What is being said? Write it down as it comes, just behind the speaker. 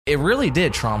It really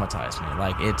did traumatize me.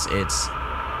 Like it's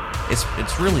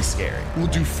really scary. We'll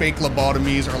do fake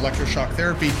lobotomies or electroshock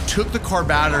therapy. Took the car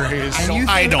batteries. And you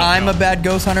think I'm a bad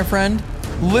ghost hunter friend?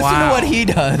 Listen to what he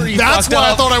does. That's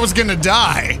why I thought I was gonna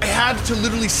die. I had to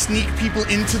literally sneak people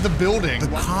into the building. The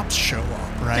cops show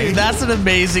up, right? Dude, that's an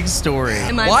amazing story.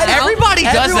 Why everybody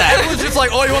does that? Everyone's just like,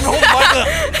 oh, you want to hold the mic?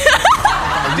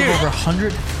 Dude, over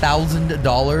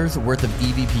 $100,000 worth of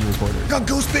EVP recorders. Got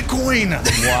ghost Bitcoin.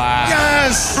 Wow.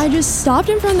 Yes. I just stopped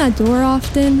in front of that door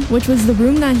often, which was the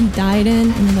room that he died in,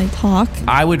 and like talk.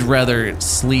 I would rather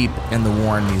sleep in the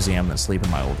Warren Museum than sleep in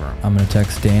my old room. I'm gonna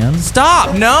text Dan.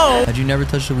 Stop! No! Had you never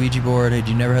touched a Ouija board? Had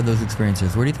you never had those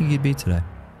experiences? Where do you think you'd be today?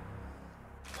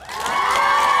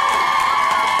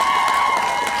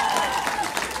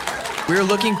 We were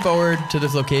looking forward to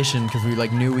this location because we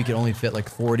knew we could only fit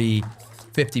 40,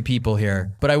 50 people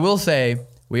here. But I will say,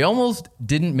 we almost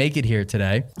didn't make it here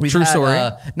today. True story.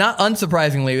 Not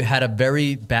unsurprisingly, we had a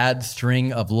very bad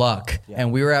string of luck. Yeah.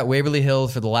 And we were at Waverly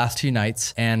Hills for the last 2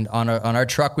 nights. And on our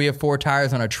truck, we have 4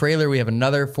 tires. On our trailer, we have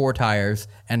another 4 tires.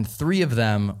 And 3 of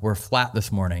them were flat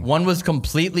this morning. One was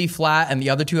completely flat, and the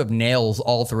other 2 have nails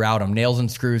all throughout them. Nails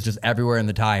and screws just everywhere in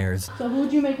the tires. So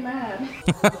who'd you make mad?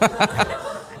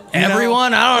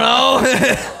 Everyone? I don't know.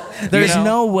 There's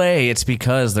no way it's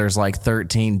because there's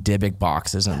 13 Dybbuk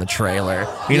boxes in the trailer.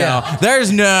 You know,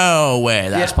 there's no way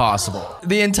that's possible.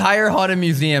 The entire haunted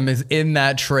museum is in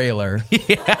that trailer.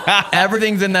 Yeah.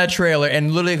 Everything's in that trailer,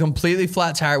 and literally a completely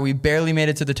flat tire. We barely made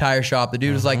it to the tire shop. The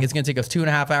dude was like, it's going to take us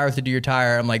 2.5 hours to do your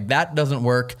tire. I'm like, that doesn't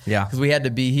work. Yeah. Because we had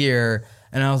to be here.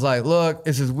 And I was like, look,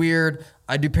 this is weird.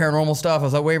 I do paranormal stuff. I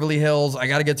was at Waverly Hills. I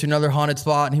got to get to another haunted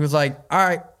spot. And he was like, all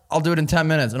right, I'll do it in 10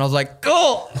 minutes. And I was like, cool.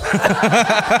 All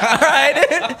right.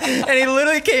 And he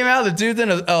literally came out, the dude's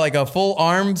in a full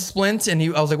arm splint. And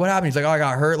I was like, what happened? He's like, oh, I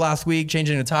got hurt last week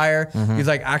changing a tire. He's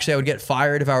like, actually, I would get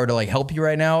fired if I were to help you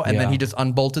right now. And then he just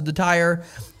unbolted the tire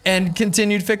and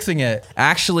continued fixing it.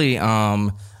 Actually,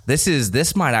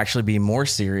 this might actually be more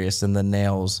serious than the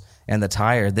nails and the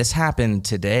tire. This happened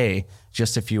today,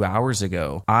 just a few hours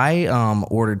ago. I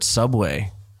ordered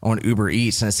Subway on Uber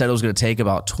Eats, and it said it was going to take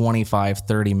about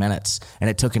 25-30 minutes, and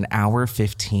it took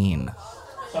 1:15.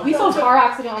 We saw a car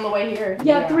accident on the way here.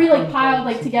 Yeah, 3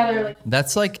 piled together.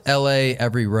 That's like LA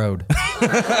every road.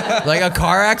 Like a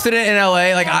car accident in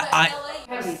LA. Like I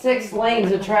have 6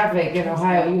 lanes of traffic in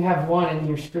Ohio. You have 1 in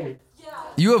your street.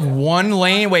 You have 1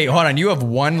 lane? Wait, hold on. You have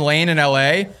 1 lane in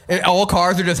LA? All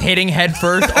cars are just hitting head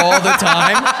first all the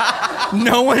time?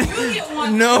 No one.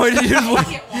 No, it's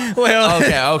just.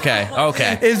 Well,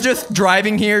 okay. Is just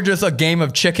driving here just a game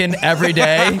of chicken every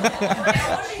day?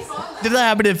 Did that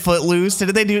happen in Footloose?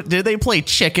 Did they play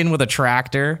chicken with a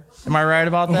tractor? Am I right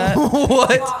about that?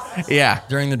 What? Yeah.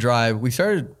 During the drive, we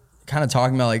started kind of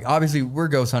talking about obviously we're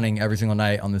ghost hunting every single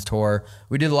night on this tour.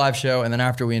 We did a live show, and then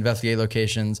after we investigate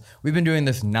locations, we've been doing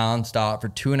this nonstop for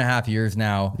 2.5 years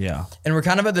now. Yeah. And we're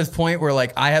kind of at this point where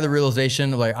I had the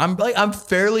realization I'm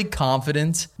fairly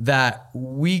confident that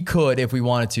we could, if we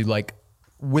wanted to,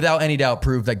 without any doubt,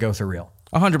 prove that ghosts are real.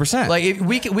 100%.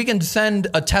 We can send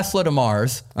a Tesla to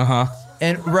Mars.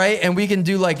 And we can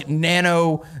do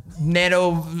nano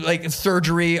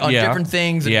surgery on different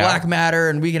things and black matter,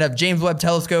 and we can have James Webb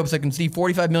telescopes that can see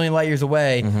 45 million light years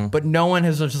away, but no one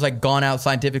has just gone out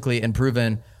scientifically and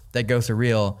proven that ghosts are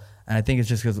real. And I think it's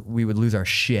just because we would lose our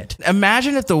shit.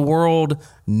 Imagine if the world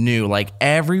knew,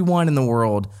 everyone in the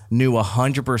world knew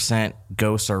 100%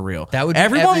 ghosts are real.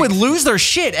 Everyone would lose their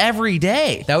shit every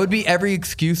day. That would be every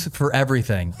excuse for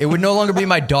everything. It would no longer be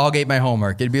my dog ate my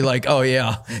homework. It'd be like, oh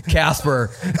yeah, Casper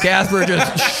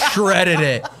just shredded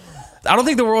it. I don't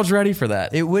think the world's ready for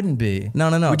that. It wouldn't be.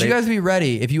 No. Would you guys be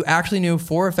ready if you actually knew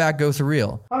for a fact ghosts are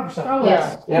real? 100%.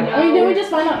 Yes. Did we just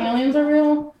find out aliens are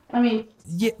real?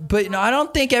 Yeah, but no, I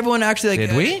don't think everyone actually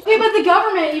Did we? Yeah, but the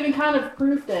government even kind of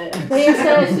proved it. They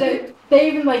said they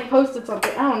even posted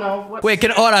something. I don't know. Wait,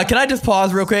 hold on. Can I just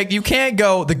pause real quick? You can't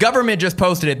go. The government just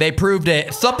posted it. They proved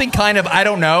it. Something kind of I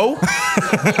don't know.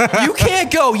 You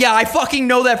can't go. Yeah, I fucking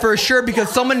know that for sure because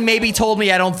someone maybe told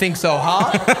me I don't think so,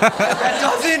 huh? That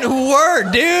doesn't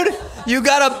work, dude. You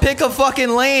gotta pick a fucking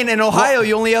lane. In Ohio,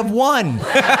 you only have 1. You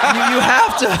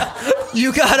have to.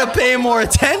 You gotta pay more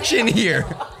attention here.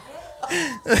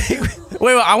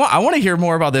 Wait, I want to hear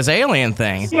more about this alien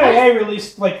thing. CIA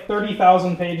released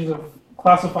 30,000 pages of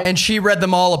classified. And she read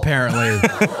them all, apparently.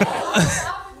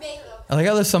 I like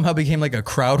how this somehow became a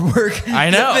crowd work thing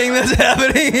that's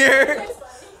happening here.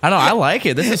 I know, I like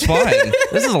it. This is fun.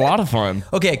 This is a lot of fun.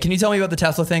 Okay, can you tell me about the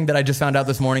Tesla thing that I just found out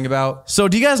this morning about? So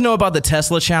do you guys know about the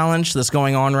Tesla challenge that's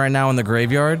going on right now in the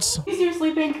graveyards? You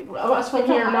seriously think us from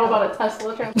here know about a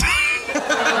Tesla challenge?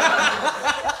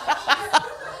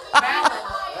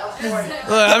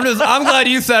 I'm glad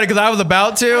you said it because I was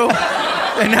about to.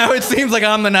 And now it seems like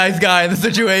I'm the nice guy in the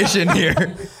situation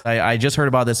here. I just heard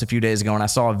about this a few days ago, and I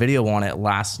saw a video on it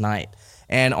last night.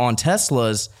 And on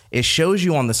Teslas, it shows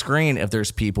you on the screen if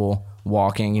there's people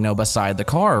walking, beside the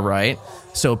car, right?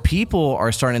 So people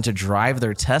are starting to drive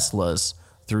their Teslas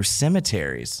through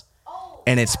cemeteries.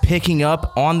 And it's picking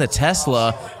up on the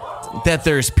Tesla that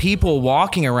there's people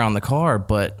walking around the car,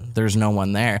 but there's no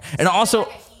one there. And also...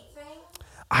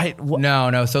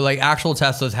 No. So like actual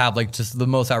Teslas have like just the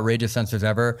most outrageous sensors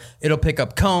ever. It'll pick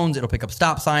up cones. It'll pick up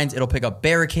stop signs. It'll pick up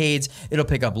barricades. It'll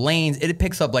pick up lanes. It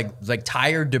picks up like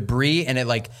tire debris, and it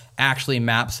like actually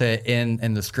maps it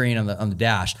in the screen on the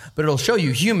dash. But it'll show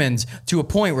you humans to a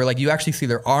point where like you actually see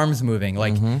their arms moving.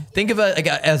 Like think of it like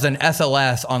as an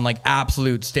SLS on like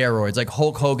absolute steroids, like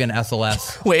Hulk Hogan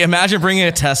SLS. Wait, imagine bringing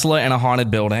a Tesla in a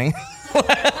haunted building.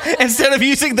 Instead of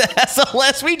using the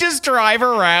SLS, we just drive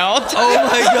around. Oh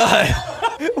my God.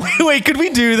 Wait, could we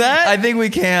do that? I think we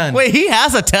can. Wait, he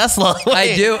has a Tesla.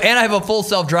 I do, and I have a full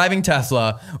self-driving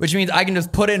Tesla, which means I can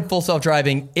just put it in full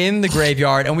self-driving in the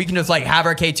graveyard, and we can just like have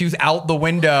our K2s out the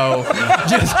window.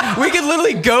 We could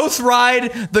literally ghost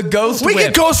ride the ghost whip. We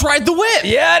could ghost ride the whip.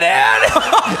 Yeah,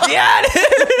 dude. Yeah,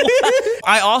 dude.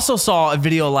 I also saw a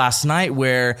video last night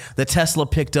where the Tesla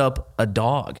picked up a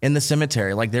dog in the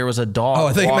cemetery. Like there was a dog. Oh,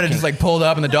 I think walking. it just like pulled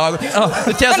up and the dog.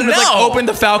 The Tesla just like opened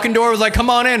the Falcon door. Was like, "Come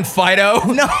on in, Fido."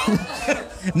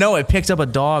 No, it picked up a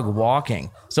dog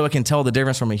walking, so it can tell the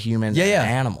difference from a human and an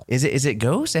animal. Is it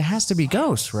ghost? It has to be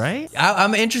ghost, right?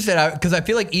 I'm interested because I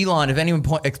feel like Elon. If anyone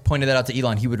pointed that out to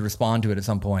Elon, he would respond to it at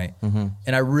some point.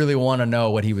 And I really want to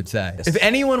know what he would say. If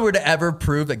anyone were to ever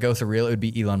prove that ghosts are real, it would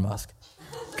be Elon Musk.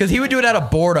 Because he would do it out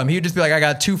of boredom. He would just be like, I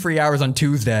got 2 free hours on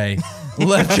Tuesday.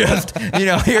 Let's just,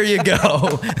 here you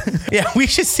go. Yeah, we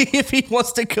should see if he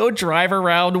wants to go drive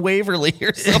around Waverly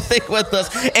or something with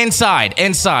us.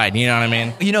 Inside, you know what I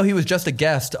mean? He was just a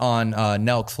guest on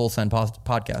Nelk's Full Send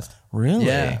podcast. Really?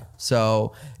 Yeah.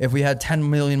 So if we had 10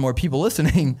 million more people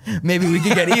listening, maybe we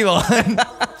could get Elon.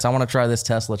 So I want to try this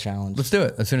Tesla challenge. Let's do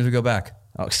it as soon as we go back.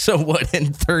 Oh, so what,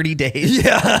 in 30 days?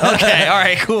 Yeah. Okay, all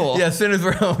right, cool. Yeah, as soon as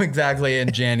we're home exactly in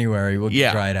January, we'll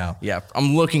try it out. Yeah,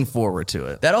 I'm looking forward to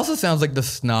it. That also sounds like the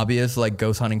snobbiest like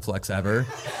ghost hunting flex ever.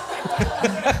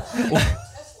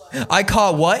 I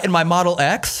caught what in my Model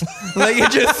X? Like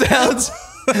it just sounds...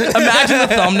 Imagine the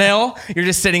thumbnail. You're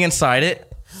just sitting inside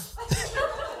it.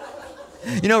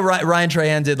 Ryan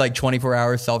Trahan did like 24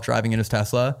 hours self-driving in his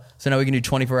Tesla. So now we can do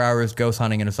 24 hours ghost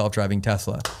hunting in a self-driving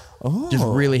Tesla. Oh. Just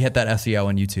really hit that SEO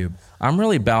on YouTube. I'm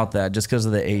really about that just because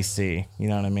of the AC. You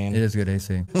know what I mean? It is good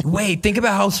AC. Wait, think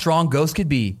about how strong ghosts could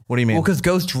be. What do you mean? Well, because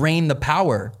ghosts drain the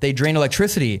power. They drain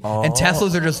electricity. Oh. And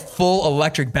Teslas are just full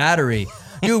electric battery.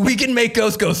 Dude, we can make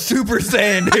ghosts go Super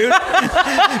Saiyan, dude.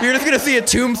 You're just going to see a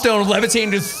tombstone levitating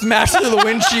just smash through the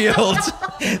windshield.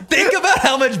 Think about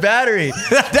how much battery.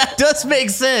 That does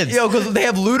make sense. Because they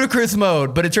have ludicrous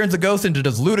mode, but it turns the ghost into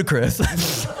just ludicrous.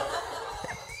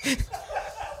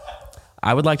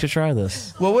 I would like to try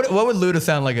this. What would Luda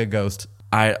sound like a ghost?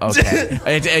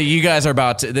 Okay. You guys are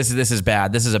about to. This is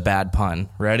bad. This is a bad pun.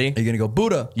 Ready? Are you gonna go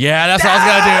Buddha? Yeah, that's what I was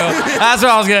gonna do. That's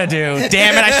what I was gonna do.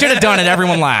 Damn it! I should have done it.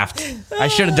 Everyone laughed. I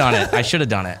should have done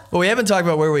it. Well, we haven't talked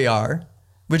about where we are,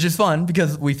 which is fun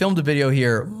because we filmed a video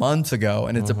here months ago,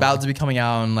 and it's about to be coming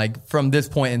out in from this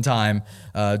point in time,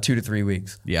 2 to 3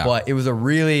 weeks. Yeah. But it was a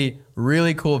really,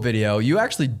 really cool video. You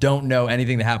actually don't know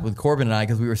anything that happened with Corbin and I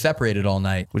because we were separated all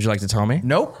night. Would you like to tell me?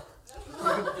 Nope.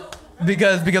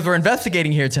 Because we're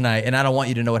investigating here tonight, and I don't want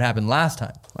you to know what happened last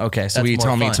time. Okay, so will you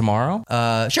tell me tomorrow?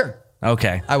 Sure.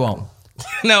 Okay. I won't.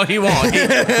 No, he won't.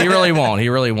 He really won't. He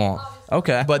really won't.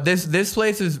 Okay. But this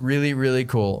place is really, really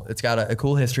cool. It's got a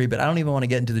cool history, but I don't even want to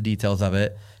get into the details of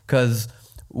it because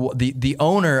the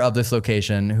owner of this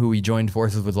location, who we joined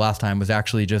forces with last time, was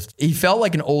actually he felt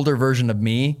like an older version of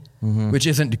me, which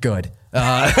isn't good.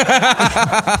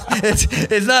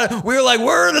 It's not. We were like,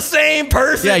 we're the same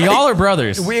person. Yeah, y'all are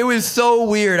brothers. It was so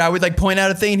weird. I would point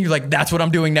out a thing, and he was like, "That's what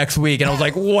I'm doing next week," and I was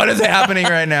like, "What is happening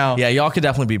right now?" Yeah, y'all could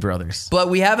definitely be brothers. But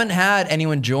we haven't had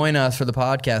anyone join us for the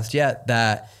podcast yet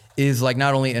that is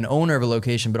not only an owner of a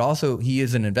location, but also he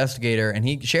is an investigator, and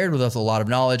he shared with us a lot of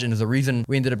knowledge and is the reason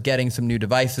we ended up getting some new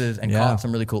devices and caught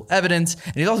some really cool evidence.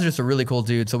 And he's also just a really cool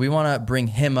dude. So we want to bring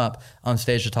him up on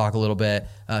stage to talk a little bit,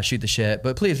 shoot the shit.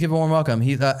 But please give a warm welcome.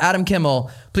 He's Adam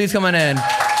Kimmel. Please come on in.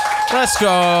 Let's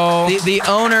go. The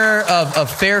owner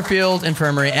of Fairfield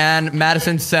Infirmary and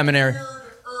Madison Seminary.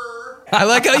 I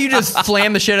like how you just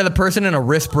slammed the shit out of the person in a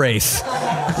wrist brace.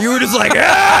 You were just like,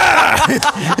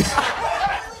 ah!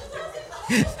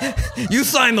 You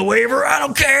signed the waiver. I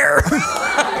don't care.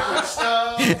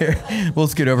 Here, we'll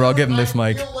scoot over. I'll give him this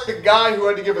mic. I feel like a guy who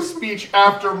had to give a speech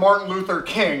after Martin Luther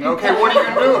King. Okay, what are you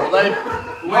gonna do? Like,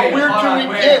 how weird can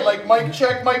we get? Like, mic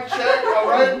check, all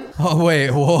right? Oh,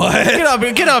 wait, what?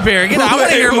 Get up here. I want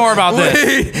to hear more about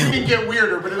this. You can get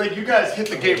weirder, but like you guys hit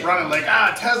the gate running, like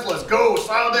Teslas, go,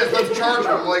 style this, let's charge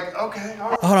them. I'm like, okay, all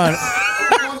right. Hold on.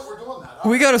 We're doing that.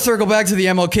 We got to circle back to the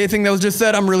MLK thing that was just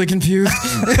said. I'm really confused.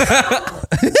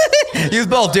 Use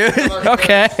both, dude.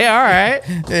 Okay, all right.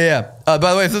 Yeah. By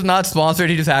the way, this is not sponsored.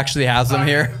 He just actually has them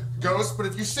here. Ghost, but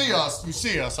if you see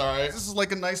us, all right? This is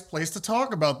like a nice place to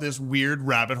talk about this weird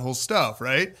rabbit hole stuff,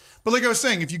 right? But like I was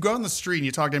saying, if you go on the street and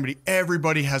you talk to anybody,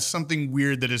 everybody has something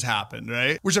weird that has happened,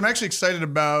 right? Which I'm actually excited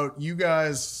about. You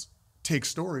guys take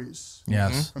stories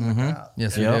Yes. from the path.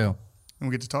 Yes, we Yep. do. And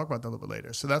we get to talk about that a little bit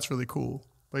later. So that's really cool.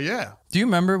 But yeah. Do you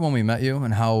remember when we met you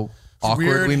and how awkward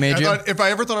Weird. we made I you? thought if I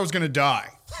ever thought I was going to die,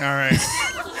 all right?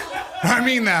 I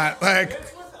mean that. Like,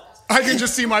 I can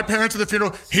just see my parents at the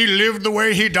funeral. He lived the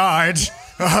way he died.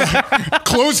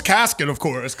 Closed casket, of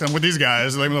course. Come with these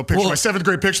guys. Like a little picture. Well- My 7th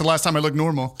grade picture. Last time I looked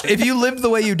normal. If you lived the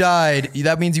way you died,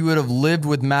 that means you would have lived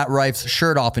with Matt Rife's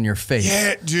shirt off in your face.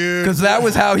 Yeah, dude. Because that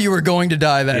was how you were going to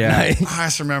die that Yeah. night. I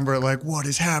just remember, like, what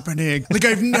is happening? Like,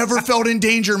 I've never felt in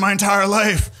danger my entire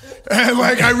life. And,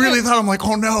 like, I really thought, I'm like,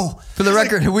 oh, no. For the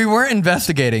record, we weren't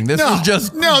investigating. This was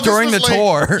just this during was the like-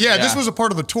 tour. Yeah, this was a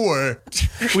part of the tour.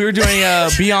 We were doing a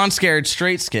Beyond Scared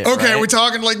straight skit. Okay, right? we're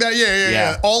talking like that. Yeah.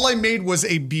 Yeah. All I made was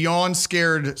a Beyond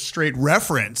Scared straight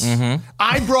reference. Mm-hmm.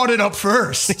 I brought it up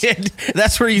first.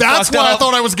 That's where you. That's fucked why I up.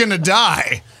 thought I was gonna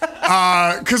die.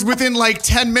 Because within like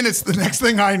 10 minutes, the next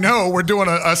thing I know, we're doing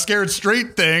a scared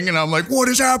straight thing, and I'm like, what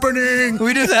is happening?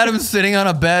 We just had him sitting on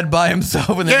a bed by himself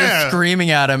and they're Yeah. just screaming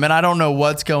at him, and I don't know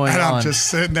what's going And on. I'm just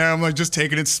sitting there. I'm like, just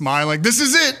taking it, smiling. Like, this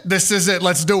is it.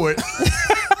 Let's do it.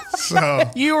 So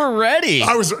You were ready.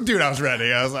 I was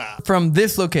ready. I was like, From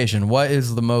this location, what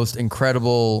is the most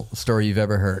incredible story you've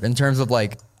ever heard in terms of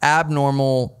like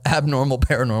abnormal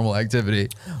paranormal activity?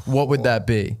 What would that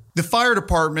be? the fire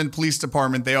department, police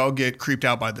department, they all get creeped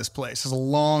out by this place. There's a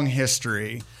long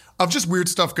history of just weird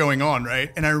stuff going on, right?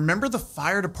 And I remember the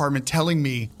fire department telling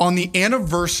me on the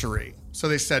anniversary, so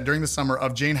they said during the summer,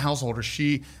 of Jane Householder,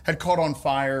 she had caught on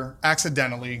fire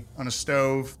accidentally on a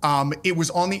stove. It was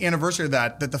on the anniversary of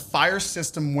that the fire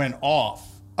system went off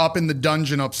up in the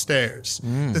dungeon upstairs.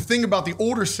 The thing about the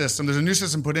older system, there's a new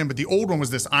system put in, but the old one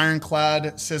was this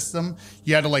ironclad system.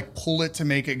 You had to like pull it to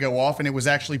make it go off, and it was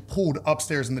actually pulled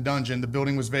upstairs in the dungeon. The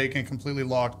building was vacant, completely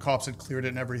locked. Cops had cleared it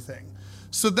and everything.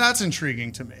 So that's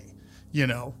intriguing to me, you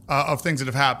know, of things that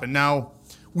have happened. Now,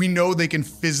 we know they can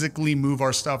physically move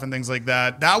our stuff and things like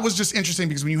that. That was just interesting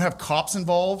because when you have cops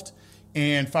involved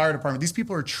and fire department, these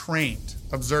people are trained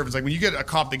observers. Like when you get a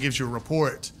cop that gives you a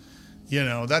report, you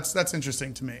know, that's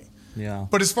interesting to me. Yeah.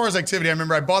 But as far as activity, I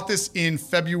remember I bought this in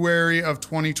February of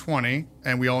 2020,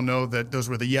 and we all know that those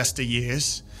were the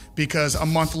yesteryears because a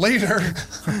month later,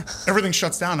 everything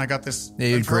shuts down. I got this. Yeah,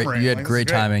 you had great- infrared. you had Like, great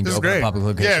this is timing to This is open a great. public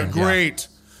location. Yeah, Yeah. great.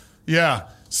 Yeah.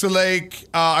 So like,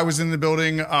 I was in the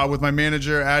building with my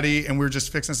manager, Addie, and we were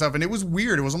just fixing stuff, and it was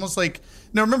weird. It was almost like,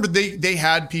 now remember they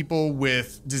had people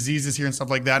with diseases here and stuff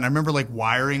like that, and I remember like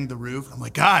wiring the roof. I'm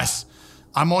like, guys,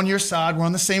 I'm on your side. We're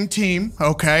on the same team,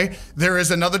 okay? There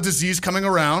is another disease coming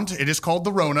around. It is called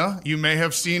the Rona. You may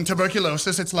have seen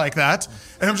tuberculosis. It's like that.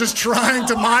 And I'm just trying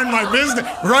to mind my business,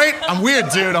 right? I'm weird,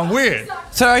 dude. I'm weird.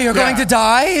 Sir, you're going to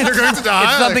die? You're going to die.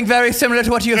 It's something very similar to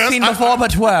what you've Yes, seen I- before,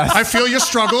 but worse. I feel your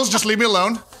struggles. Just leave me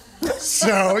alone.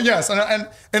 So, yes. And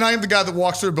I am the guy that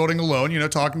walks through a building alone, you know,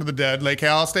 talking to the dead. Like, hey,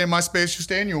 I'll stay in my space. You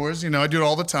stay in yours. You know, I do it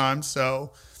all the time.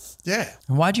 So, yeah.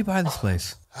 And why'd you buy this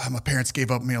place? My parents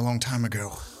gave up on me a long time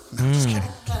ago. No, I'm just kidding.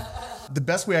 The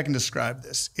best way I can describe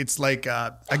this, it's like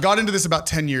I got into this about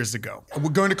 10 years ago.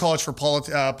 We're going to college for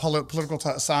political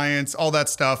science, all that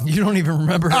stuff. You don't even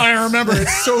remember. I remember it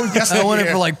so yesterday. I went in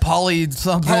for like poly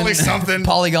something.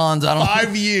 Polygons. I don't know.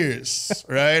 5 years,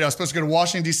 right? I was supposed to go to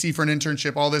Washington, D.C. for an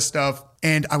internship, all this stuff.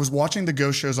 And I was watching the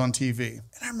ghost shows on TV. And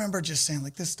I remember just saying,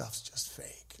 like, this stuff's just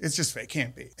fake. It's just fake.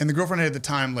 Can't be. And the girlfriend I had at the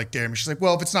time, like, dared me. She's like,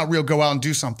 well, if it's not real, go out and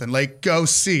do something. Like, go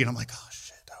see. And I'm like, oh,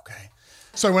 shit, okay.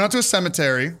 So I went out to a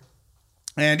cemetery.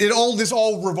 And this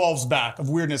all revolves back of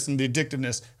weirdness and the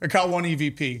addictiveness. I got one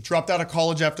EVP, dropped out of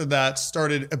college after that,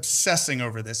 started obsessing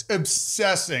over this,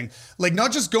 like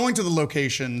not just going to the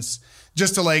locations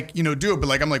just to like, you know, do it, but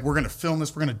like, I'm like, we're going to film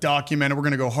this, we're going to document it, we're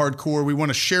going to go hardcore. We want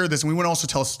to share this and we want to also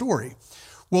tell a story.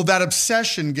 Well, that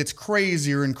obsession gets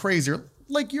crazier and crazier.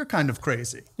 Like you're kind of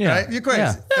crazy, right? You're crazy.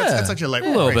 Yeah. That's like your life. A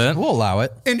little bit. We'll allow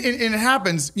it. And it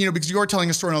happens, you know, because you are telling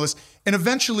a story and all this. And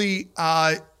eventually,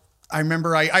 I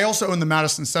remember I also own the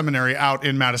Madison Seminary out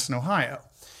in Madison, Ohio.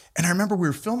 And I remember we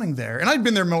were filming there, and I'd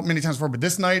been there many times before, but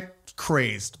this night,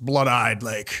 crazed, blood-eyed,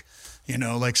 like, you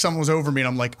know, like someone was over me and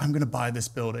I'm like, I'm going to buy this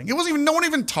building. It wasn't even, no one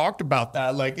even talked about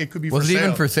that. Like it could be for sale. Was it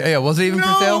even for sale? Yeah, was it even for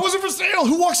sale? No, it wasn't for sale.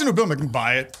 Who walks into a building? I can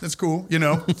buy it. That's cool, you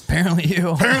know? Apparently you.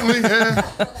 Apparently,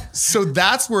 yeah. So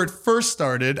that's where it first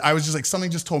started. I was just like,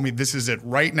 something just told me this is it.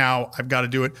 Right now, I've got to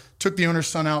do it. Took the owner's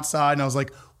son outside and I was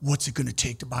like, what's it going to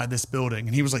take to buy this building?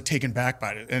 And he was like taken back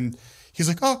by it. And he's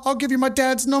like, oh, I'll give you my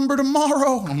dad's number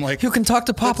tomorrow. I'm like, You can talk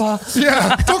to Papa.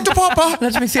 yeah, talk to Papa.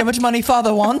 Let me see how much money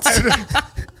Father wants.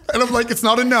 And I'm like, it's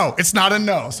not a no. It's not a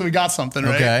no. So we got something,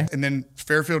 right? Okay. And then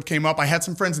Fairfield came up. I had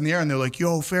some friends in the air and they're like,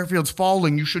 yo, Fairfield's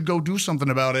falling. You should go do something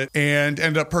about it. And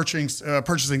ended up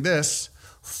purchasing this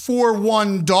for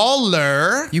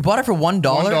 $1. You bought it for $1? $1.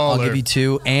 I'll give you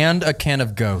 2 and a can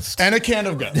of Ghost. And a can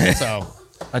of Ghost. So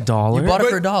 $1. You bought it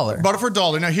for $1. Bought it for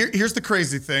 $1. Now here's the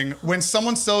crazy thing. When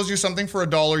someone sells you something for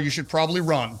 $1, you should probably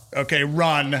run. Okay,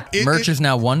 run. Merch is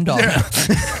now $1.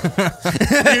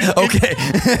 Okay.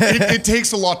 It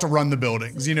takes a lot to run the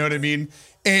buildings. You know what I mean?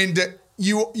 And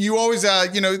you always,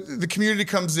 the community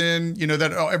comes in,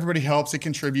 that everybody helps, it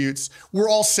contributes. We're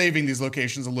all saving these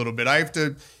locations a little bit.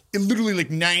 Literally like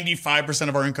 95%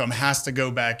 of our income has to go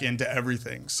back into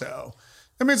everything. So,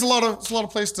 I mean, it's a lot of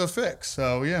place to fix.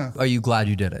 So, yeah. Are you glad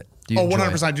you did it? Do you enjoy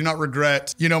 100%. it? I do not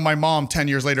regret. My mom 10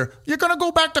 years later, you're going to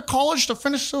go back to college to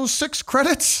finish those 6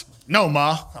 credits? No,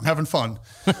 Ma, I'm having fun.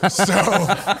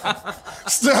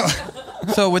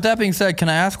 So with that being said, can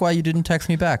I ask why you didn't text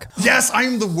me back? Yes,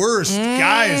 I'm the worst,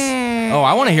 guys. Oh,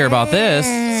 I want to hear about this.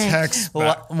 Text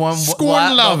back.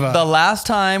 Scorn lover. The last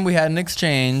time we had an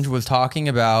exchange was talking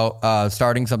about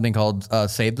starting something called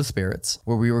Save the Spirits,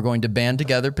 where we were going to band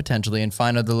together potentially and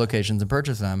find other locations and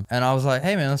purchase them. And I was like,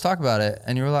 hey man, let's talk about it.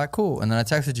 And you were like, cool. And then I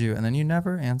texted you and then you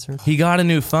never answered. He got a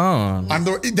new phone.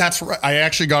 That's right. I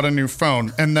actually got a new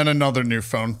phone and then another new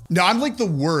phone. No, I'm like the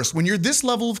worst. When you're this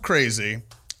level of crazy,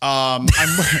 do I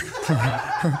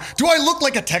look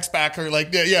like a text backer? Like,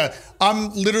 yeah.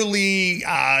 I'm literally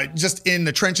just in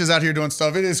the trenches out here doing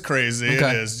stuff. It is crazy.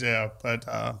 Okay. It is, yeah. But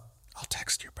I'll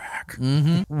text you back.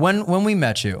 Mm-hmm. When we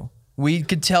met you, we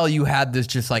could tell you had this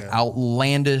just like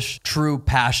outlandish, true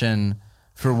passion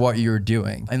for what you're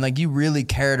doing. And like you really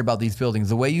cared about these buildings.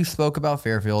 The way you spoke about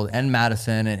Fairfield and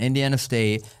Madison and Indiana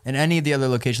State and any of the other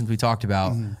locations we talked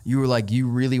about, you were like, you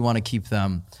really want to keep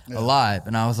them alive.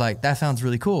 And I was like, that sounds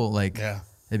really cool. Like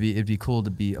it'd be cool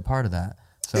to be a part of that.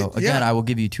 So again, I will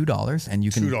give you $2 and you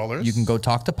can go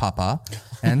talk to Papa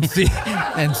and see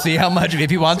how much. If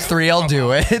he wants 3, I'll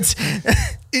do it.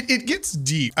 It gets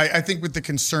deep. I think with the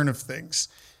concern of things,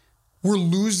 we're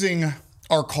losing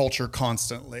our culture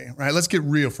constantly, right? Let's get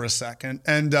real for a second.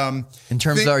 And in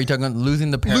terms of, are you talking about losing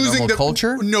the paranormal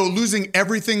culture? No, losing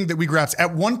everything that we grasp.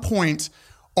 At one point,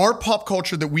 our pop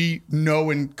culture that we know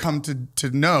and come to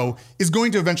know is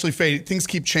going to eventually fade. Things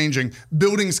keep changing.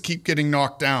 Buildings keep getting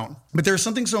knocked down. But there's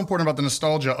something so important about the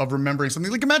nostalgia of remembering something.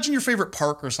 Like imagine your favorite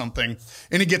park or something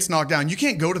and it gets knocked down. You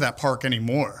can't go to that park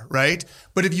anymore, right?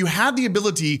 But if you had the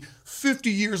ability 50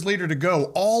 years later to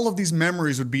go, all of these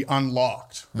memories would be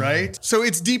unlocked, right? So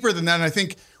it's deeper than that. And I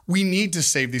think we need to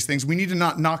save these things. We need to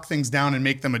not knock things down and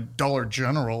make them a Dollar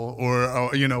General or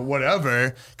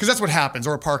whatever, because that's what happens,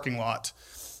 or a parking lot.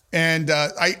 And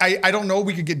I don't know,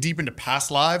 we could get deep into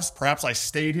past lives. Perhaps I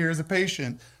stayed here as a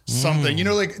patient, something.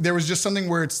 Like there was just something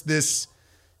where it's this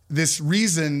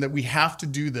reason that we have to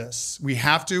do this. We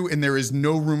have to, and there is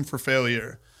no room for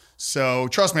failure. So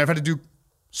trust me, I've had to do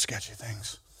sketchy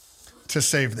things to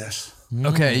save this.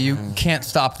 Okay, you can't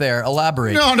stop there.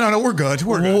 Elaborate. No, we're good.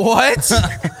 We're good. What?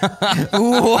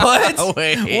 What?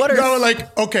 Wait. What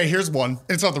are Okay, here's one.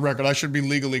 It's not the record. I should be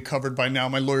legally covered by now.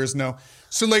 My lawyers know.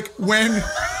 So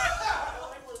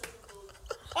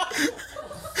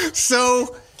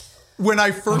when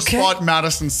I first bought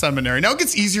Madison Seminary, now it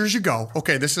gets easier as you go.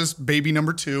 Okay, this is baby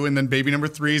number 2, and then baby number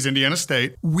 3 is Indiana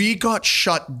State. We got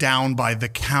shut down by the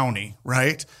county,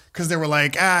 right? Because they were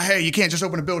like, hey, you can't just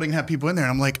open a building and have people in there.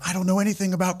 And I'm like, I don't know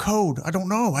anything about code. I don't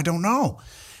know.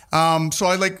 So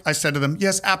I said to them,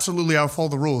 yes, absolutely, I'll follow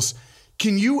the rules.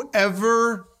 Can you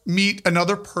ever meet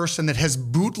another person that has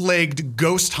bootlegged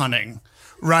ghost hunting,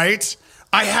 right?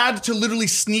 I had to literally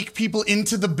sneak people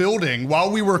into the building while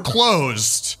we were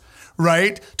closed,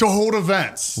 right? To hold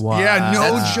events. Yeah,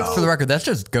 no joke. For the record, that's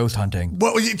just ghost hunting.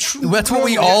 Well, That's what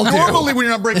we all do. Normally when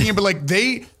you're not breaking in, but like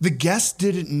the guests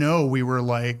didn't know we were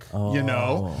like,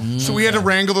 so we had to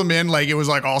wrangle them in. Like it was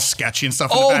like all sketchy and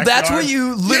stuff. Oh, that's what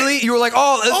you literally, you were like,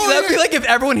 that'd be like if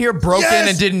everyone here broke in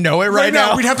and didn't know it right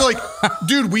now. We'd have to like,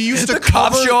 dude, we used to the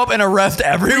cops show up and arrest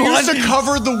everyone. We used to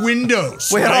cover the windows.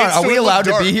 Wait, hold on. Are we allowed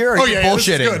to be here? Or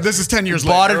bullshitting? This is good. This is 10 years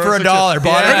later. Bought it for $1. Bought it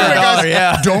for $1.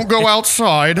 Yeah. Don't go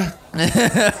outside.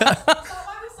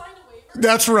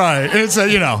 That's right. And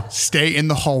it's stay in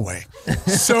the hallway.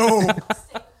 So,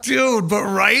 dude, but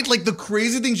right? Like the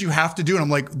crazy things you have to do. And I'm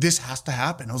like, this has to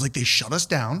happen. I was like, they shut us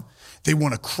down. They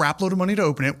want a crap load of money to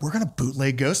open it. We're going to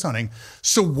bootleg ghost hunting.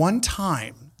 So one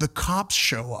time the cops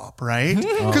show up, right?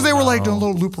 Because they were like doing a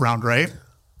little loop around, right?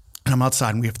 And I'm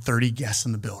outside and we have 30 guests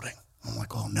in the building. I'm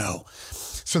like, oh no.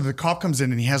 So the cop comes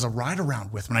in and he has a ride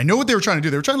around with him. And I know what they were trying to do.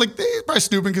 They were trying to they're probably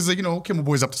snooping because, Kimmel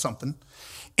Boy's up to something.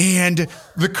 And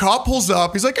the cop pulls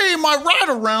up. He's like, hey, my ride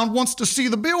around wants to see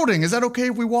the building. Is that okay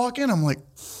if we walk in? I'm like,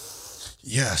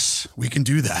 yes, we can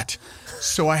do that.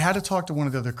 So I had to talk to one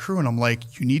of the other crew and I'm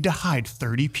like, you need to hide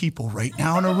 30 people right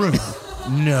now in a room.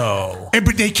 No.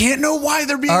 But they can't know why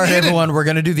they're being hidden. All right, everyone, we're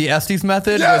going to do the Estes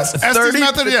method. Yes, Estes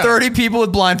method, yeah. 30 people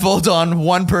with blindfolds on,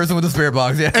 one person with a spirit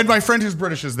box. Yeah. And my friend who's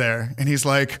British is there, and he's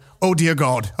like, oh, dear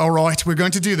God, all right, we're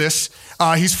going to do this.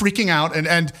 He's freaking out,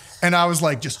 and I was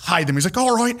like, just hide them. He's like,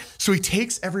 all right. So he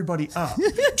takes everybody up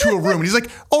to a room, and he's like,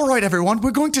 all right, everyone,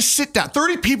 we're going to sit down.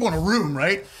 30 people in a room,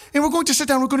 right? And we're going to sit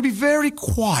down. We're going to be very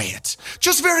quiet,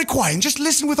 just very quiet, and just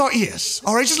listen with our ears.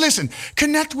 All right, just listen.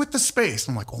 Connect with the space.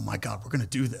 I'm like, oh my God, we're going to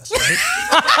do this, right?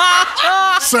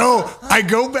 So I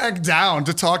go back down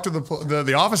to talk to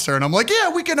the officer, and I'm like,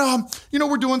 yeah, we can,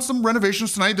 we're doing some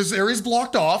renovations tonight. This area's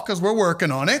blocked off because we're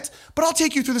working on it, but I'll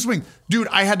take you through this wing. Dude,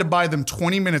 I had to buy them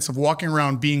 20 minutes of walking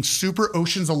around being super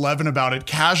Ocean's 11 about it,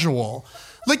 casual.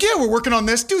 Like, yeah, we're working on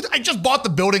this. Dude, I just bought the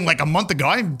building like a month ago.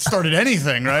 I haven't started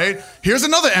anything, right? Here's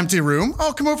another empty room.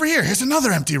 Oh, come over here. Here's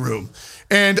another empty room.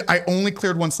 And I only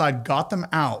cleared one side, got them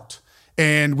out.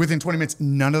 And within 20 minutes,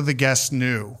 none of the guests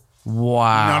knew.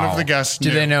 Wow. None of the guests knew.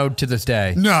 Do they know to this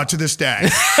day? No, to this day.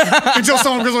 Until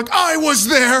someone goes like, I was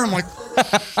there. I'm like,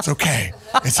 it's okay.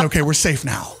 It's okay. We're safe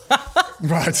now.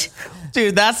 But,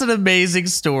 dude, that's an amazing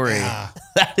story. Yeah.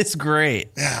 That is great.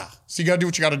 Yeah. So you got to do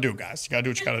what you got to do, guys. You got to do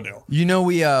what you got to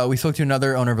do. We spoke to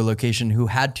another owner of a location who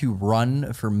had to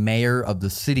run for mayor of the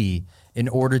city in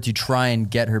order to try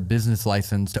and get her business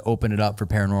license to open it up for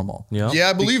paranormal. Yeah,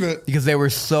 I believe it. Because they were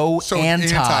so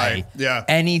anti yeah.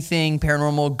 anything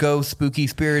paranormal, ghost, spooky,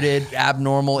 spirited,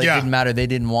 abnormal. It didn't matter. They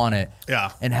didn't want it.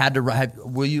 Yeah. And had to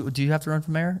do you have to run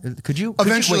for mayor? Could you?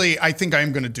 Eventually, I think I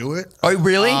am going to do it. Oh,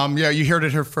 really? Yeah, you heard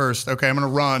it here first. Okay, I'm going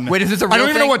to run. Wait, is this a real I don't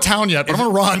even thing? know what town yet, but I'm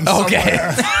going to run. Okay.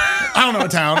 I don't know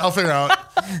what town. I'll figure out.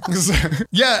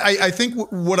 Yeah, I think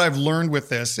what I've learned with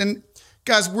this, and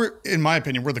guys, in my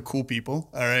opinion, we're the cool people,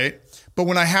 all right? But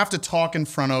when I have to talk in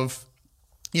front of,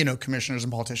 commissioners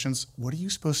and politicians, what are you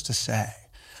supposed to say?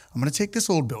 I'm going to take this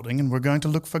old building and we're going to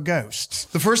look for ghosts.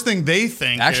 The first thing they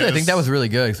think Actually, is, I think that was really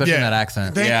good, especially in that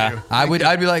accent. Thank you.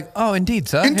 I'd be like, oh, indeed,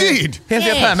 sir. Indeed. Here's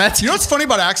your permit. You know what's funny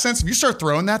about accents? If you start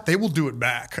throwing that, they will do it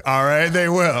back. All right, they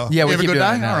will. Yeah, we have a keep good doing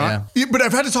day? it now, All right. Yeah, but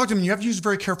I've had to talk to them. You have to use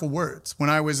very careful words. When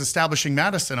I was establishing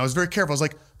Madison, I was very careful. I was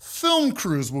like, film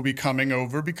crews will be coming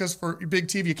over because for big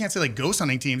TV, you can't say like ghost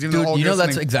hunting teams. Even Dude, though all you know ghost that's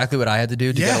hunting- exactly what I had to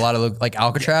do to get a lot of like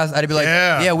Alcatraz. I'd be like,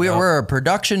 we're a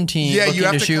production team Yeah, looking you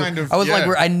have to to shoot. kind of- I was like,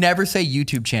 yeah. I never say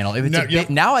YouTube channel. If it's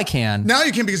now I can. Now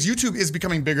you can because YouTube is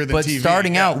becoming bigger than But TV.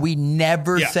 starting out, we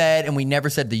never Yeah. said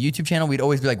the YouTube channel. We'd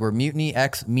always be like, we're Mutiny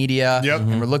X Media,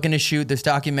 and we're looking to shoot this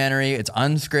documentary. It's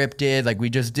unscripted. Like, we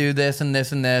just do this and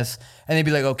this and this. And they'd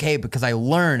be like, okay, because I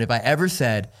learned if I ever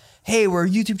said, hey, we're a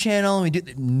YouTube channel and we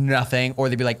do nothing, or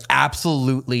they'd be like,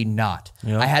 absolutely not.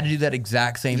 Yep. I had to do that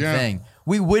exact same thing.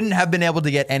 We wouldn't have been able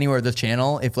to get anywhere with this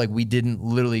channel if like we didn't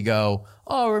literally go,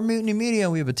 oh, we're Mutiny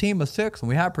Media, we have a team of 6 and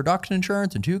we have production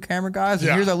insurance and 2 camera guys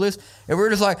and here's our list. And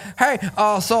we're just like, hey,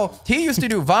 so he used to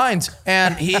do Vines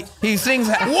and he sings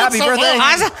happy birthday.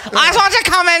 I want to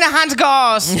come in and hunt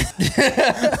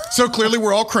ghosts. So clearly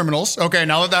we're all criminals. Okay,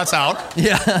 now that that's out.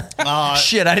 Yeah.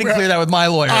 Shit, I didn't clear that with my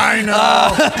lawyer. I know.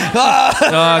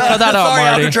 Cut that out, Sorry,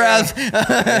 Marty. Alcatraz.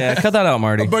 Yeah, cut that out,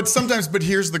 Marty. But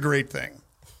here's the great thing.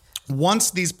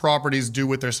 Once these properties do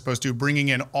what they're supposed to, bringing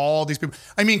in all these people.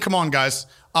 I mean, come on, guys.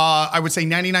 I would say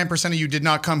 99% of you did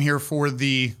not come here for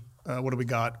the, what do we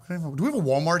got? Do we have a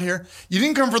Walmart here? You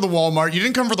didn't come for the Walmart. You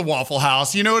didn't come for the Waffle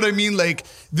House. You know what I mean? Like,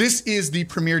 this is the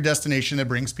premier destination that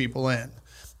brings people in.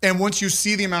 And once you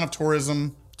see the amount of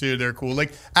tourism, dude, they're cool.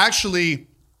 Like, actually,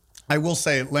 I will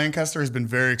say Lancaster has been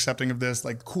very accepting of this,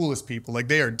 like coolest people. Like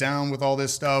they are down with all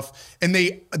this stuff. And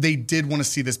they did want to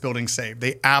see this building saved.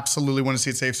 They absolutely want to see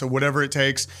it saved. So whatever it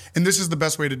takes. And this is the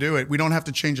best way to do it. We don't have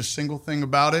to change a single thing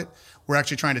about it. We're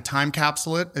actually trying to time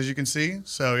capsule it, as you can see.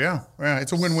 So yeah,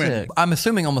 it's a win-win. Sick. I'm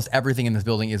assuming almost everything in this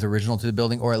building is original to the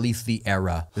building, or at least the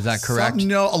era. Is that correct?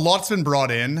 No, a lot's been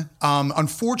brought in.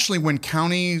 Unfortunately, when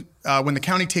the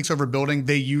county takes over a building,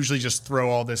 they usually just throw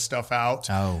all this stuff out.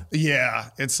 Oh.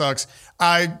 Yeah, it sucks.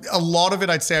 A lot of it,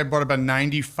 I'd say I brought about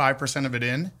 95% of it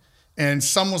in, and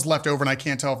some was left over, and I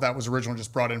can't tell if that was original,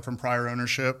 just brought in from prior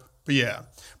ownership. But yeah.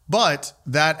 But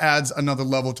that adds another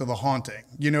level to the haunting.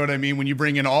 You know what I mean? When you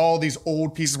bring in all these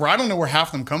old pieces where I don't know where half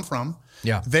of them come from.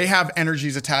 Yeah. They have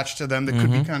energies attached to them that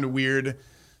could be kind of weird.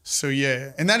 So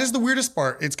yeah. And that is the weirdest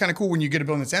part. It's kind of cool when you get a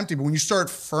building that's empty, but when you start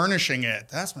furnishing it,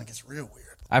 that's when it gets real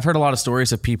weird. I've heard a lot of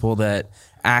stories of people that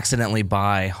accidentally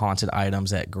buy haunted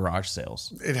items at garage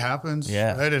sales. It happens.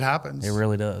 Yeah. Right? It happens. It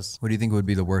really does. What do you think would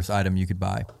be the worst item you could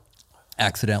buy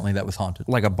accidentally that was haunted?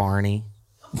 Like a Barney.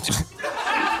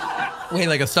 Wait,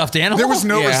 like a stuffed animal? There was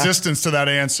no Yeah. resistance to that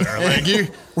answer.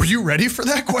 Like, were you ready for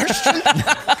that question?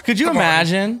 Could you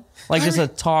imagine? Like just a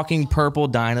talking purple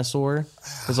dinosaur.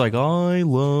 It's like, I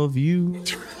love you.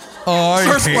 I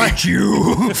First hate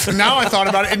you. Now I thought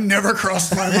about it. It never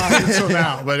crossed my mind until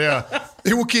now. But yeah,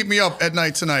 it will keep me up at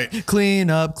night tonight. Clean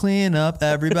up,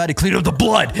 everybody. Clean up the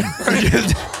blood.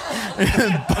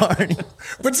 Barney.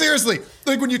 But seriously,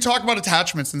 like when you talk about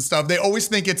attachments and stuff, they always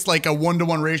think it's like a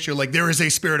 1-to-1 ratio. Like there is a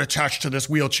spirit attached to this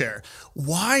wheelchair.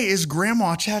 Why is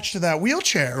grandma attached to that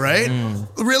wheelchair, right?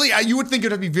 Really, you would think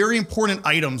it would be very important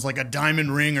items like a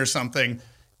diamond ring or something.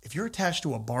 If you're attached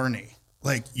to a Barney,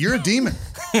 like you're a demon.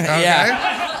 Okay?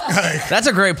 Yeah. Like, That's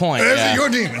a great point. Yeah. you're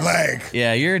a demon. Like,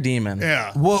 Yeah, you're a demon.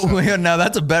 yeah. Whoa, now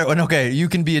that's a better one. Okay, you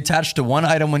can be attached to one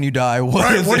item when you die.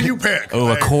 Right, what do you pick? Oh,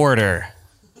 Like, a quarter.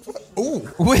 ooh.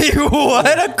 Wait,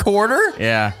 what? A quarter?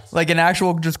 Yeah. Like an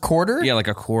actual just quarter? Yeah, like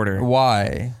a quarter.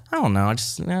 Why? I don't know.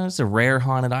 It's a rare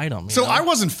haunted item. So I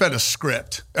wasn't fed a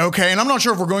script, okay? And I'm not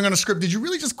sure if we're going on a script. Did you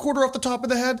really just quarter off the top of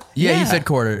the head? Yeah, Yeah. you said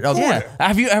quarter. Oh, Yeah.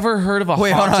 Have you ever heard of a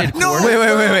Wait, hold on. haunted No. quarter?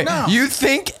 Wait. No. You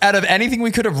think out of anything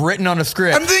we could have written on a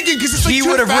script, I'm thinking because it's like he too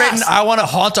would have fast. written, I want to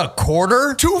haunt a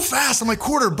quarter? Too fast. I'm like,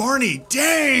 quarter, Barney.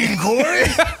 Dang, Corey.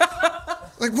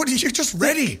 Like, what? You're just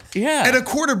ready. Yeah. At a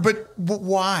quarter, but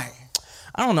why?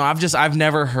 I don't know. I've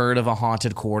never heard of a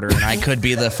haunted quarter, and I could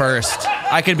be the first.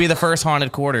 I could be the first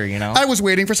haunted quarter, you know? I was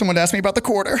waiting for someone to ask me about the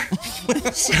quarter.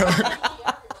 So,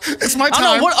 it's my I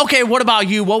time. don't know. Okay, what about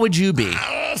you? What would you be?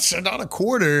 So not a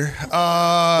quarter.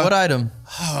 What item?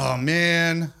 Oh,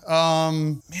 man.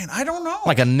 I don't know.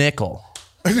 Like a nickel.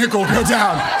 A nickel go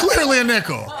down. Clearly a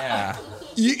nickel. Yeah.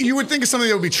 You would think of something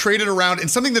that would be traded around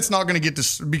and something that's not going to get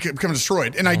become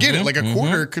destroyed. And I get it. Like a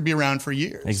quarter could be around for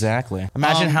years. Exactly.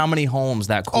 Imagine how many homes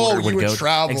that quarter Oh, would you would go.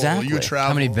 travel. Exactly. You would travel.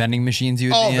 How many vending machines you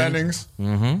would All be in? vendings.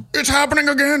 It's happening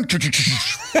again.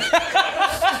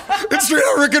 It's straight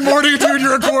out Rick and Morty, dude.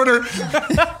 You're a quarter.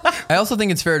 I also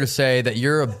think it's fair to say that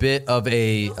you're a bit of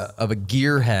a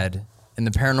gearhead in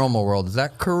the paranormal world. Is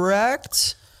that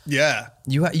correct? Yeah.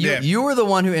 You were the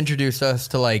one who introduced us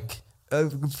to like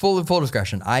full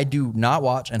discretion. I do not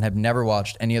watch and have never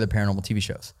watched any other paranormal TV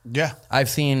shows. Yeah. I've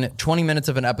seen 20 minutes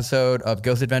of an episode of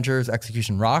Ghost Adventures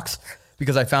Execution Rocks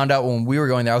because I found out when we were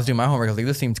going there, I was doing my homework. I was like,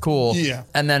 this seems cool. Yeah.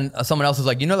 And then someone else was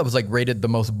like, that was like rated the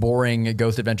most boring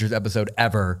Ghost Adventures episode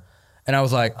ever. And I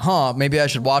was like, maybe I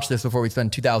should watch this before we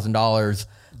spend $2,000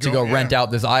 to go rent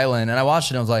out this island. And I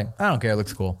watched it and I was like, I don't care. It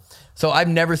looks cool. So I've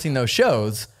never seen those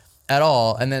shows at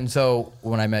all. And then so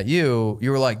when I met you,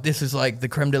 you were like, this is like the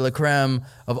creme de la creme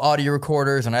of audio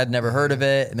recorders. And I had never heard of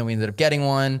it. And then we ended up getting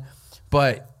one.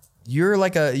 But you're a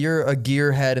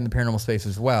gearhead in the paranormal space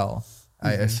as well,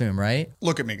 I assume, right?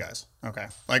 Look at me, guys. Okay.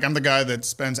 Like I'm the guy that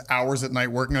spends hours at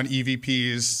night working on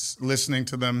EVPs, listening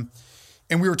to them.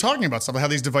 And we were talking about stuff, how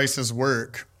these devices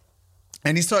work.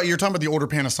 And you're talking about the older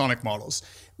Panasonic models.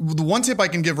 The one tip I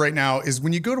can give right now is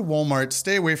when you go to Walmart,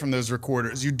 stay away from those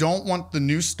recorders. You don't want the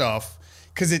new stuff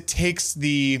because it takes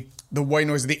the white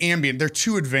noise, the ambient. They're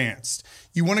too advanced.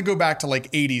 You want to go back to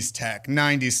like 80s tech,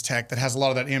 90s tech that has a lot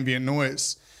of that ambient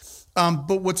noise.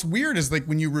 But what's weird is like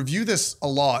when you review this a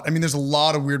lot, there's a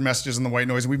lot of weird messages in the white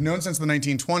noise. We've known since the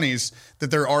 1920s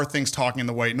that there are things talking in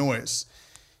the white noise.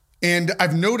 And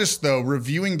I've noticed though,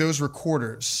 reviewing those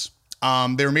recorders,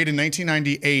 they were made in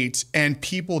 1998 and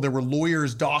there were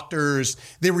lawyers, doctors,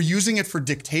 they were using it for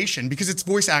dictation because it's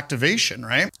voice activation,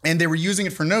 right? And they were using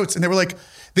it for notes and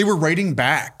they were writing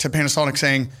back to Panasonic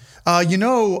saying,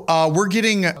 we're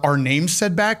getting our names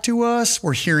said back to us.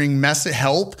 We're hearing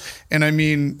help. And I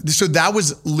mean, so that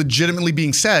was legitimately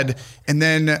being said. And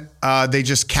then they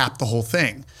just capped the whole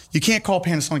thing. You can't call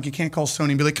Panasonic, you can't call Sony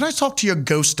and be like, can I talk to your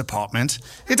ghost department?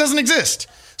 It doesn't exist.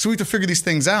 So we have to figure these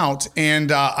things out.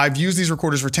 And I've used these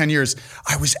recorders for 10 years.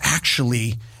 I was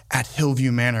actually at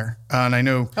Hillview Manor. And I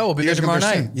know. Oh, we'll be there tomorrow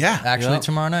night. Yeah. Actually,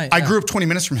 tomorrow night. I grew up 20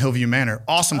 minutes from Hillview Manor.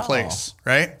 Awesome place,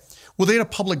 right? Well, they had a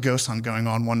public ghost hunt going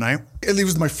on one night. It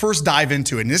was my first dive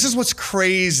into it. And this is what's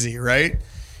crazy, right?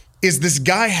 Is this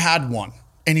guy had one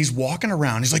and he's walking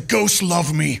around. He's like, ghosts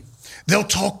love me. They'll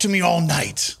talk to me all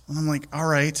night. And I'm like, all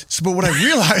right. So, but what I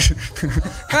realized,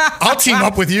 I'll team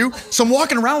up with you. So I'm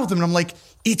walking around with him and I'm like,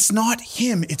 it's not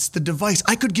him, it's the device.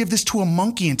 I could give this to a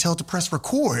monkey and tell it to press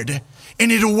record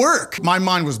and it'll work. My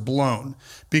mind was blown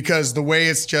because the way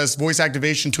it's just voice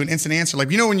activation to an instant answer, like,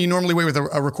 when you normally wait with a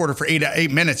recorder for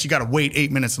 8 minutes, you got to wait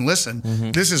 8 minutes and listen.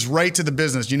 Mm-hmm. This is right to the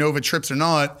business. You know if it trips or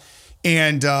not.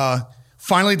 And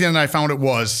finally, then I found it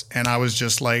was, and I was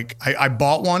just like, I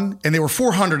bought one and they were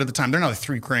 $400 at the time. They're now like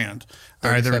 $3,000.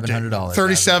 All right, they're $3,700.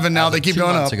 37 now. They keep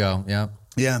going up. 2 months ago, yeah.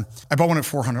 Yeah. I bought one at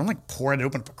 $400. I'm like, poor. I had to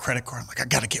open up a credit card. I'm like, I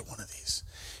got to get one of these.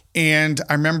 And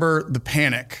I remember the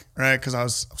panic, right? Because I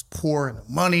was poor and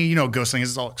money, ghost hunting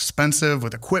is all expensive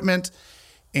with equipment.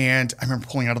 And I remember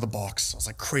pulling out of the box. I was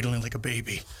like cradling like a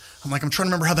baby. I'm like, I'm trying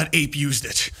to remember how that ape used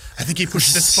it. I think he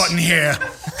pushed this button here.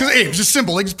 Because ape, just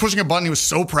simple. Like, just pushing a button. He was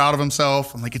so proud of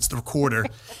himself. I'm like, it's the recorder.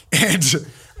 And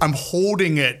I'm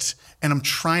holding it. And I'm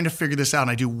trying to figure this out. And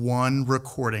I do one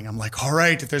recording. I'm like, all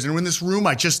right, if there's anyone in this room,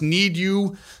 I just need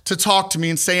you to talk to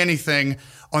me and say anything.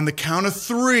 On the count of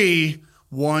 3,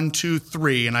 1, 2,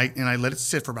 3. And I let it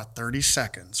sit for about 30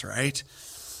 seconds, right?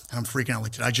 And I'm freaking out.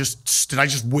 Like, did I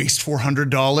just waste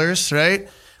 $400, right?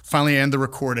 Finally, I end the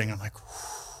recording. I'm like,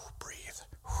 breathe.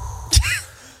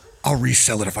 I'll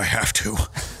resell it if I have to.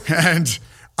 And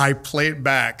I play it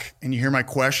back and you hear my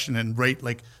question and right,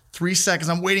 like, 3 seconds,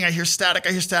 I'm waiting, I hear static,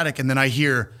 and then I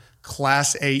hear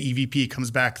Class A EVP comes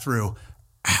back through.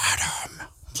 Adam. I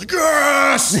was like,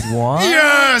 yes! What?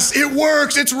 Yes, it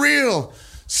works, it's real.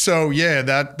 So yeah,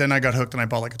 then I got hooked and I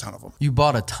bought like a ton of them. You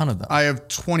bought a ton of them? I have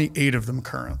 28 of them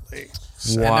currently.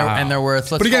 Wow. And they're worth,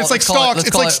 but again, it's like stocks.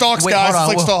 It's like stocks, guys.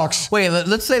 It's like stocks. Wait,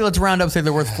 let's round up, say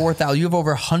they're worth $4,000. You have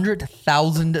over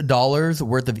 $100,000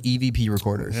 worth of EVP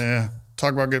recorders. Yeah.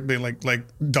 Talk about being like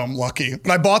dumb lucky. But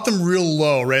I bought them real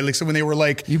low, right? Like, so when they were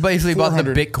like, you basically bought the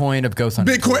Bitcoin of ghost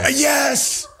hunting. Bitcoin,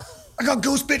 yes! I got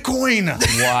ghost Bitcoin.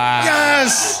 Wow.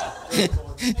 Yes!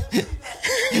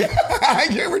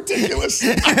 You're ridiculous.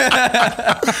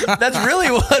 That's really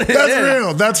what it is. That's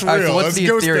real. That's real. Right, so what's That's the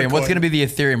Ethereum? What's going to be the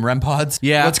Ethereum REM pods?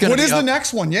 Yeah. What is the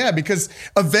next one? Yeah, because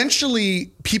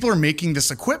eventually people are making this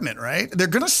equipment, right? They're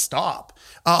going to stop.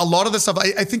 A lot of the stuff,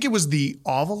 I think it was the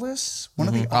Ovilus, one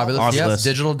of the Ovilus. Yes,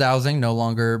 digital dowsing no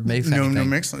longer makes anything. No,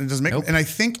 it doesn't make. Nope. And I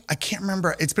can't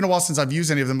remember. It's been a while since I've used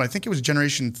any of them, but I think it was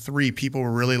Generation 3 people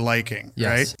were really liking,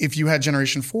 right? If you had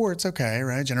Generation 4, it's okay,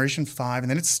 right? Generation 5, and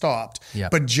then it stopped.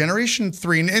 Yep. But Generation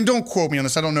 3, and don't quote me on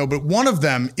this, I don't know, but one of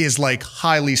them is like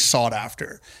highly sought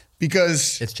after.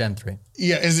 Because it's Gen 3.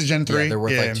 Yeah, is it Gen 3? Yeah, they're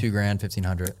worth like $2,000,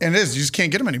 $1,500. And it is. You just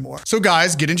can't get them anymore. So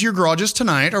guys, get into your garages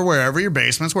tonight or wherever, your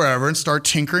basements, wherever, and start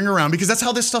tinkering around because that's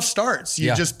how this stuff starts.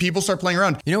 People start playing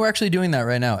around. We're actually doing that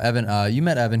right now. Evan, you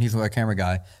met Evan. He's our camera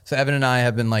guy. So Evan and I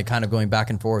have been like kind of going back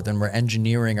and forth, and we're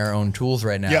engineering our own tools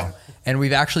right now. Yeah. And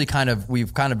we've actually kind of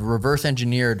reverse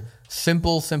engineered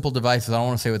simple devices. I don't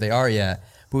want to say what they are yet,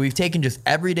 but we've taken just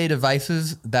everyday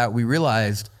devices that we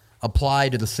realized apply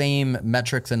to the same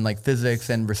metrics and like physics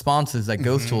and responses that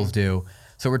ghost tools do.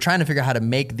 So we're trying to figure out how to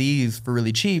make these for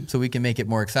really cheap so we can make it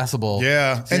more accessible.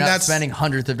 Yeah. So you're not spending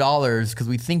hundreds of dollars because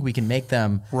we think we can make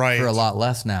them for a lot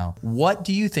less now. What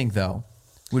do you think though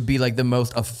would be like the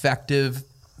most effective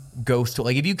ghost tool?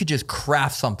 Like if you could just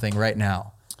craft something right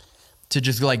now to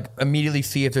just like immediately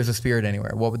see if there's a spirit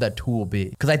anywhere, what would that tool be?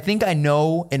 Because I think I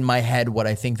know in my head what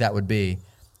I think that would be.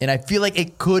 And I feel like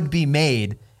it could be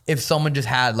made if someone just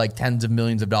had like tens of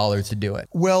millions of dollars to do it.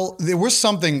 Well, there was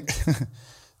something,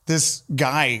 this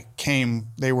guy came,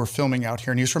 they were filming out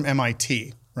here and he was from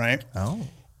MIT, right? Oh.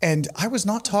 And I was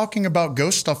not talking about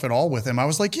ghost stuff at all with him. I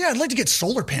was like, yeah, I'd like to get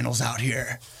solar panels out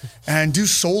here and do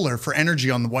solar for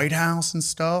energy on the White House and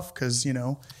stuff. Cause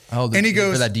Oh, and he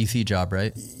goes, for that DC job,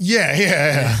 right?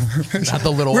 Yeah. Not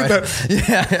the little White House.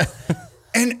 Yeah.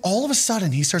 And all of a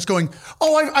sudden he starts going,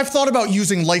 oh, I've thought about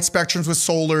using light spectrums with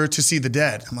solar to see the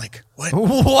dead. I'm like, what?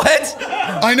 What?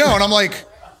 I know. And I'm like,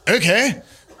 okay.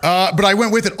 But I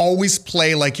went with it. Always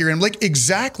play like you're in. I'm like,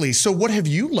 exactly. So what have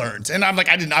you learned? And I'm like,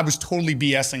 I was totally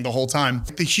BSing the whole time.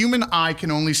 The human eye can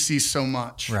only see so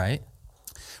much. Right.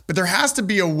 but there has to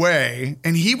be a way.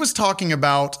 And he was talking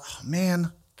about, oh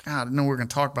man, God, I know we're going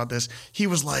to talk about this. He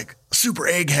was like super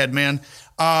egghead, man.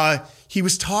 He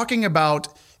was talking about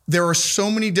there are so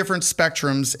many different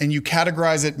spectrums and you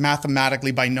categorize it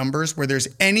mathematically by numbers where there's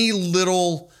any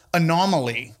little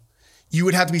anomaly, you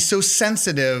would have to be so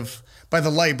sensitive by the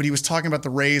light. But he was talking about the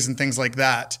rays and things like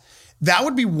that. That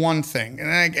would be one thing.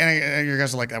 And you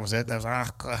guys are like, that was it? That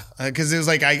was, because it was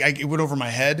like, it went over my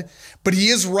head. But he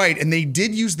is right. And they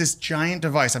did use this giant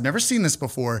device. I've never seen this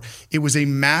before. It was a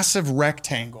massive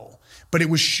rectangle, but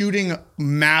it was shooting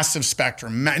massive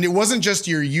spectrum. And it wasn't just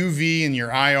your UV and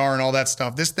your IR and all that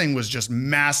stuff. This thing was just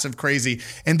massive, crazy.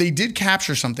 And they did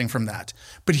capture something from that.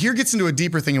 But here gets into a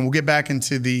deeper thing, and we'll get back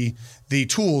into the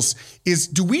tools, is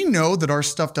do we know that our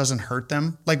stuff doesn't hurt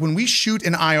them? Like when we shoot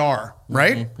an IR,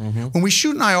 right? When we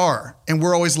shoot an IR and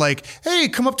we're always like, hey,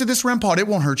 come up to this REM pod, it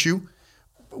won't hurt you.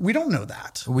 We don't know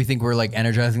that. We think we're like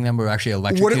energizing them. We're actually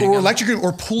electrocuting or them. electrocuting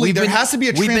or pulling. There has to be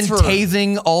a transfer. We've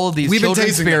been tasing all of these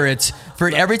children's spirits. For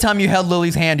every time you held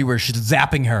Lily's hand, you were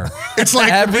zapping her. It's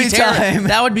like every time.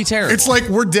 That would be terrible. It's like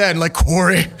we're dead. Like,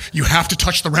 Corey, you have to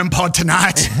touch the REM pod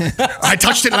tonight. I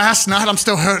touched it last night. I'm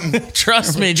still hurting.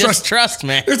 Trust me. Just trust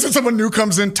me. It's when someone new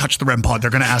comes in, touch the REM pod. They're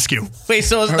going to ask you. Wait,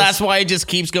 so that's why it just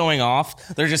keeps going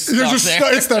off? They're just stuck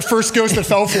there. It's that first ghost that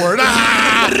fell for it.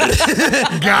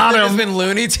 Got him. It's been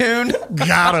Looney Tune.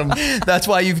 Got him. That's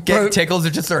why you get tickles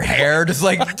of just their hair, just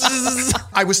like.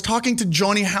 I was talking to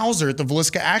Johnny Hauser at the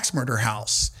Villisca Axe Murder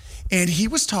House, and he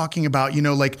was talking about,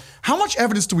 like how much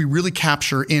evidence do we really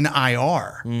capture in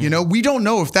IR? We don't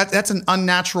know if that's an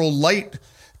unnatural light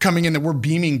coming in that we're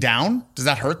beaming down. Does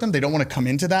that hurt them? They don't want to come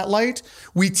into that light.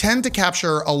 We tend to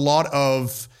capture a lot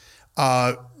of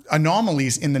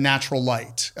anomalies in the natural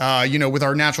light, with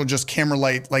our natural just camera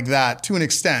light like that to an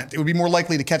extent. It would be more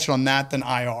likely to catch it on that than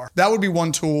IR. That would be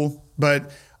one tool,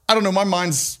 but I don't know. My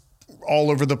mind's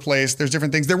all over the place. There's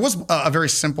different things. There was a very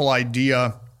simple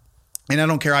idea, and I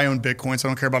don't care. I own Bitcoin, so I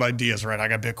don't care about ideas, right? I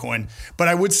got Bitcoin. But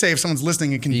I would say if someone's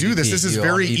listening and can do this is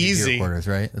very easy. Recorders,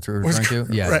 right? That's what we're referring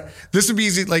to? Yeah. Right. This would be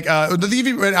easy. Like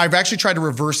I've actually tried to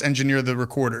reverse engineer the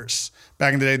recorders.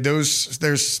 Back in the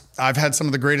day, I've had some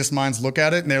of the greatest minds look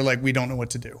at it and they're like, we don't know what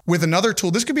to do. With another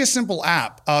tool, this could be a simple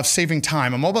app of saving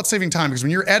time. I'm all about saving time because when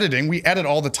you're editing, we edit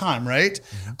all the time, right?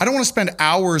 I don't want to spend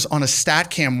hours on a stat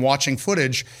cam watching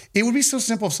footage. It would be so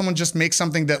simple if someone just makes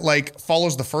something that like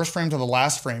follows the first frame to the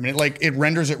last frame and it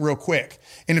renders it real quick.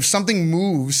 And if something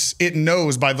moves, it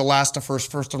knows by the last to first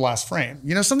to last frame.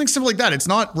 Something simple like that. It's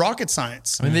not rocket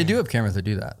science. I mean, they do have cameras that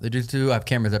do that. They do have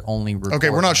cameras that only record. Okay,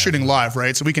 we're not shooting live,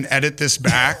 right? So we can edit this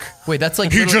back. Wait, that's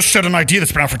like... He just said an idea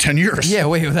that's been out for 10 years. Yeah,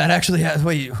 wait, that actually has...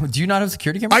 Wait, do you not have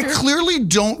security cameras I clearly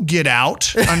don't get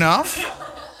out enough.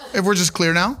 If we're just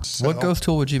clear now. What ghost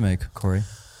tool would you make, Corey?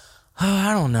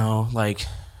 I don't know. Like...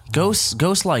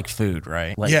 Ghosts like food,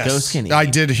 right? Like yes, ghosts can eat. I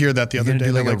did hear that the other day.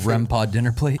 Do like a REM pod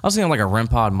dinner plate? I was thinking like a REM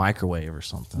pod microwave or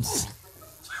something.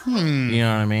 You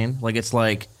know what I mean? Like it's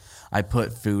like I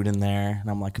put food in there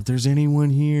and I'm like, if there's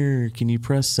anyone here, can you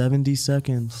press 70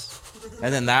 seconds?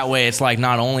 And then that way it's like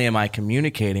not only am I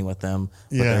communicating with them,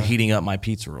 but they're heating up my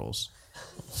pizza rolls.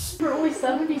 For only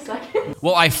 70 seconds?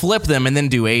 Well, I flip them and then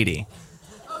do 80.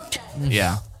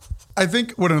 Yeah. I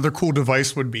think what another cool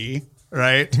device would be,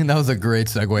 right? That was a great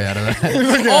segue out of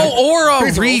that. Or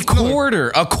a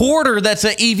recorder. A quarter that's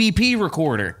an EVP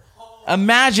recorder.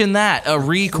 Imagine that, a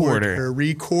recorder. A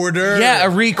recorder. Yeah, a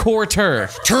recorder.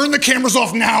 Turn the cameras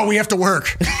off now. We have to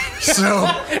work. So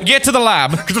get to the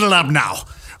lab. Get to the lab now.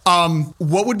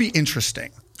 What would be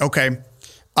interesting? Okay.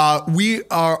 We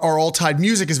are all tied.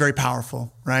 Music is very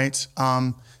powerful, right?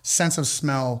 Sense of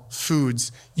smell,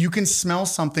 foods. You can smell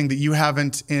something that you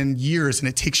haven't in years and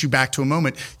it takes you back to a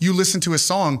moment. You listen to a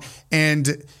song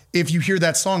and if you hear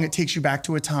that song, it takes you back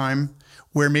to a time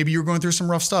where maybe you're going through some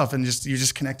rough stuff and you're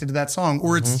just connected to that song,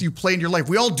 or it's you play in your life.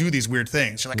 We all do these weird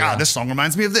things. You're like, this song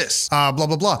reminds me of this, blah,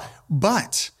 blah, blah.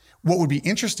 But what would be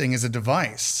interesting is a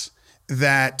device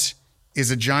that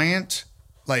is a giant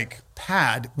like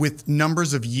pad with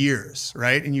numbers of years,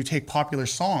 right? And you take popular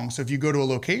songs. So if you go to a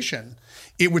location,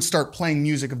 it would start playing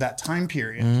music of that time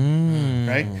period,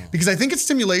 right? Because I think it's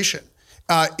stimulation.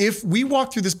 If we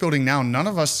walk through this building now, none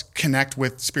of us connect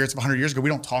with spirits of 100 years ago. We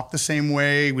don't talk the same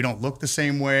way. We don't look the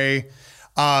same way.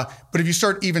 But if you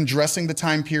start even dressing the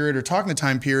time period or talking the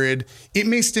time period, it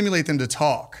may stimulate them to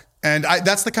talk. And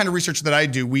that's the kind of research that I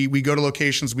do. We go to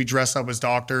locations, we dress up as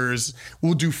doctors,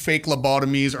 we'll do fake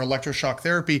lobotomies or electroshock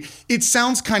therapy. It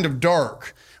sounds kind of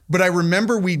dark, But I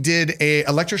remember we did a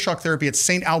electroshock therapy at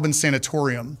St. Albans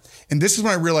Sanatorium. And this is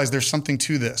when I realized there's something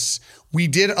to this. We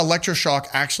did electroshock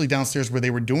actually downstairs where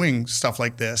they were doing stuff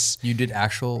like this. You did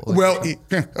actual? Well,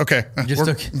 okay.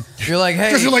 You're like, hey.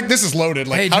 Because you're like, this is loaded.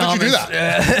 Like, Hey, how did you do Thomas.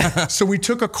 that? So we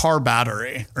took a car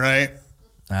battery, right?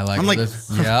 I like I'm like,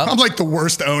 this. Yeah. I'm like the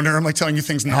worst owner. I'm like telling you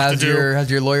things not to do. Has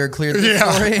your lawyer cleared this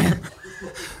Yeah. story?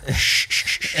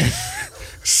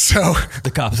 So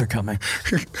The cops are coming.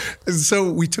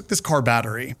 So we took this car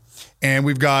battery, and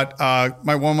we've got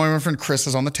my friend Chris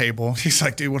is on the table. He's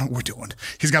like, dude, what are we doing?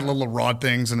 He's got little rod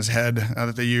things in his head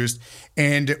that they used,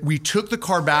 and we took the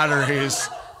car batteries,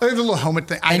 the little helmet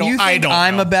thing. I don't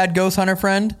I'm know. a bad ghost hunter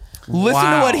friend? Listen to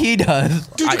Wow. what he does.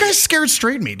 Dude, you guys scared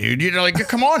straight me, dude. You're like,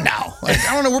 come on now. Like,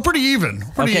 I don't know. We're pretty even.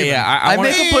 Okay, yeah. I wanna-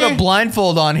 make him put a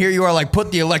blindfold on. Here you are, like,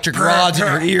 put the electric rods in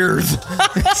your ears.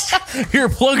 Here,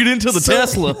 plug it into the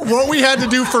Tesla. What we had to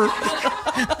do for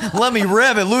Let me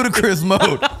rev it ludicrous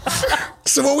mode.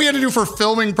 So what we had to do for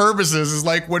filming purposes is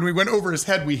like when we went over his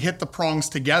head, we hit the prongs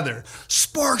together.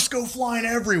 Sparks go flying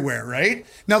everywhere, right?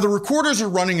 Now the recorders are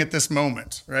running at this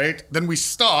moment, right? Then we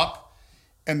stop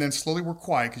and then slowly we're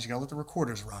quiet because you gotta let the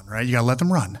recorders run, right? You gotta let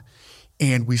them run.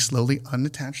 And we slowly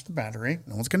unattach the battery.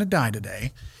 No one's gonna die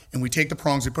today. And we take the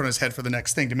prongs, we put on his head for the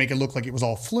next thing to make it look like it was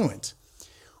all fluent.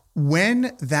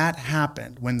 When that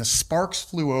happened, when the sparks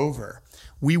flew over,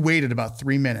 we waited about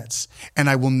 3 minutes, and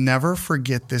I will never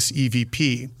forget this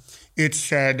EVP. It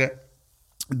said,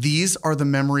 these are the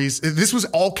memories. This was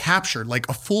all captured, like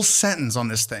a full sentence on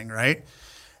this thing, right?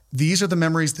 These are the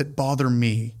memories that bother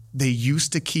me. They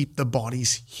used to keep the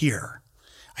bodies here.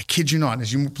 I kid you not.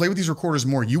 As you play with these recorders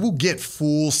more, you will get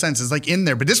full sentences like in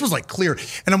there, but this was like clear.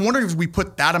 And I'm wondering if we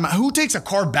put that amount, who takes a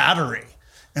car battery?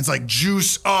 And it's like,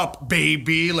 juice up,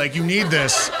 baby. Like, you need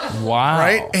this. Wow.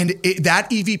 Right? And that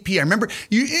EVP, I remember,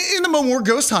 in the moment we're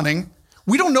ghost hunting,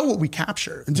 we don't know what we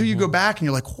capture until you go back and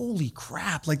you're like, holy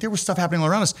crap. Like, there was stuff happening all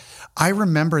around us. I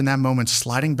remember in that moment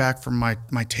sliding back from my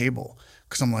table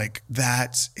because I'm like,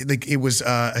 it was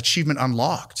achievement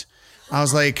unlocked. I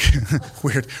was like,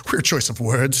 weird choice of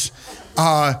words.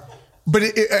 But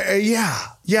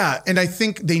yeah. And I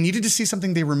think they needed to see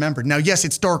something they remembered. Now, yes,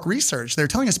 it's dark research. They're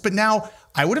telling us, but now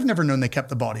I would have never known they kept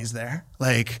the bodies there.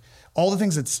 Like all the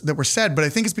things that were said, but I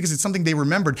think it's because it's something they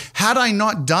remembered. Had I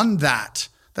not done that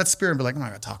spirit would be like, I'm not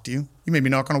gonna talk to you. You made me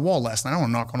knock on a wall last night. I don't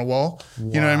wanna knock on a wall.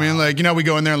 Wow. You know what I mean? Like, we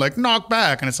go in there like, knock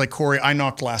back. And it's like, Corey, I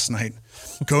knocked last night.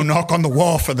 Go knock on the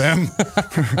wall for them.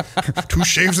 2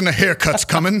 shaves and a haircut's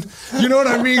coming. You know what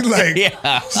I mean? Like,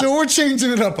 Yeah. So we're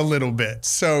changing it up a little bit.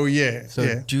 So yeah.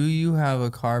 Do you have a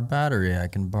car battery I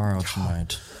can borrow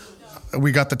tonight?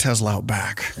 We got the Tesla out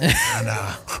back. And,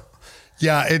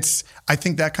 I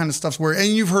think that kind of stuff's where, and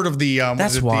you've heard of the,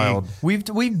 That's wild.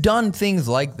 We've done things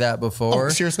like that before. Oh,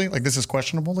 seriously? Like, this is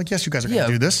questionable? Like, yes, you guys are going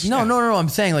to do this? No. I'm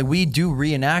saying, like, we do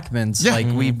reenactments. Yeah. Like,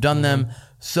 we've done them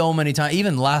so many times.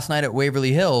 Even last night at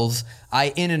Waverly Hills,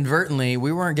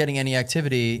 we weren't getting any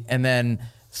activity, and then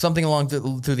something along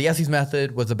through the Essie's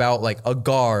method was about like a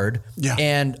guard. Yeah.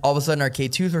 And all of a sudden our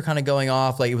K2s were kind of going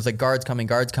off. Like it was like guards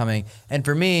coming. And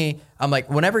for me, I'm like,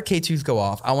 whenever K2s go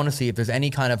off, I want to see if there's any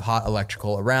kind of hot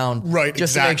electrical around. Right,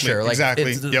 Just exactly, to make sure. Like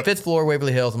exactly. it's the Yep. 5th floor,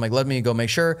 Waverly Hills. I'm like, let me go make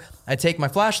sure. I take my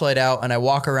flashlight out and I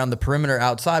walk around the perimeter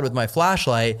outside with my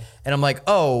flashlight. And I'm like,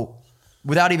 oh,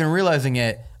 without even realizing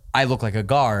it, I look like a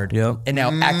guard. Yep. And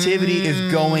now activity is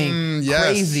going yes,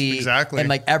 crazy. exactly. And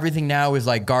like everything now is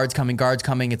like guards coming.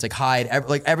 It's like hide.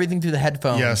 Like everything through the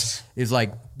headphones Yes. is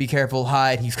like, be careful,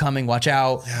 hide, he's coming, watch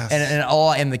out. Yes.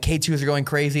 And the K2s are going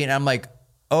crazy. And I'm like,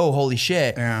 oh, holy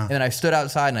shit. Yeah. And then I stood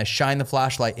outside and I shined the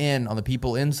flashlight in on the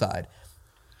people inside.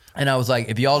 And I was like,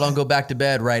 if y'all don't go back to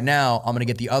bed right now, I'm going to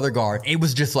get the other guard. It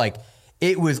was just like,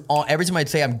 it was all, every time I'd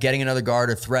say I'm getting another guard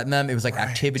or threaten them, it was like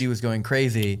activity was going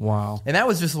crazy. Wow. And that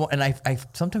was just, and I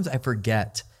sometimes I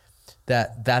forget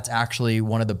that that's actually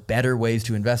one of the better ways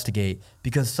to investigate,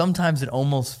 because sometimes it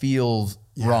almost feels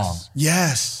wrong.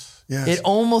 Yes. It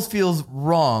almost feels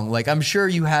wrong. Like, I'm sure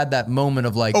you had that moment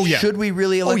of like, should we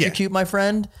really electrocute my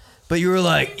friend? But you were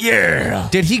like, yeah.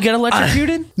 Did he get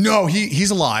electrocuted? No, he's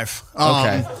alive.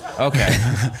 Okay.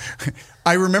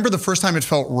 I remember the first time it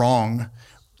felt wrong.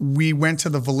 We went to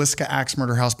the Villisca Axe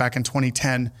Murder House back in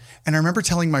 2010. And I remember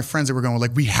telling my friends that were going,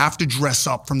 like, we have to dress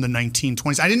up from the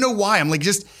 1920s. I didn't know why. I'm like,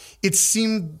 it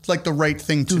seemed like the right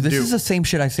thing to do. This is the same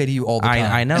shit I say to you all the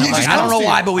time. I know. I don't know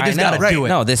why, but we just got to do it.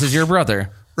 No, this is your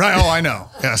brother. Right. Oh, I know.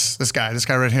 Yes. This guy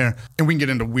right here. And we can get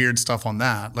into weird stuff on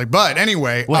that. Like, but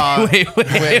anyway. Wait.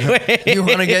 You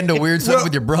want to get into weird stuff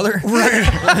with your brother? Right.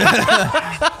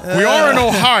 We are in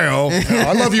Ohio.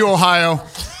 I love you, Ohio.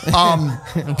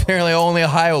 Apparently only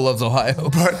Ohio loves Ohio.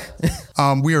 But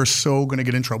We are so going to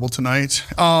get in trouble tonight.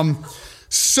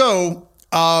 So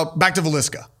back to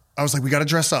Villisca. I was like, we got to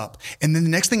dress up. And then the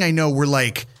next thing I know, we're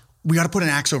like, we got to put an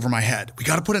axe over my head.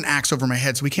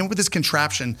 So we came up with this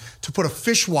contraption to put a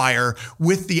fish wire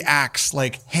with the axe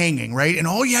like hanging, right? And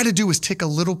all you had to do was take a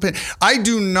little pin. I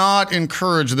do not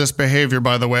encourage this behavior,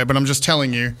 by the way, but I'm just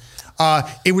telling you.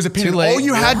 It was a pin. All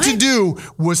you had to do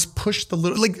was push the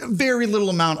little, like very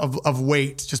little amount of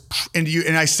weight.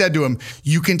 And I said to him,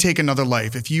 you can take another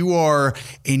life. If you are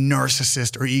a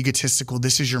narcissist or egotistical,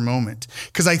 this is your moment.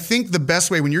 Because I think the best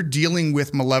way when you're dealing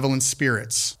with malevolent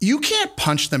spirits, you can't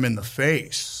punch them in the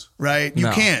face. Right?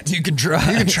 You can't. You can try.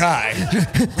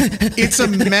 It's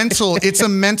a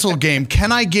mental game.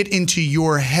 Can I get into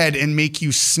your head and make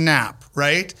you snap?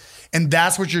 Right? And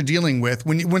that's what you're dealing with.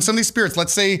 When some of these spirits,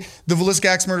 let's say the Villisca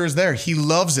axe murderer is there, he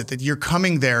loves it that you're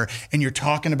coming there and you're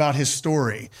talking about his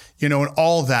story, and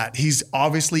all that. He's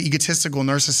obviously egotistical,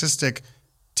 narcissistic.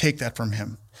 Take that from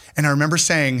him. And I remember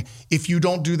saying, if you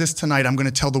don't do this tonight, I'm going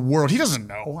to tell the world. He doesn't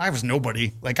know. I was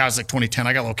nobody. I was like 2010.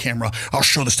 I got a little camera. I'll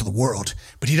show this to the world.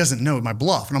 But he doesn't know my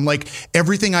bluff. And I'm like,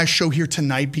 everything I show here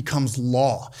tonight becomes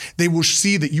law. They will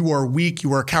see that you are weak.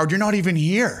 You are a coward. You're not even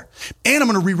here. And I'm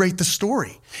going to rewrite the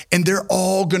story. And they're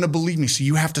all going to believe me. So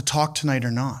you have to talk tonight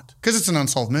or not. Because it's an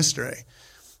unsolved mystery.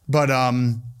 But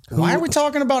why are we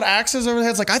talking about axes over the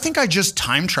heads? I think I just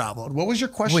time traveled. What was your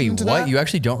question? Wait, to what? that? You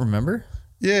actually don't remember?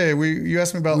 Yeah, you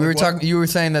asked me about. We were talking. You were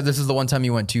saying that this is the one time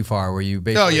you went too far, where you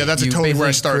basically. Oh yeah, that's totally where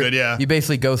I started. Yeah, you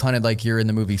basically ghost hunted like you're in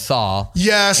the movie Saw.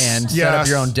 Yes, and set up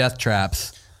your own death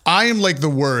traps. I am like the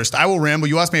worst. I will ramble.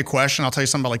 You ask me a question, I'll tell you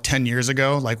something about 10 years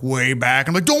ago, way back.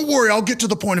 I'm like, don't worry, I'll get to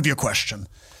the point of your question.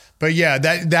 But yeah,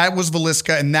 that was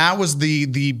Villisca, and that was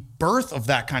the birth of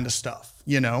that kind of stuff.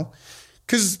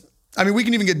 Because we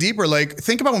can even get deeper.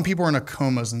 Think about when people are in a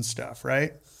comas and stuff,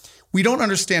 right? We don't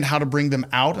understand how to bring them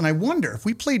out. And I wonder if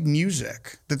we played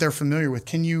music that they're familiar with,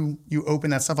 can you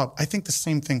open that stuff up? I think the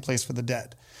same thing plays for the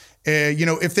dead.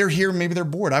 If they're here, maybe they're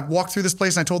bored. I've walked through this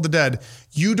place and I told the dead,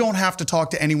 you don't have to talk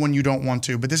to anyone you don't want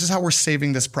to, but this is how we're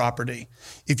saving this property.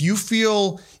 If you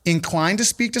feel inclined to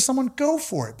speak to someone, go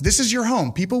for it. This is your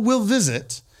home. People will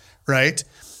visit, right?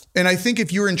 And I think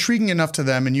if you're intriguing enough to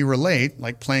them and you relate,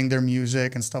 like playing their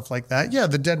music and stuff like that, yeah,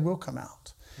 the dead will come out.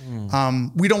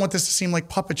 We don't want this to seem like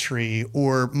puppetry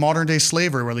or modern day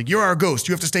slavery where you're our ghost,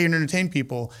 you have to stay and entertain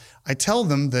people. I tell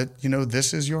them that,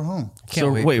 this is your home.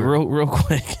 Wait, real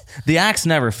quick. The axe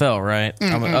never fell, right?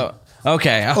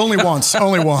 Okay. Only once.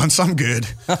 I'm good.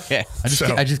 Okay.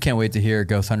 I just can't wait to hear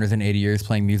ghost hunters in 80 years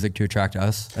playing music to attract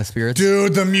us as spirits.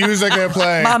 Dude, the music they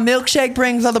play. My milkshake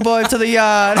brings other boys to the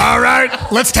yard. All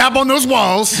right, let's tap on those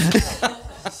walls.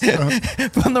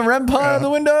 From the REM pod in the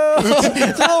window to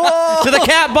the wall. To the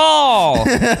cat ball.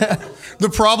 The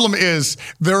problem is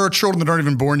there are children that aren't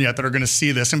even born yet that are going to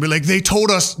see this and be like, they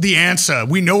told us the answer.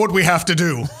 We know what we have to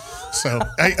do. So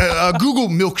Google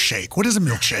milkshake. What is a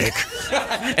milkshake?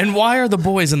 And why are the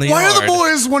boys in the yard? Why are the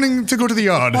boys wanting to go to the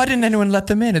yard? Why didn't anyone let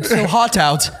them in? It's so hot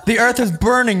out. The earth is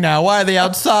burning now. Why are they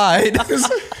outside?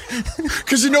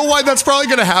 Because you know why that's probably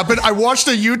going to happen? I watched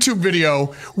a YouTube video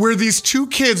where these two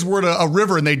kids were at a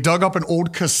river and they dug up an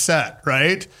old cassette,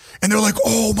 right? And they're like,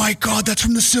 oh my God, that's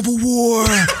from the Civil War.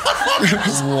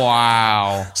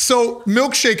 Wow. So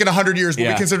milkshake in 100 years will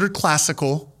be considered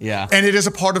classical. Yeah. And it is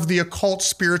a part of the occult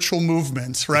spiritual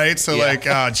movements, right? So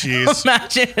geez.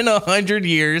 Imagine in 100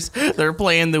 years, they're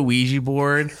playing the Ouija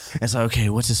board. It's like, okay,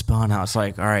 what's the spell now? It's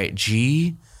like, all right, GLAMOROUS?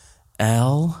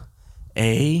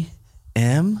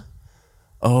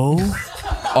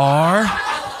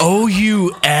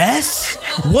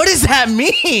 What does that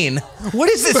mean? What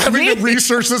does this mean? Having to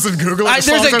research this and Google it.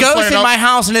 There's a ghost in my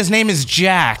house and his name is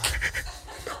Jack.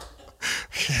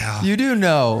 Yeah. You do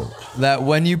know that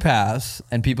when you pass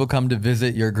and people come to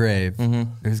visit your grave,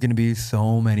 there's going to be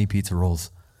so many pizza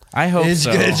rolls. I hope it's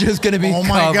so. It's just going to be Oh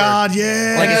my covered. God,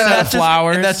 yeah. Like instead of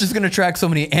flowers. And that's just going to attract so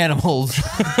many animals.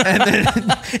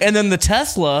 And then the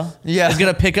Tesla Yeah. is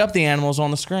going to pick up the animals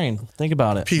on the screen. Think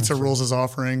about it. Pizza rolls as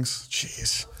offerings.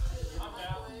 Jeez.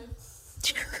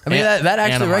 I mean, that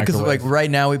actually, right? Because microwave. right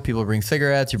now, people bring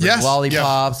cigarettes, you bring Yes,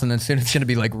 lollipops, and then soon it's going to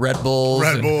be like Red Bulls.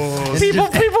 Red Bulls. People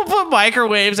put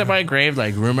microwaves at my grave.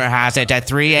 Like, rumor has it at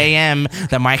 3 a.m.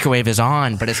 the microwave is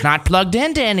on, but it's not plugged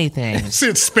into anything. See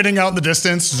it spinning out in the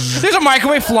distance. There's a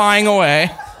microwave flying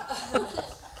away.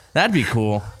 That'd be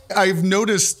cool. I've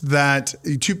noticed that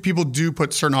people do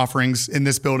put certain offerings in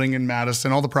this building in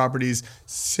Madison, all the properties.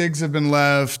 Cigs have been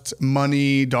left,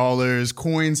 money, dollars,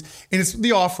 coins, and it's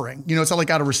the offering. It's not like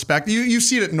out of respect. You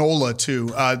see it at NOLA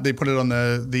too. They put it on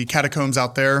the catacombs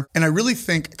out there. And I really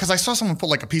think, because I saw someone put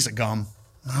like a piece of gum,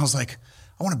 and I was like,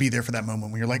 I want to be there for that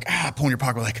moment when you're like, pulling your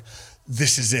pocket, like,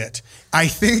 this is it. I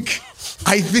think.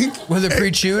 Was it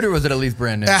pre-chewed or was it at least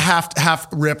brand new? Half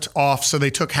ripped off, so they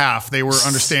took half. They were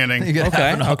understanding.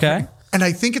 Okay. And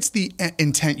I think it's the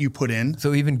intent you put in.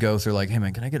 So even ghosts are like, hey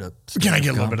man, can I get a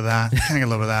little bit of that? Can I get a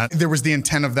little bit of that? There was the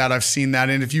intent of that. I've seen that.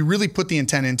 And if you really put the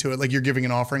intent into it, like you're giving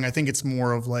an offering, I think it's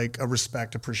more of like a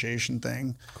respect, appreciation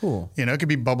thing. Cool. You know, it could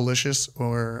be Bubblicious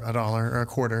or $1 or a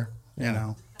quarter, you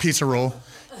know, pizza roll.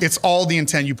 It's all the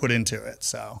intent you put into it.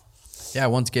 So. Yeah, I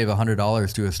once gave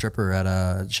 $100 to a stripper at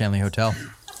a Shanley hotel.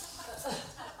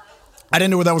 I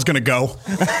didn't know where that was going to go.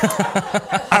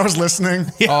 I was listening.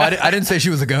 Yeah. Oh, I didn't say she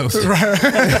was a ghost. See? I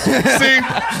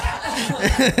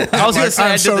was going to say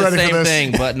I did the same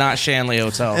thing, but not Shanley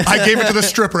Hotel. I gave it to the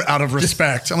stripper out of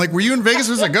respect. I'm like, were you in Vegas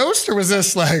as a ghost or was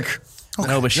this like... Okay.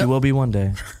 No, but she will be one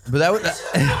day. But that was...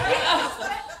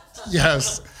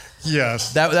 Yes.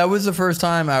 That was the first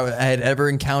time I had ever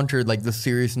encountered like the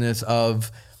seriousness of...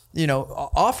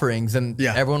 offerings, and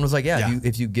everyone was like,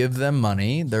 if you give them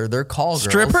money, they're call girls.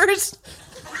 Strippers?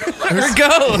 They're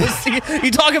ghosts.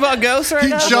 You talk about ghosts right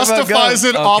now? He justifies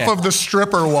it off of the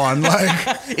stripper one.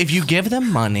 Like, if you give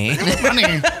them money,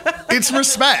 it's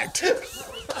respect.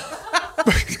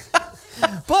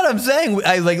 But I'm saying,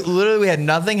 I like literally we had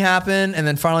nothing happen, and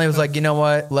then finally I was like, you know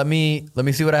what? Let me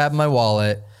see what I have in my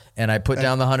wallet. And I put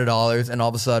down the $100, and all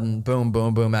of a sudden, boom,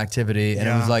 boom, boom, activity, and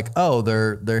it was like, oh,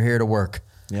 they're here to work.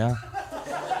 Yeah.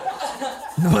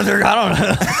 No, I don't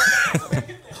know.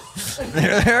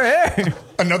 they're here.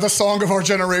 Another song of our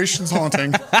generation's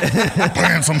haunting.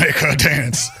 Bands will make her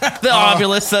dance. The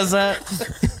Ovilus says that.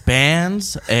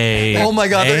 Bands, oh my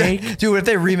God. Dude, if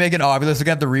they remake an Ovilus, they're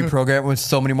going to have to reprogram it with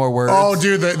so many more words. Oh,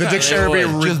 dude, the dictionary would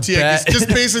be ridiculous. Just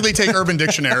basically take Urban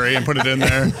Dictionary and put it in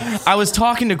there. I was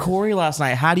talking to Corey last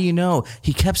night. How do you know?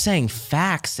 He kept saying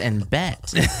facts and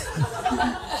bet.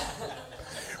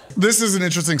 This is an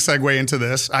interesting segue into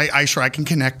this. I can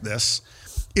connect this.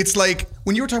 It's like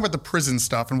when you were talking about the prison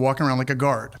stuff and walking around like a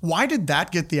guard. Why did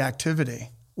that get the activity?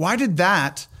 Why did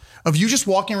that, of you just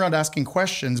walking around asking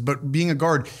questions, but being a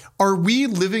guard, are we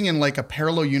living in like a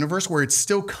parallel universe where it's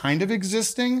still kind of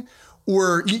existing?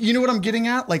 Or you know what I'm getting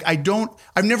at? Like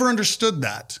I've never understood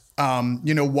that.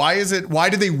 Why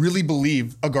do they really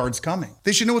believe a guard's coming?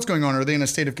 They should know what's going on. Are they in a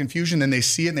state of confusion? Then they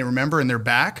see it and they remember and they're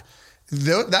back.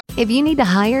 If you need to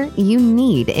hire, you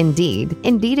need Indeed.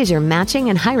 Indeed is your matching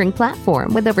and hiring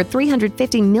platform with over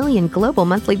 350 million global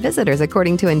monthly visitors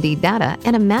according to Indeed data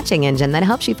and a matching engine that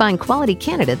helps you find quality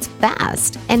candidates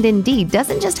fast. And Indeed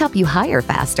doesn't just help you hire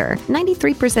faster.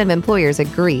 93% of employers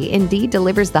agree Indeed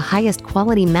delivers the highest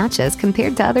quality matches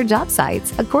compared to other job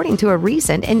sites, according to a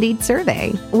recent Indeed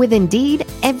survey. With Indeed,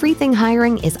 everything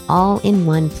hiring is all in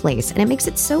one place, and it makes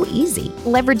it so easy.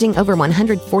 Leveraging over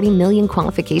 140 million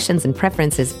qualifications and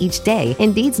preferences each day,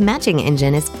 Indeed's matching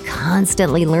engine is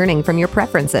constantly learning from your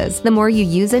preferences. The more you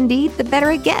use Indeed, the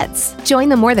better it gets. Join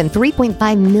the more than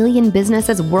 3.5 million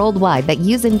businesses worldwide that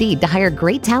use Indeed to hire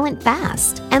great talent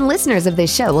fast. And listeners of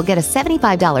this show will get a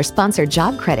 $75 sponsored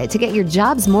job credit to get your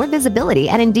jobs more visibility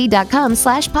at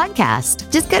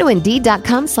Indeed.com/podcast. Just go to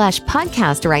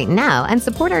Indeed.com/podcast right now and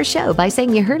support our show by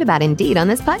saying you heard about Indeed on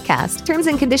this podcast. Terms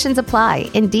and conditions apply.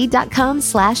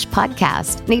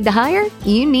 Indeed.com/podcast. Need to hire?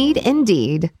 You need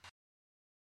Indeed.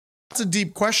 That's a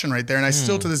deep question right there. And I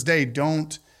still to this day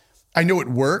I know it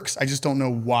works. I just don't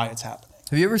know why it's happening.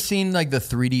 Have you ever seen like the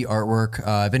 3D artwork?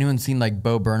 If anyone's seen like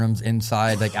Bo Burnham's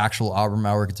Inside, like actual album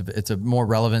artwork, it's a more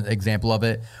relevant example of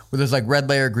it, where there's like red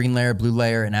layer, green layer, blue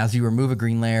layer, and as you remove a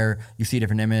green layer, you see a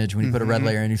different image. When you put a red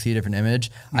layer in, you see a different image.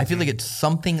 I feel like it's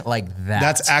something like that.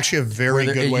 That's actually a very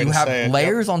good way to say it. You have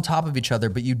layers on top of each other,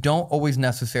 but you don't always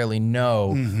necessarily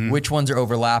know which ones are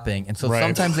overlapping. And so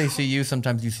sometimes they see you,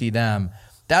 sometimes you see them.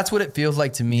 That's what it feels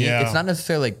like to me. Yeah. It's not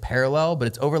necessarily like parallel, but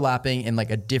it's overlapping in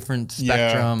like a different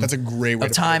spectrum. That's a great way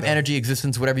of time, energy,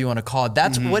 existence, whatever you want to call it.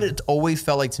 That's what it's always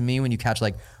felt like to me when you catch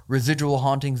like residual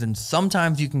hauntings, and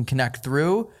sometimes you can connect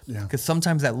through because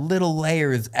sometimes that little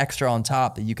layer is extra on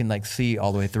top that you can like see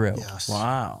all the way through. Yes.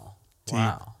 Wow.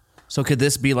 Wow. So could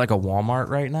this be like a Walmart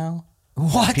right now?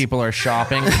 What? People are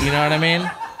shopping. You know what I mean?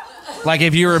 Like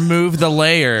if you remove the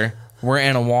layer, we're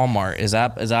in a Walmart. Is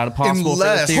that a possible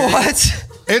theory? What?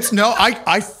 It's no,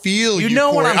 I feel you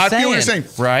know what I'm saying. I feel what you're saying.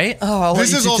 Right? Oh,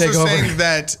 this is also saying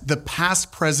that the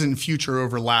past, present, future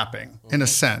overlapping in a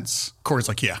sense. Corey's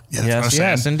like, that's what I was saying.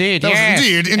 Yes, indeed.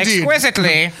 Indeed.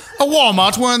 Exquisitely. A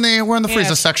Walmart. We're in the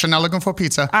freezer section now looking for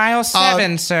pizza. Aisle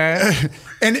 7, sir.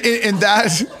 And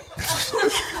that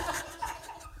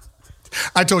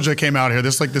I told you I came out here.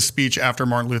 This is like the speech after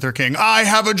Martin Luther King. I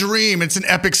have a dream. It's an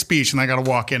epic speech. And I got to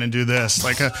walk in and do this.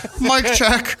 Like a mic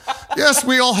check. Yes,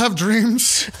 we all have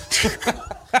dreams.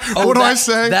 What do I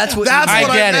say? That's what I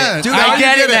get meant. it. Dude, I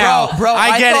get it now. Bro,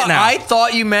 I get it now. I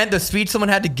thought you meant the speech someone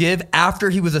had to give after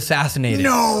he was assassinated.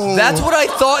 No. That's what I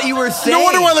thought you were saying. No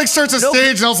wonder why like starts a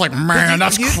stage and I was like, man,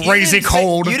 that's crazy didn't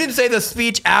cold. You didn't say the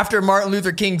speech after Martin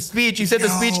Luther King's speech. You said the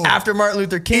speech after Martin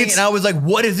Luther King. And I was like,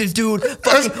 what is this dude?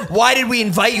 Why did we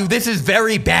invite you? This is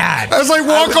very bad. I was like,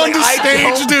 walk on the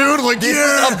stage, dude. Like, this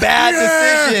is a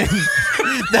bad decision.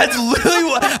 That's literally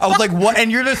what I was like, what? And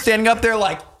you're just standing up there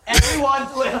like,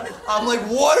 I'm like,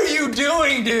 what are you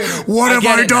doing, dude? What have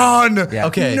I done? Yeah.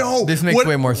 Okay, no, this makes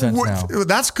way more sense now.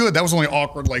 That's good. That was only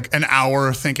awkward, like an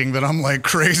hour thinking that I'm like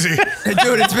crazy.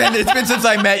 Dude, it's been since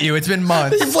I met you. It's been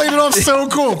months. You played it off so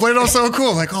cool.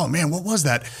 Like, oh man, what was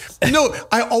that? No,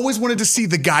 I always wanted to see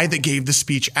the guy that gave the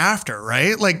speech after,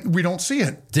 right? Like, we don't see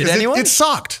it. Did anyone? It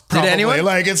sucked. Did anyone?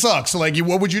 Like, it sucks. So, like,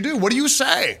 what would you do? What do you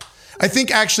say? I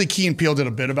think actually Key and Peele did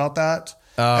a bit about that.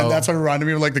 And that's what reminded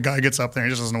me of like the guy gets up there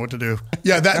and he just doesn't know what to do.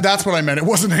 Yeah, that's what I meant. It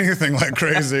wasn't anything like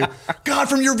crazy. God,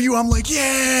 from your view, I'm like,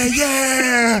 yeah.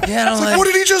 Yeah, it's like, what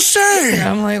did he just say?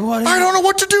 I'm like, what? I don't know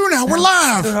what to do now. We're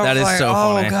live. That is so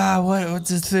funny. Oh God, what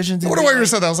decision did What do I just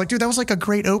said that? I was like, dude, that was like a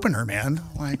great opener, man.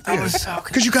 Like, that was so good.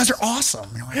 Because you guys are awesome.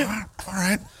 You're like, all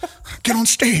right, get on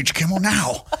stage, Kimmel,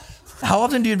 now. How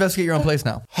often do you investigate your own place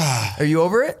now? Are you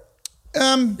over it?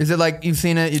 Is it like you've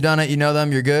seen it, you've done it, you know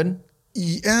them, you're good?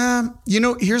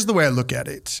 Here's the way I look at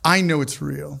it. I know it's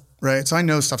real, right? So I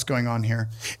know stuff's going on here.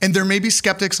 And there may be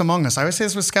skeptics among us. I always say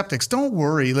this with skeptics. Don't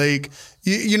worry. Like,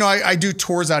 I do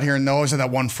tours out here and they'll always have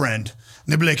that one friend. And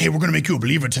they'll be like, hey, we're going to make you a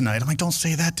believer tonight. I'm like, don't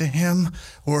say that to him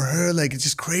or her. Like, it's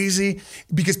just crazy.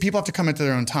 Because people have to come into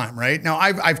their own time, right? Now,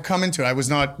 I've come into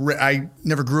it. I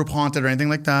never grew up haunted or anything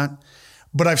like that.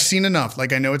 But I've seen enough.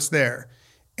 Like, I know it's there.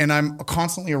 And I'm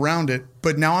constantly around it.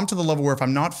 But now I'm to the level where if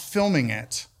I'm not filming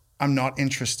it, I'm not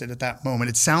interested at that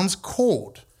moment. It sounds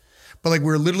cold, but like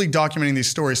we're literally documenting these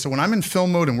stories. So when I'm in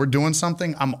film mode and we're doing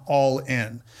something, I'm all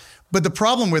in. But the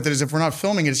problem with it is if we're not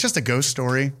filming it, it's just a ghost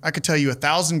story. I could tell you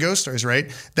 1,000 ghost stories,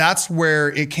 right? That's where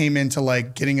it came into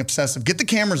like getting obsessive. Get the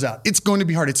cameras out. It's going to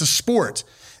be hard. It's a sport.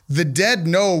 The dead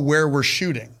know where we're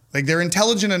shooting. Like they're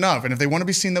intelligent enough. And if they want to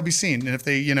be seen, they'll be seen. And if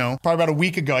they, probably about a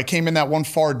week ago, I came in that one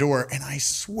far door and I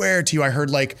swear to you, I heard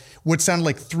like what sounded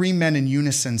like 3 men in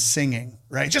unison singing,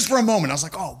 right? Just for a moment. I was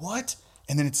like, oh, what?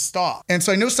 And then it stopped. And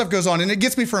so I know stuff goes on and it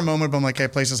gets me for a moment, but I'm like, hey,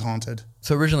 place is haunted.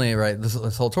 So originally, right,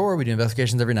 this whole tour, we do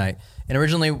investigations every night. And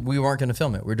originally we weren't going to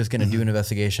film it. We were just going to do an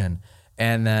investigation.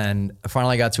 And then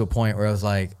finally I got to a point where I was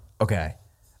like, okay,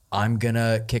 I'm going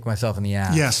to kick myself in the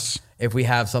ass. Yes. If we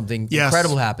have something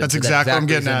incredible happen. That's exactly what I'm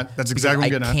getting at. That's exactly what I'm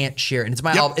getting at. I can't share it.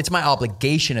 And it's my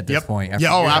obligation at this point.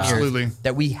 Yeah, absolutely.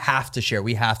 That we have to share.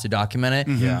 We have to document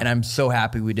it. Mm-hmm. And I'm so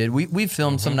happy we did. We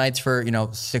filmed some nights for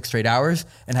 6 straight hours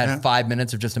and had 5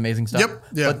 minutes of just amazing stuff. Yep.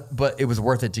 Yeah. But it was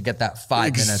worth it to get that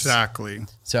 5 minutes. Exactly.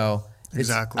 So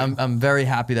exactly. I'm very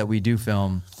happy that we do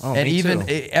film. Oh, and me even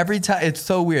too. Every time, it's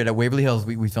so weird. At Waverly Hills,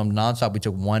 we filmed nonstop. We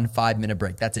took 1 5-minute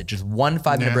break. That's it. Just 1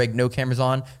 5-minute break. No cameras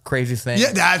on. Craziest thing.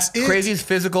 Yeah, that's it. Craziest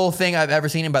physical thing I've ever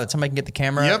seen. And by the time I can get the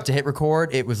camera to hit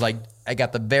record, it was like I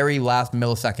got the very last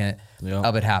millisecond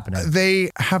of it happening. They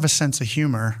have a sense of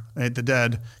humor, right? The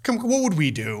dead. What would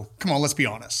we do? Come on, let's be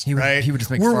honest, right? He would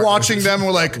just make We're watching them and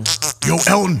we're like, yo,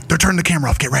 Elton, they're turning the camera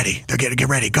off. Get ready. They're getting get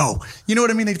ready. Go. You know what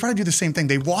I mean? They probably do the same thing.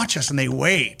 They watch us and they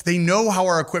wait. They know how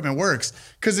our equipment works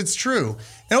because it's true.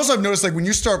 And also I've noticed like when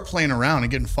you start playing around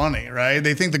and getting funny, right?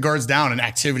 They think the guard's down and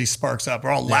activity sparks up. We're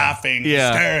all laughing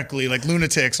hysterically like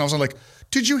lunatics. And I was like,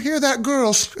 did you hear that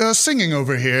girl singing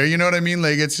over here? You know what I mean?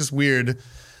 Like it's just weird.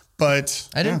 But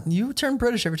I didn't. You turn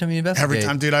British every time you investigate. Every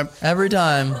time, dude. Every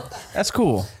time. That's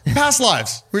cool. Past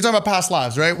lives. We were talking about past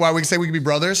lives, right? Why we say we could be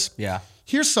brothers. Yeah.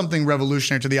 Here's something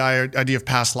revolutionary to the idea of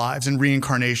past lives and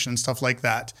reincarnation and stuff like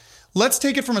that. Let's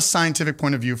take it from a scientific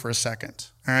point of view for a second.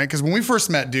 All right. Because when we first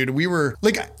met, dude, we were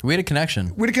like, we had a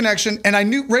connection. And I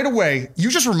knew right away, you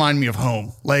just remind me of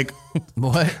home. Like,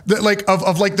 what?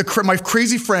 My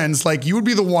crazy friends, like, you would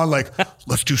be the one, like,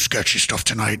 let's do sketchy stuff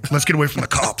tonight. Let's get away from the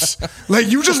cops.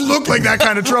 Like, you just look like that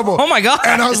kind of trouble. Oh my God.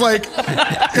 And I was like,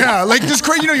 yeah, like, just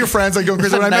crazy. You know, your friends, like, going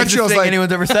crazy. When I met you, I was like,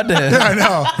 anyone's ever said to him. Yeah, I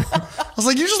know. I was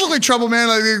like, you just look like trouble, man.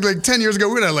 Like 10 years ago,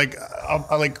 we had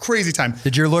like crazy time.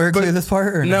 Did your lawyer clear this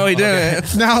part? Or no, he didn't.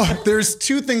 Okay. Now, there's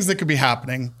 2 things that could be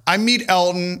happening. I meet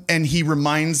Elton and he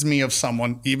reminds me of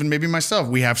someone, even maybe myself.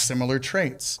 We have similar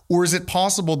traits. Or is it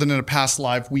possible that in a past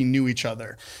life we knew each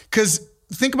other? Because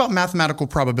think about mathematical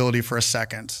probability for a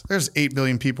second. There's 8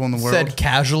 billion people in the world. Said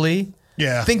casually.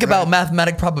 Yeah. Think about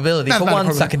mathematic probability for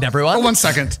 1 second, everyone. For 1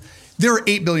 second. There are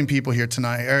 8 billion people here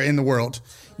tonight, or in the world.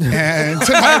 And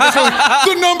tonight, like,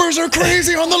 the numbers are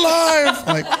crazy on the live.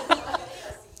 Like,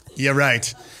 yeah,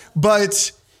 right.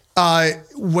 But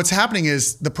what's happening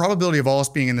is the probability of all us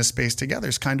being in this space together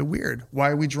is kind of weird. Why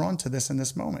are we drawn to this in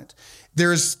this moment?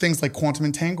 There's things like quantum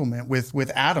entanglement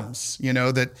with atoms,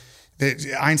 that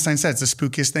Einstein said it's the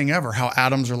spookiest thing ever, how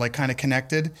atoms are like kind of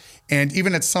connected. And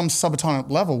even at some subatomic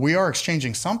level, we are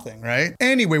exchanging something, right?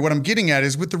 Anyway, what I'm getting at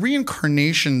is with the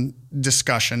reincarnation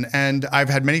discussion, and I've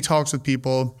had many talks with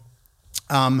people,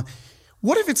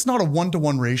 what if it's not a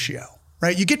 1-to-1 ratio,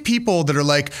 right? You get people that are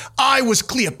like, I was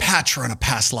Cleopatra in a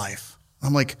past life.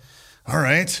 I'm like, all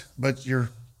right, but you're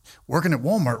working at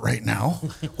Walmart right now.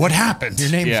 What happened?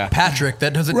 Your name's Patrick.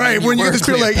 That doesn't right. mean When you work just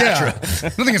feel like, Cleopatra.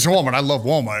 nothing against Walmart. I love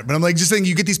Walmart, but I'm like just saying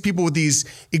you get these people with these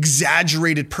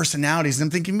exaggerated personalities. And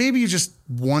I'm thinking maybe you just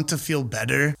want to feel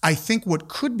better. I think what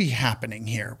could be happening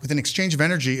here with an exchange of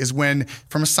energy is when,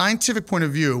 from a scientific point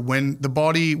of view, when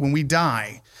we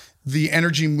die, the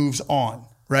energy moves on,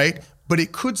 right? But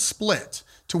it could split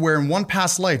to where in one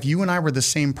past life, you and I were the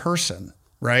same person,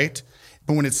 right?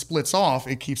 But when it splits off,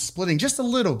 it keeps splitting just a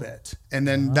little bit. And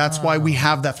then that's why we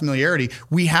have that familiarity.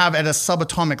 We have at a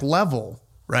subatomic level,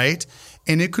 right?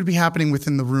 And it could be happening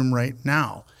within the room right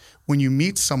now. When you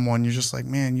meet someone, you're just like,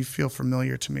 man, you feel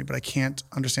familiar to me, but I can't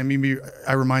understand. Maybe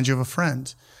I remind you of a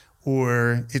friend,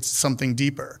 or it's something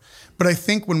deeper. But I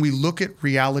think when we look at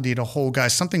reality at a whole,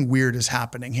 guys, something weird is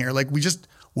happening here. Like we just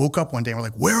woke up one day and we're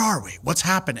like, where are we? What's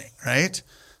happening, right?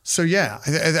 So yeah,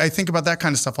 I think about that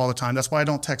kind of stuff all the time. That's why I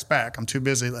don't text back. I'm too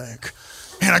busy. Like,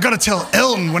 man, I got to tell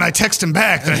Elton when I text him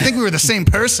back that I think we were the same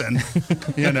person,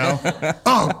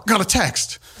 Oh, got a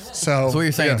text. So what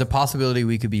you're saying is a possibility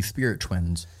we could be spirit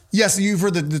twins. Yes, you've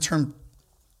heard the term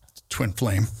twin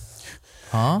flame.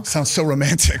 Huh? Sounds so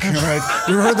romantic, right?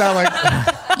 You heard that?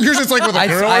 Like, usually it's like with a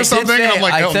girl or something. Say, and I'm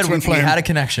like, I said twin we flame. had a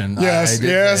connection.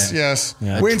 Yes.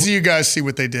 Yeah. Wait until you guys see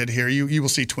what they did here. You will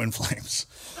see twin flames.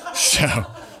 So.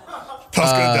 I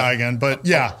was gonna die again, but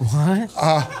yeah.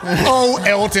 What?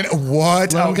 Elton,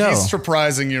 what? Let him go. He's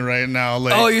surprising you right now.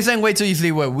 Like, You're saying wait till you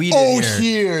see what we did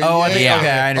here. Oh, I think, yeah. okay,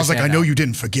 I I was like, understand I know now. you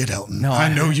didn't forget, Elton. No,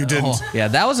 I know you didn't. Yeah,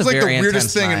 that was a It's like very the weirdest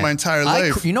intense thing in night. my entire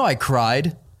life. I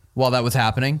cried while that was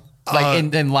happening.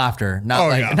 Like in laughter, not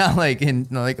like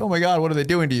oh my God, what are they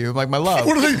doing to you? Like my love.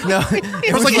 What are they? No,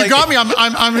 I was like, you got me.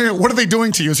 I'm here. What are they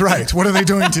doing to you? Is right. What are they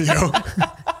doing to you?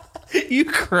 You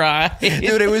cry.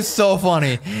 Dude, it was so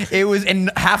funny. It was, and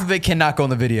half of it cannot go in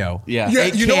the video. Yeah.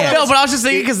 It you know what can't. No, but I was just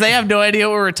thinking because they have no idea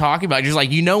what we were talking about. Just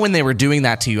like, when they were doing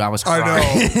that to you, I was crying.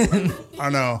 I know. I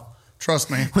know.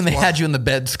 Trust me. When they had you in the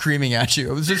bed screaming at you,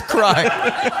 I was just crying.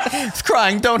 It's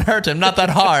crying. Don't hurt him. Not that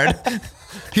hard.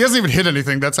 He hasn't even hit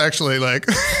anything. That's actually like,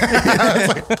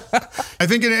 I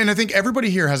think everybody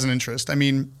here has an interest. I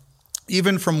mean,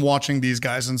 even from watching these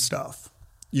guys and stuff,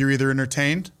 you're either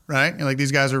entertained, right? You're like,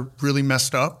 these guys are really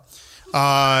messed up.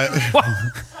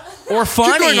 Or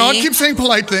funny. Keep going on. Keep saying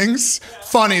polite things.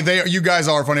 Funny. You guys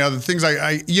are funny. Other things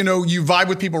you vibe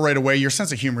with people right away. Your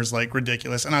sense of humor is like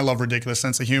ridiculous. And I love ridiculous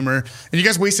sense of humor. And you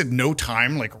guys wasted no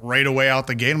time, like right away out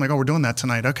the gate. I'm like, oh, we're doing that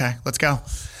tonight. Okay, let's go.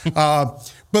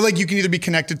 But like you can either be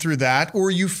connected through that or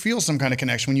you feel some kind of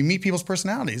connection when you meet people's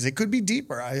personalities. It could be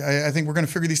deeper. I think we're going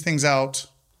to figure these things out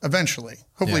eventually,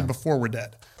 hopefully before we're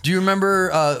dead. Do you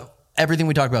remember everything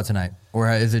we talked about tonight? Or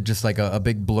is it just like a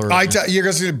big blur? You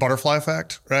guys see the butterfly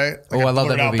effect, right? Like I love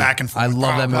that movie. Back and forth. I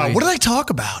love that movie. What did I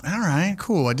talk about? All right,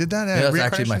 cool. I did that. Yeah, that's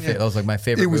actually my favorite. Yeah. That was like my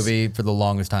favorite movie for the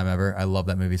longest time ever. I love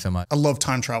that movie so much. I love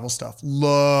time travel stuff.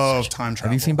 Love time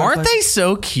travel. Have you seen Aren't Butterfly? they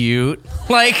so cute?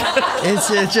 Like,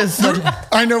 It's just such,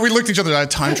 I know we looked at each other.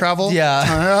 Time travel.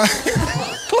 yeah.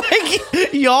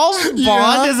 like y'all's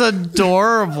bond is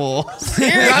adorable.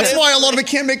 That's why a lot of it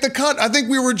can't make the cut. I think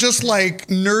we were just like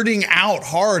nerding out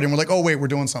hard, and we're like, oh wait, we're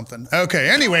doing something. Okay.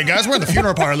 Anyway, guys, we're in the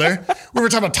funeral parlor. We were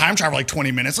talking about time travel like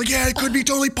 20 minutes. Like, yeah, it could be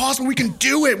totally possible. We can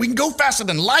do it. We can go faster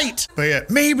than light. But yeah,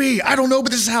 maybe. I don't know,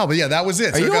 but this is how. But yeah, that was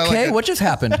it. Are you okay? Like, what just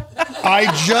happened?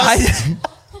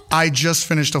 I just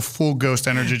finished a full Ghost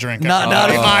energy drink.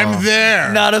 I'm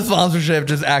there. Not a sponsorship,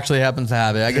 just actually happens to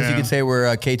have it. I guess you Yeah. could say we're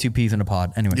K2Ps in a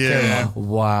pod. Anyway, carry Yeah. on.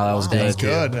 Wow, that was good. That's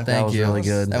good. That Thank was you. really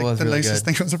good. That was The really nicest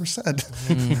good. thing I was ever said.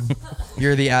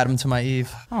 You're the Adam to my Eve.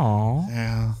 Aw.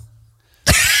 Yeah.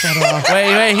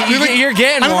 Wait, you're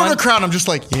getting I'm one. in the crowd. I'm just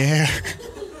like, yeah.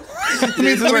 Let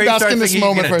me where you bask start in this thinking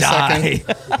you're moment for a gonna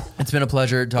second. It's been a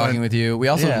pleasure talking with you. We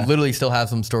also Yeah. literally still have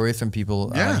some stories from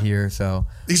people Yeah. here. So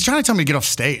He's trying to tell me to get off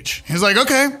stage. He's like,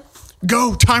 okay,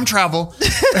 go time travel.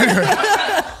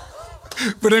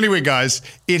 But anyway, guys,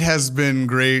 it has been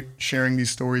great sharing these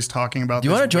stories, talking about. Do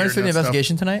you want to join us for the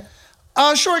investigation tonight?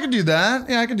 Sure, I could do that.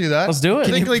 Yeah, I could do that. Let's do it.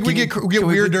 I think we get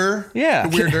weirder. Yeah.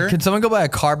 Weirder. Can someone go buy a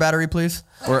car battery, please?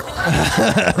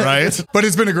 Right. But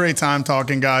it's been a great time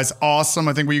talking, guys. Awesome.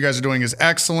 I think what you guys are doing is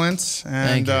excellent.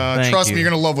 And trust me, you're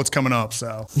going to love what's coming up.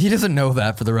 So He doesn't know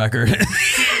that, for the record.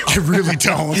 I really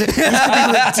don't.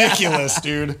 It's ridiculous,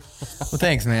 dude. Well,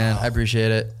 thanks, man. I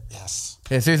appreciate it. Yes.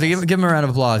 Yeah, seriously, give him a round of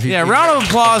applause. Round of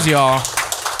applause, y'all.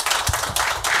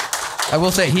 I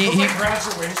will say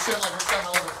Graduation,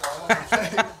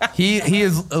 he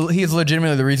is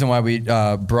legitimately the reason why we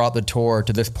brought the tour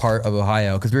to this part of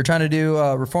Ohio, because we were trying to do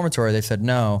a reformatory. They said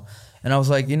no, and I was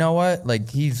like, you know what? Like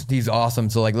he's awesome.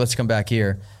 So like, let's come back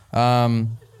here.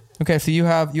 Okay, so you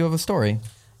have a story.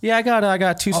 Yeah, I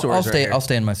got two stories. I'll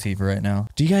stay in my seat for right now.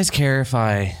 Do you guys care if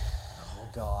I? Oh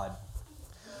God.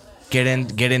 Get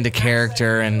into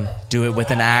character and do it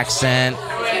with an accent.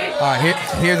 All right,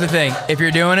 here's the thing. If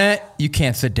you're doing it, you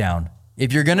can't sit down.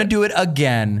 If you're gonna do it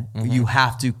again, you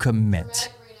have to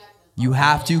commit. You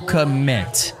have to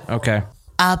commit. Okay.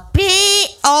 A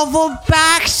bit of a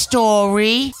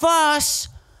backstory. First,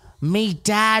 me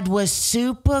dad was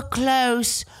super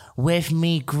close with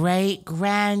me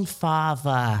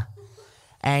great-grandfather.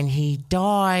 And he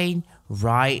died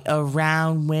right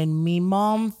around when me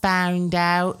mom found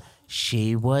out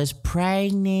she was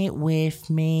pregnant with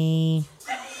me.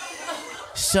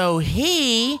 So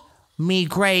me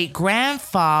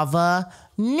great-grandfather,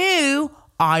 knew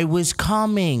I was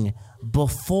coming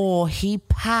before he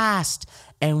passed,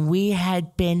 and we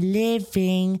had been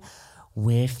living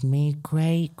with me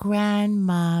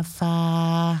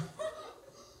great-grandmother.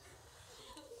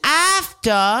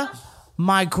 After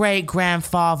my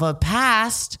great-grandfather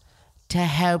passed, to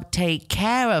help take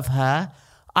care of her,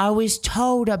 I was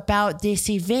told about this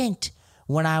event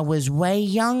when I was way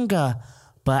younger.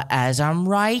 But as I'm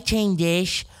writing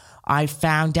this, I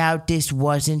found out this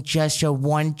wasn't just a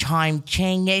one-time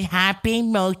thing. It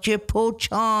happened multiple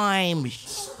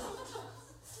times.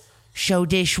 So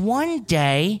this one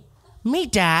day, me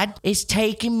dad is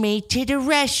taking me to the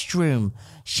restroom.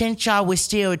 Since I was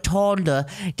still a toddler,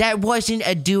 that wasn't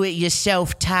a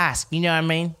do-it-yourself task. You know what I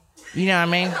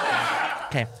mean?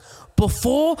 Okay.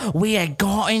 Before we had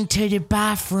gotten to the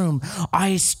bathroom,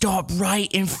 I stopped right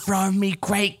in front of me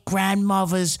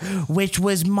great-grandmother's, which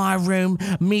was my room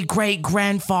me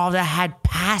great-grandfather had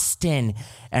passed in.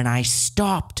 And I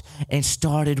stopped and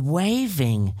started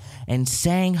waving and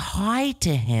saying hi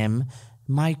to him,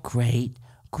 my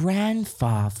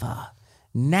great-grandfather.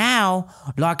 Now,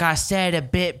 like I said a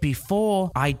bit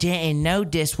before, I didn't know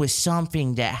this was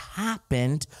something that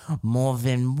happened more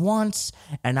than once,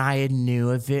 and I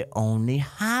knew of it only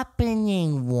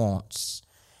happening once.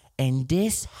 And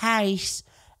this house,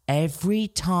 every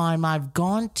time I've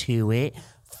gone to it,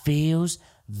 feels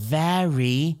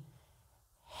very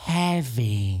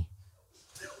heavy.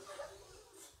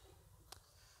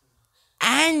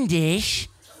 And this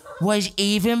was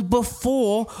even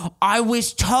before I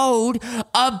was told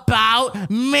about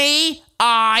me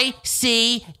I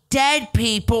see dead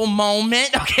people moment.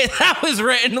 Okay, that was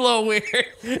written a little weird.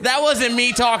 That wasn't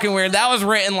me talking weird. That was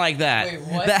written like that. Wait,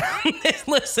 what?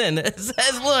 Listen, it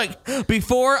says, look,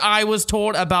 before I was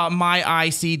told about my I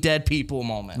see dead people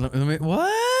moment.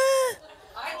 What?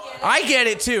 I get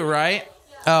it too, right?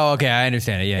 Oh, okay, I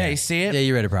understand it. Yeah, you see it? Yeah,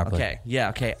 you read it properly. Okay, yeah,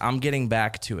 okay. I'm getting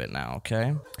back to it now,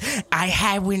 okay? I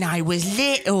had when I was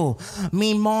little.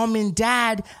 Me mom and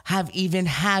dad have even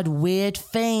had weird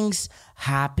things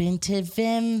happen to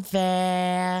them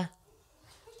there.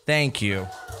 Thank you.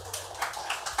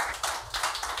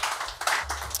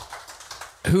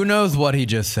 Who knows what he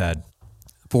just said?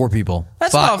 4 people.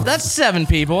 That's 7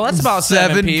 people. That's about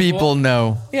 7 people.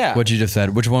 know Yeah. what you just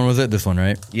said. Which one was it? This one,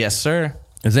 right? Yes, sir.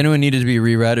 Does anyone needed to be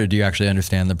reread, or do you actually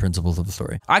understand the principles of the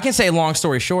story? I can say long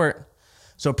story short.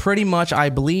 So pretty much, I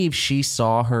believe she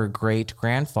saw her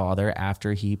great-grandfather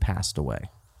after he passed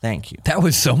away. Thank you. That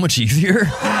was so much easier.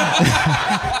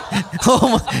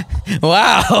 Oh my,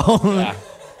 wow.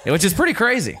 Which is pretty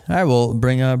crazy. All right, well,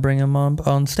 bring him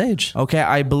on stage. Okay,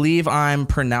 I believe I'm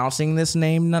pronouncing this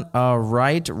name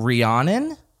right.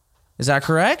 Rhiannon? Is that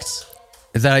correct?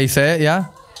 Is that how you say it? Yeah?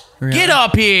 Get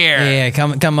up here! Yeah,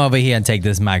 come over here and take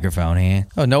this microphone here.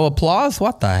 Oh, no applause?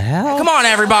 What the hell? Come on,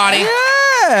 everybody.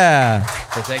 Yeah.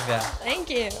 So take that. Thank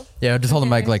you. Yeah, just hold the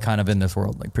mic like kind of in this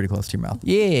world, like pretty close to your mouth.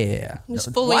 Yeah.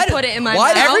 Just fully put it in my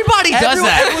why mouth. Everybody does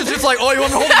that. Everyone's just like, oh, you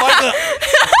want me to hold the mic up?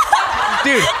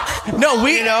 Dude, No,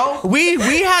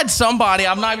 we had somebody.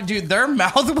 I'm not even, dude. Their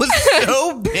mouth was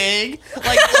so big,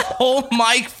 like the whole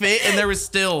mic fit, and there was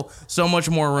still so much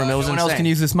more room. It was No one insane. else can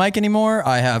use this mic anymore.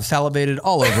 I have salivated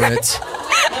all over it.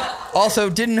 Also,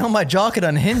 didn't know my jaw could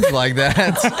unhinge like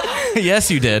that. Yes,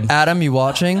 you did. Adam, you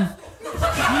watching?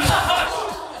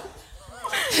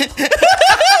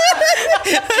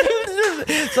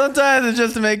 Sometimes it's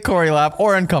just to make Corey laugh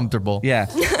or uncomfortable. Yeah.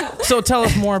 So tell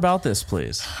us more about this,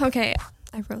 please. Okay,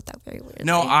 I wrote that very weirdly.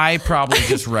 No, I probably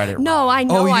just read it. No, I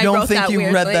know Oh, you I don't wrote think that you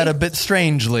weirdly. read that a bit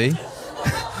strangely?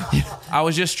 I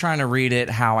was just trying to read it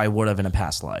how I would have in a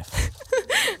past life.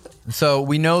 So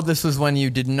we know this was when you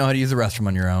didn't know how to use the restroom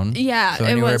on your own. Yeah, So it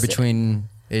anywhere was between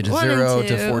ages 1 and 0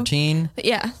 to 2. 14.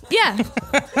 Yeah,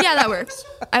 that works.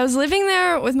 I was living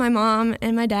there with my mom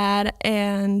and my dad,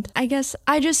 and I guess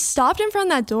I just stopped in front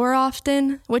of that door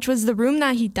often, which was the room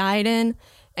that he died in,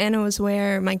 and it was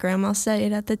where my grandma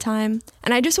stayed at the time.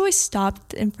 And I just always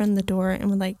stopped in front of the door and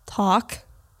would like talk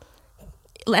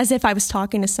as if I was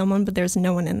talking to someone, but there's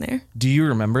no one in there. Do you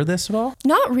remember this at all?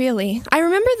 Not really. I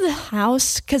remember the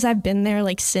house because I've been there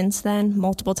like since then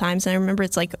multiple times, and I remember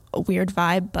it's like a weird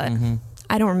vibe, but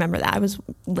I don't remember that. I was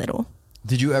little.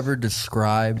 Did you ever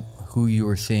describe who you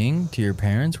were seeing to your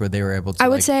parents where they were able to I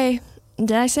would say,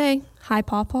 did I say hi,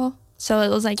 Pawpaw? So it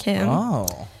was like him.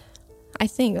 Oh. I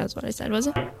think that's what I said, was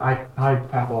it? I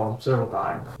Papa several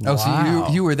times. Oh, Wow.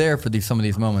 so you were there for some of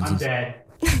these moments. I'm dead.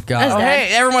 God. Oh, Dad.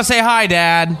 hey, everyone say hi,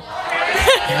 Dad.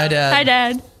 Hi, Dad. Hi,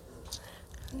 Dad.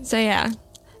 So yeah.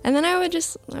 And then I would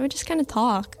just kind of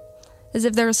talk as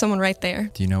if there was someone right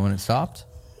there. Do you know when it stopped?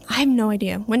 I have no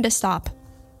idea when to stop.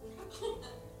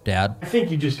 Dad? I think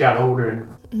you just got older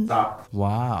and stopped.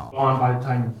 Wow. On by the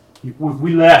time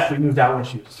we left, we moved out when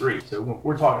she was 3, so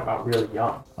we're talking about really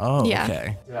young. Oh, Yeah.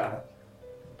 okay.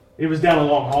 It was down a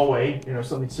long hallway,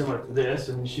 something similar to this,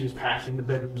 and she was passing the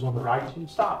bedrooms on the right. She'd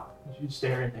stop. She'd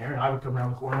stare in there, and I would come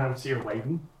around the corner, and I would see her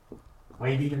waving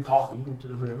and talking into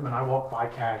the room, and I walked by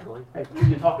casually. Hey, who are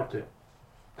you talking to?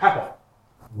 Papa.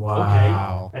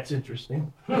 Wow. Okay, that's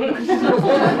interesting.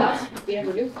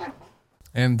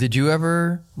 And did you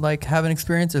ever have an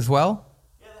experience as well?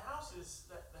 Yeah, the house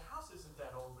isn't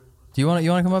that old. Do you want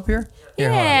to come up here? Here,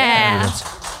 hold on. Yeah.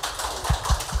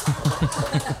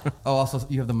 Oh, also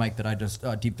you have the mic that I just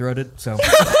deep throated, so.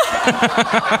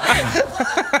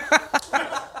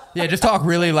 Yeah, just talk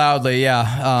really loudly,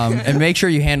 yeah, and make sure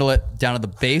you handle it down at the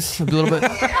base a little bit.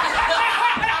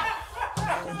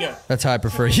 That's how I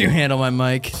prefer you handle my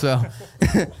mic. So, all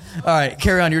right,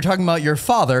 carry on. You're talking about your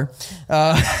father. It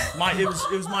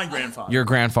was my grandfather. Your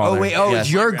grandfather. Oh wait, Yes.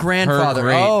 it's your grandfather.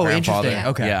 Her Oh, great-grandfather. interesting.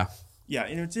 Okay. Yeah. Yeah,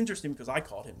 and it's interesting because I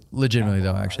called him. Legitimately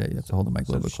though, actually, you have to hold the mic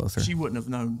a little bit closer. She wouldn't have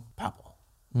known Papa.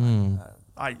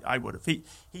 I would have. He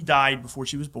died before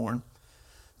she was born.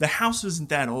 The house isn't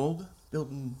that old, built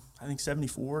in I think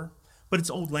 74, but it's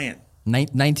old land.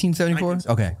 1974.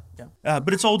 Okay. Yeah,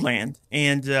 but it's old land,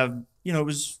 and it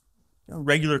was a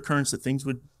regular occurrence that things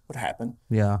would happen.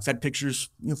 Yeah. I've had pictures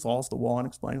fall off the wall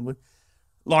unexplainably.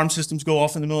 Alarm systems go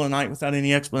off in the middle of the night without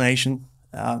any explanation.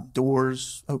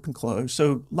 Doors open, close.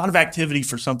 So a lot of activity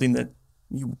for something that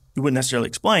you wouldn't necessarily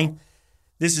explain.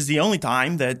 This is the only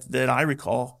time that I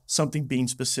recall something being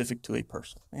specific to a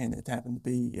person, and it happened to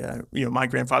be my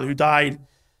grandfather, who died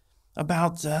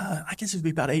about I guess it would be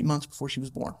about 8 months before she was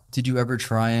born. Did you ever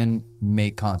try and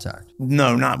make contact?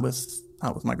 No, not with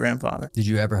my grandfather. Did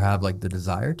you ever have the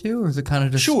desire to, or is it kind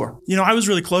of just Sure. I was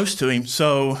really close to him,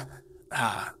 so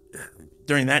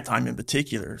during that time in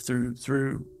particular,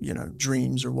 through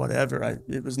dreams or whatever,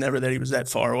 it was never that he was that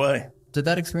far away. Did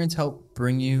that experience help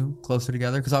bring you closer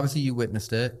together? Because obviously you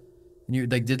witnessed it, and you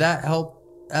did that help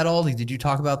at all? Did you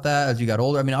talk about that as you got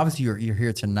older? I mean, obviously you're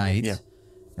here tonight, Yeah.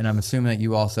 And I'm assuming that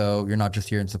you're not just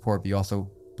here in support, but you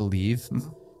also believe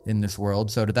in this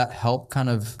world. So did that help kind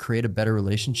of create a better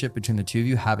relationship between the two of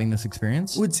you having this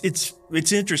experience? Well,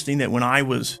 it's interesting that when I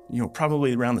was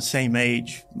probably around the same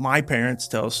age, my parents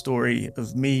tell a story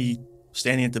of me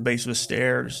standing at the base of the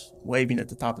stairs, waving at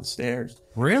the top of the stairs.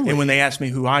 Really? And when they asked me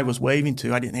who I was waving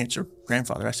to, I didn't answer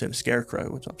grandfather. I said a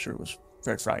scarecrow, which I'm sure was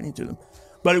very frightening to them.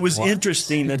 But it was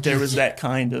interesting that there was that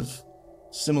kind of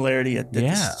similarity at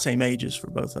the same ages for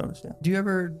both of us. Yeah. Do you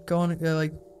ever go on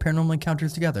paranormal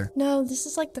encounters together? No, this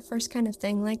is the first kind of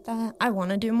thing like that. I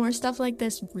want to do more stuff like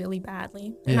this really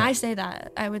badly. And Yeah. I say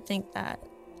that, I would think that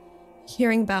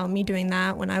hearing about me doing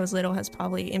that when I was little has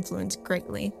probably influenced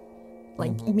greatly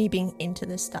like me being into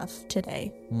this stuff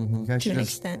today You guys to should an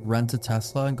just extent. rent a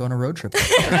Tesla and go on a road trip. You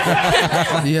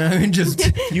know what I mean?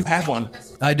 Just You have one.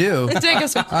 I do. Take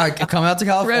us. All right, come out to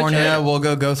California. trip. We'll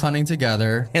go ghost hunting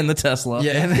together. In the Tesla.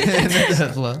 Yeah, in the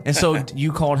Tesla. And so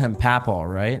you called him Papaw,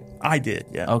 right? I did,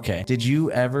 yeah. Okay. Did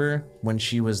you ever, when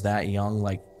she was that young,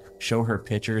 like show her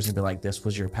pictures and be like, this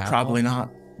was your Papaw? Probably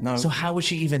not. No. So how would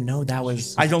she even know that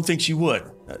was? I don't think she would,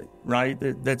 right?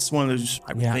 That's one of those,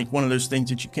 I would Yeah. think, one of those things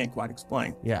that you can't quite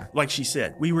explain. Yeah. Like she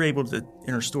said, we were able to,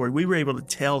 in her story, we were able to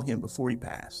tell him before he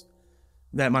passed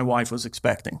that my wife was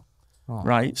expecting,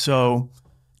 right? So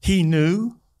he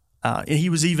knew, and he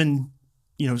was even,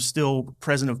 still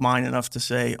present of mind enough to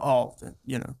say,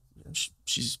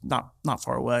 she's not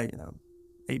far away,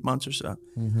 8 months or so.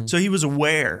 So he was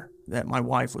aware that my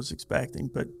wife was expecting,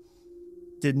 but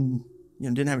didn't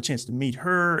have a chance to meet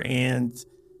her, and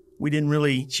we didn't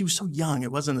really. She was so young;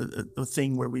 it wasn't a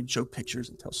thing where we'd show pictures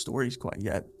and tell stories quite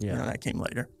yet. Yeah. That came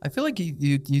later. I feel like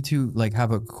you two like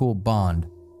have a cool bond.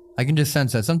 I can just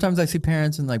sense that. Sometimes I see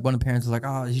parents and like one of the parents is like,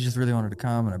 "Oh, he just really wanted to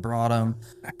come, and I brought him."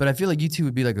 But I feel like you two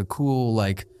would be like a cool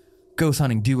like ghost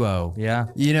hunting duo. Yeah.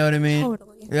 You know what I mean?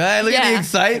 Totally. Yeah. Look at the Yeah.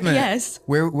 excitement. Yes.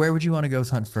 Where would you want to ghost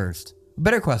hunt first?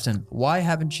 Better question: why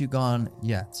haven't you gone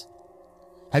yet?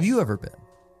 Have you ever been?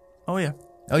 Oh yeah.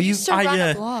 Oh, you Used to run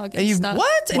a blog and you stuff.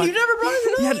 what? And What? you've never brought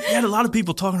it You up? had a lot of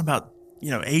people talking about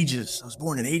ages. I was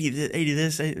born in 80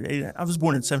 this, 80 that. I was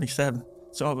born in 77,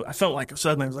 so I felt like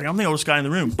suddenly I was like, I'm the oldest guy in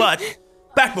the room. But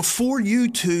back before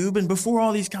YouTube and before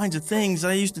all these kinds of things,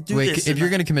 I used to do Wait, this. if you're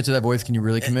gonna commit to that voice, can you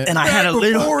really commit? And I had a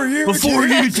little before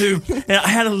YouTube, and I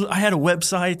had a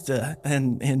website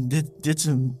and did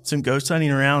some ghost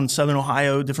hunting around Southern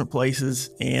Ohio, different places,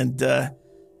 and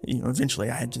eventually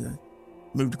I had to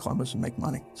move to Columbus and make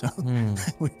money, so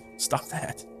we stopped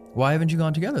that. Why haven't you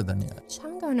gone together then yet? Just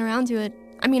haven't gone around to it.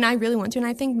 I mean, I really want to, and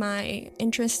I think my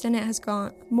interest in it has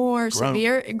gone more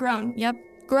severe.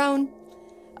 Grown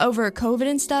over COVID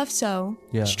and stuff. So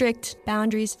strict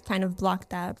boundaries kind of blocked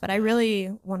that. But I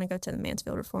really want to go to the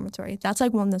Mansfield Reformatory. That's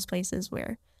like one of those places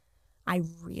where I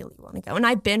really want to go. And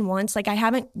I've been once. Like I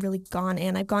haven't really gone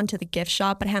in. I've gone to the gift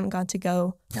shop, but I haven't gone to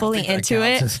go fully into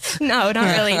it. No,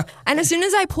 not really. And as soon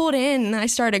as I pulled in, I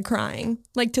started crying,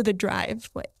 like to the drive.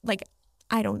 Like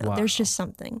I don't know. Wow. There's just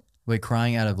something. Like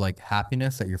crying out of like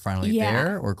happiness that you're finally Yeah.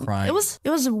 there, or crying? It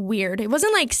was weird. It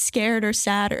wasn't like scared or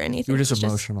sad or anything. You were It was just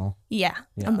emotional. Yeah,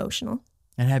 emotional.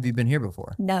 And have you been here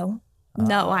before? No,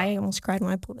 I almost cried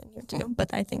when I pulled in here too.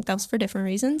 But I think that was for different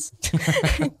reasons.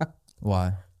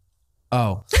 Why?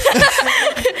 Oh,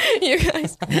 You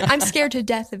guys, I'm scared to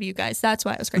death of you guys. That's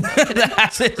why I was crying.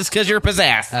 That's it. It's because you're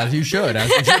possessed. as you should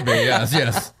be.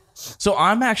 Yes. So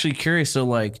I'm actually curious. So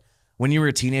like when you were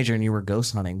a teenager and you were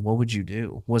ghost hunting, what would you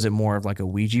do? Was it more of like a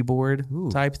Ouija board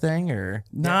type thing, or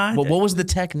Nah, what was the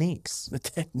techniques? the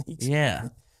techniques. Yeah.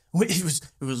 It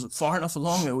was far enough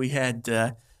along that we had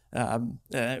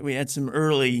some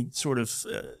early sort of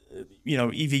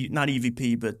not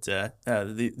EVP, but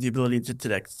the ability to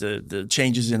detect the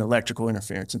changes in electrical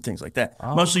interference and things like that.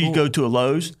 Oh, Mostly cool. you'd go to a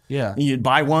Lowe's, Yeah. and you'd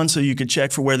buy one so you could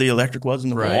check for where the electric was in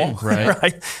the wall,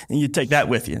 right. And you'd take that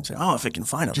with you and say, oh, if it can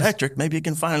find electric, maybe it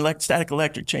can find static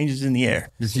electric changes in the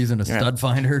air. Just using a stud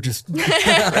finder. Just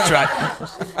That's right.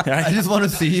 I just want to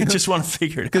see. just want to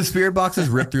figure it out. Because spirit boxes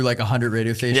rip through like 100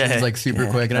 radio stations like super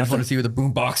quick, and I just want to see with a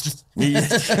boom box. Just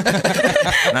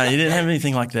No, you didn't have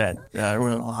anything like that.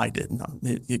 Well, I didn't.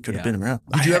 It could have been around.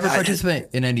 Did you ever participate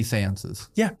in any seances?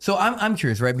 Yeah. So I'm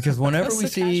curious, right? Because whenever we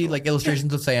see like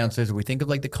illustrations of seances, or we think of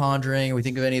like The Conjuring, or we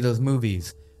think of any of those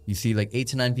movies, you see like 8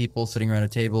 to 9 people sitting around a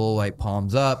table, like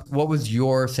palms up. What was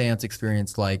your seance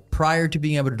experience like prior to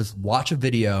being able to just watch a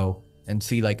video and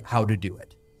see like how to do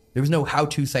it? There was no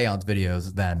how-to seance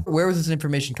videos then. Where was this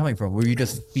information coming from? Were you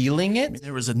just feeling it?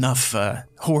 There was enough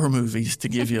horror movies to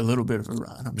give you a little bit of a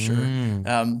run, I'm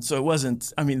sure. So it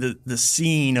wasn't. I mean, the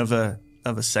scene of a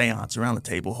seance around the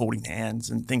table, holding hands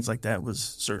and things like that, was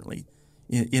certainly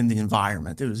in the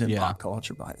environment. It was in pop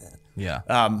culture by then.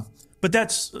 Yeah. But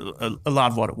that's a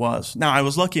lot of what it was. Now, I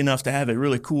was lucky enough to have a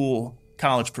really cool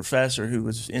college professor who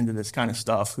was into this kind of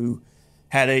stuff, who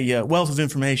had a wealth of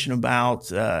information about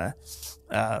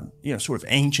sort of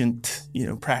ancient,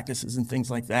 practices and things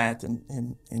like that.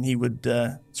 And he would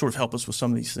sort of help us with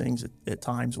some of these things at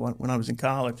times when I was in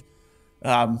college.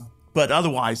 But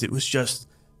otherwise, it was just,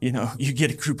 you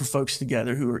get a group of folks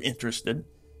together who are interested.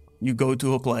 You go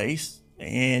to a place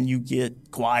and you get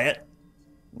quiet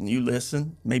and you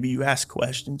listen. Maybe you ask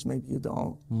questions, maybe you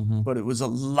don't. But it was a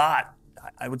lot.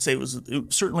 I would say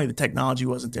certainly the technology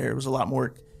wasn't there. It was a lot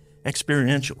more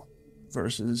experiential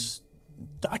versus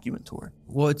document tour.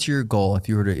 What's your goal if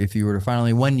you were to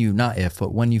finally, when you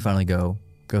finally go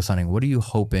ghost hunting, what are you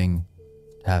hoping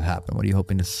to have happen? What are you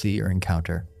hoping to see or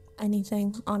encounter?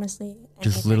 Anything, honestly.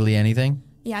 Just anything. literally anything?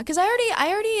 Yeah, because I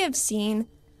already have seen,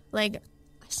 like,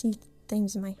 I see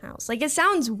things in my house. Like, it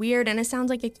sounds weird and it sounds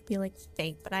like it could be, like,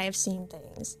 fake, but I have seen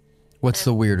things. What's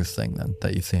the weirdest thing then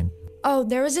that you've seen? Oh,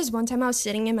 there was this one time I was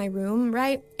sitting in my room,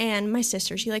 right? And my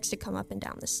sister, she likes to come up and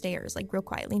down the stairs, like, real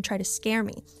quietly and try to scare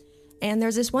me. And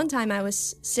there's this one time I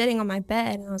was sitting on my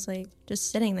bed and I was, like,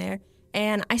 just sitting there.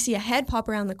 And I see a head pop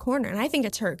around the corner. And I think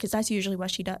it's her because that's usually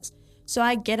what she does. So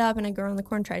I get up and I go around the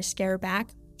corner and try to scare her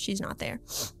back. She's not there.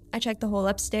 I check the whole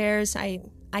upstairs. I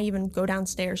even go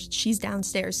downstairs. She's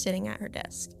downstairs sitting at her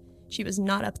desk. She was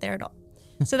not up there at all.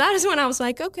 So that is when I was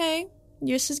like, okay,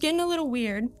 this is getting a little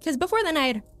weird. Because before then I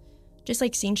had just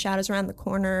like seen shadows around the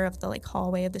corner of the like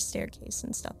hallway of the staircase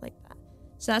and stuff like that.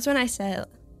 So that's when I said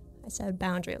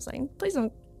boundary. I was like, please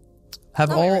don't.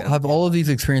 Have all of these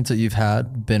experiences that you've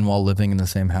had been while living in the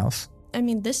same house? I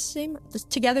mean, this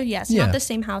together, yes. Yeah. Not the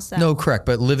same house. Though. No, correct.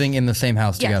 But living in the same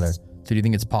house Yes. together. So do you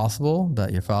think it's possible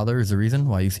that your father is the reason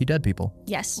why you see dead people?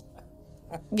 Yes.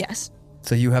 Yes.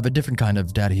 So you have a different kind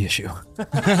of daddy issue. I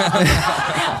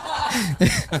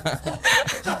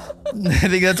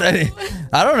think that's,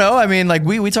 I don't know. I mean, like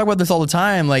we talk about this all the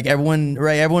time. Like everyone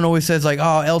always says like,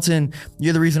 oh, Elton,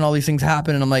 you're the reason all these things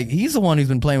happen. And I'm like, he's the one who's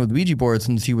been playing with Ouija boards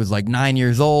since he was like 9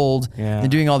 years old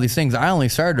and doing all these things. I only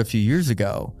started a few years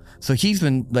ago. So he's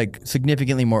been like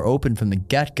significantly more open from the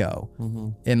get-go. Mm-hmm.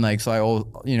 And like, so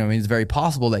I mean, it's very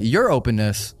possible that your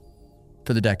openness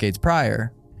for the decades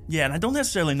prior. Yeah, and I don't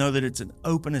necessarily know that it's an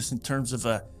openness in terms of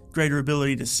a greater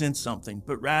ability to sense something,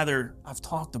 but rather I've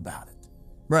talked about it.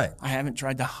 Right. I haven't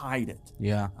tried to hide it.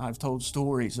 Yeah. I've told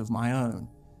stories of my own.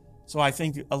 So I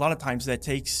think a lot of times that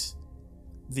takes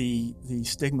the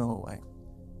stigma away.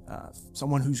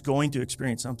 Someone who's going to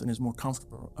experience something is more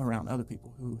comfortable around other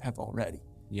people who have already.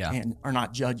 Yeah. And are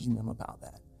not judging them about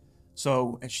that.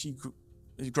 So as she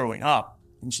is growing up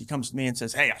and she comes to me and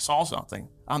says, hey, I saw something,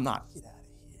 I'm not, get out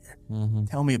of here. Mm-hmm.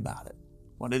 Tell me about it.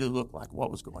 What did it look like?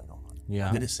 What was going on? Yeah.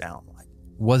 What did it sound like?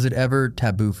 Was it ever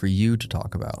taboo for you to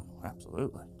talk about?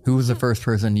 Absolutely. Who was the first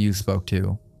person you spoke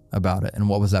to about it, and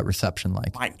what was that reception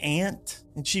like? My aunt,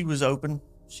 and she was open.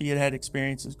 She had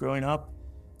experiences growing up,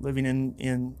 living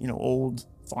in old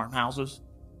farmhouses.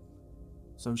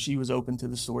 So she was open to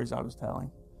the stories I was telling.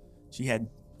 She had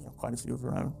quite a few of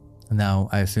her own. Now,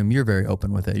 I assume you're very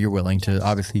open with it. You're willing to,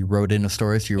 obviously you wrote in a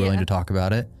story, so you're willing to talk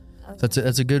about it. That's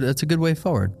a good way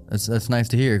forward. That's nice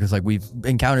to hear, because like we've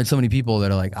encountered so many people that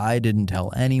are like, I didn't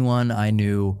tell anyone I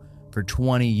knew for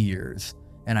 20 years,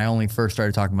 and I only first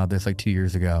started talking about this like 2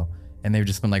 years ago, and they've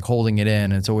just been like holding it in.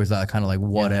 And it's always that kind of like,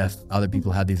 what if other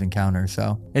people had these encounters?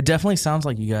 So it definitely sounds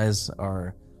like you guys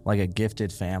are like a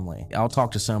gifted family. I'll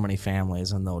talk to so many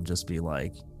families and they'll just be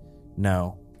like,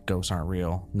 no, ghosts aren't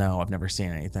real. No, I've never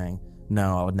seen anything.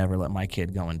 No, I would never let my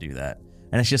kid go and do that.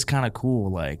 And it's just kind of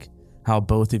cool, like how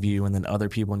both of you and then other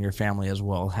people in your family as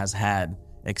well has had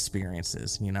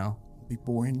experiences, Be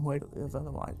boring way to live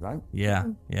otherwise, right? Yeah,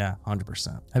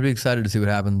 100%. I'd be excited to see what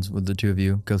happens with the two of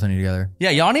you ghost hunting together. Yeah,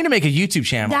 y'all need to make a YouTube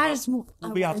channel. That is. We'll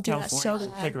be out to do that California.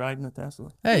 so bad. Take a ride in a Tesla.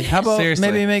 Hey, how about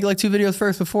Seriously. maybe make like 2 videos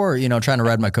first before, trying to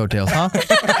ride my coattails, huh?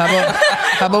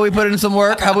 How about we put in some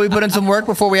work? How about we put in some work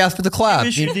before we ask for the collab?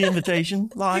 Issue the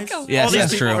invitation live. Yes, All these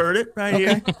that's people true. heard it right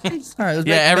here. All right,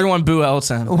 Everyone boo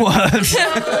Elton.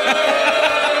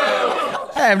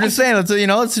 Hey, I'm just saying, let's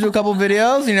do a couple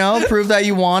videos, prove that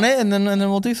you want it, and then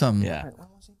we'll do something. Yeah.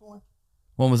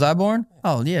 When was I born?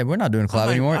 Oh yeah, we're not doing a collab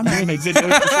anymore. I'm gonna make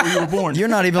videos before you were born. You're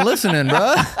not even listening,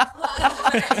 bro.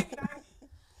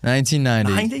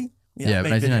 1990. 90? Yeah,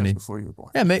 make 1990. videos before you were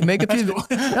born. Yeah, make a few.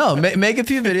 Make a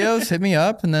few videos. Hit me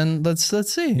up, and then let's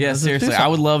see. Yeah, Let's do seriously, I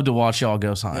something. would love to watch y'all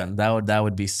ghost hunting. That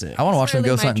would be sick. I want to watch them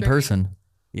really ghost my hunt in dream. person.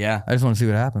 Yeah, I just want to see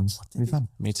what happens. It'll be fun.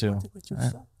 me too.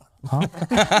 Huh?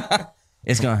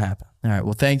 It's gonna happen. All right.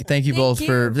 Well, thank you both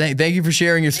for thank you for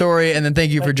sharing your story, and then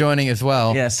thank you for joining as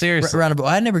well. Yeah, seriously.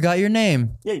 I never got your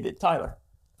name. Yeah, you did, Tyler.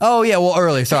 Oh yeah, well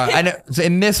early. Sorry, so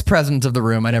in this presence of the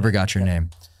room, I never got your name.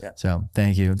 Yeah. So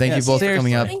thank you both for seriously.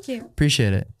 coming up. Thank you.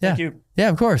 Appreciate it. Yeah. Thank you. Yeah,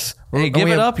 of course. Hey, give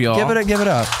it up, y'all. Give it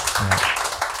up. All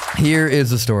right. Here is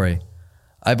the story.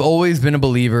 I've always been a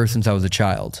believer since I was a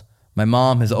child. My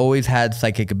mom has always had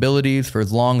psychic abilities for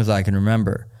as long as I can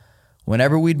remember.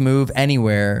 Whenever we'd move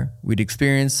anywhere, we'd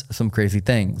experience some crazy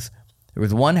things. There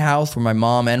was one house where my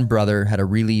mom and brother had a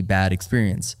really bad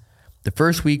experience. The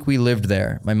first week we lived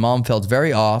there, my mom felt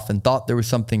very off and thought there was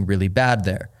something really bad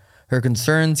there. Her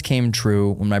concerns came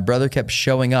true when my brother kept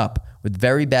showing up with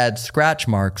very bad scratch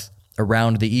marks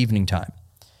around the evening time.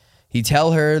 He'd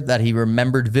tell her that he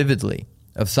remembered vividly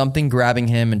of something grabbing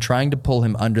him and trying to pull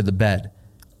him under the bed.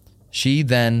 She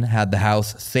then had the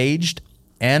house saged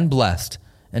and blessed,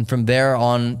 and from there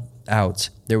on out,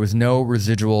 there was no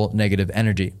residual negative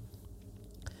energy.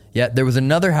 Yet there was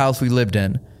another house we lived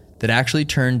in that actually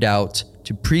turned out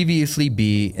to previously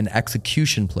be an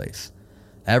execution place.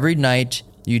 Every night,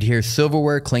 you'd hear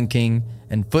silverware clinking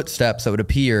and footsteps that would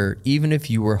appear even if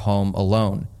you were home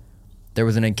alone. There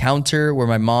was an encounter where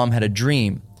my mom had a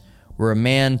dream where a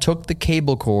man took the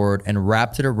cable cord and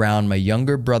wrapped it around my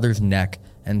younger brother's neck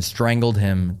and strangled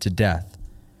him to death.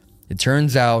 It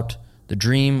turns out the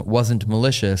dream wasn't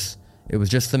malicious. It was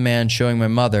just the man showing my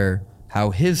mother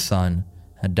how his son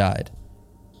had died.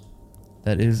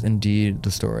 That is indeed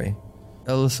the story.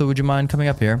 Alyssa, would you mind coming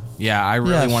up here? Yeah, I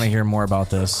really want to hear more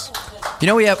about this. You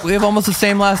know, we have almost the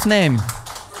same last name.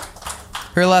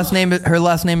 Her last name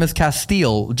is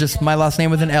Castile. Just my last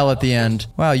name with an L at the end.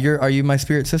 Wow, are you my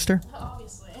spirit sister?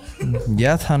 Obviously.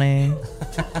 Yes, honey.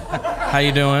 How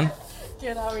you doing?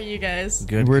 Good, how are you guys?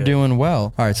 Good. We're doing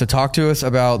well. All right, so talk to us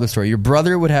about the story. Your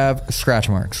brother would have scratch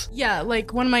marks. Yeah,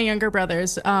 like one of my younger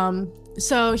brothers.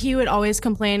 So he would always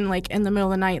complain, like in the middle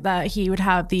of the night, that he would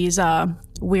have these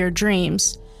weird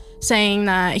dreams, saying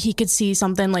that he could see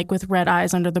something like with red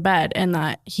eyes under the bed, and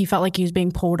that he felt like he was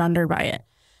being pulled under by it.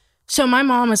 So my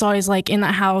mom was always like in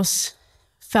that house,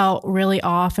 felt really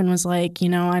off, and was like,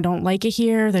 I don't like it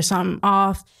here. There's something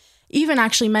off. Even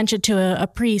actually mentioned to a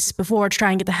priest before to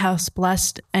try and get the house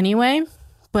blessed anyway,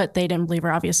 but they didn't believe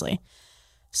her, obviously.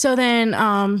 So then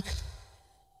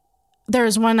there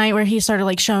was one night where he started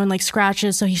like showing like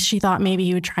scratches, so she thought maybe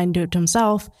he would try and do it to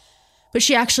himself. But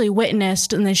she actually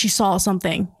witnessed, and then she saw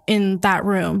something in that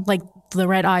room, like the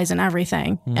red eyes and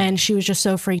everything. And she was just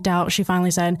so freaked out. She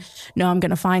finally said, no, I'm going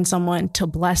to find someone to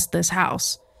bless this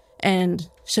house. And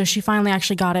so she finally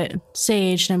actually got it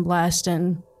saged and blessed.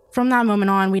 And from that moment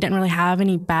on, we didn't really have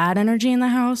any bad energy in the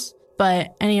house.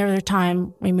 But any other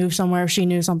time we moved somewhere, if she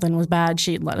knew something was bad,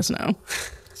 she'd let us know.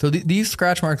 So these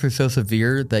scratch marks are so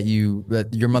severe that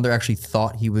your mother actually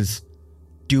thought he was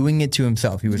doing it to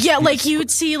himself. Like you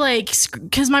would see, like,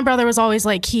 because my brother was always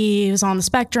like, he was on the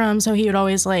spectrum, so he would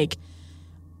always like,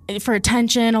 for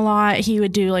attention a lot, he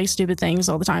would do like stupid things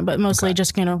all the time, but mostly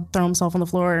just throw himself on the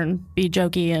floor and be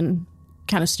jokey and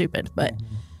kind of stupid. But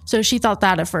so she thought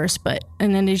that at first,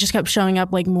 and then he just kept showing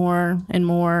up like more and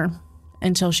more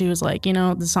until she was like,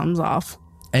 something's off.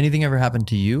 Anything ever happened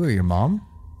to you or your mom?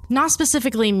 Not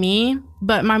specifically me,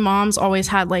 but my mom's always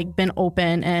had like been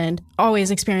open and always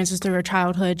experiences through her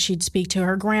childhood. She'd speak to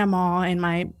her grandma, and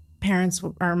my parents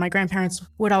or my grandparents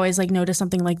would always like notice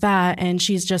something like that. And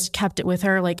she's just kept it with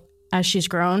her like as she's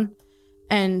grown.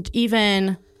 And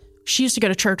even she used to go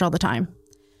to church all the time.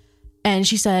 And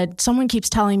she said, someone keeps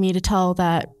telling me to tell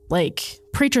that like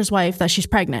preacher's wife that she's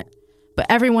pregnant. But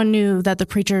everyone knew that the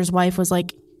preacher's wife was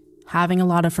like having a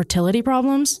lot of fertility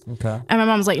problems. Okay. And my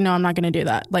mom's like, no, I'm not going to do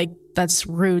that. Like, that's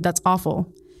rude. That's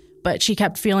awful. But she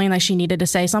kept feeling like she needed to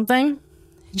say something.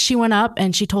 She went up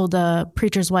and she told the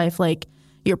preacher's wife, like,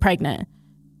 you're pregnant.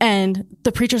 And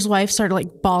the preacher's wife started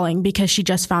like bawling because she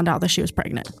just found out that she was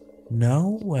pregnant.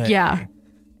 No way. Yeah.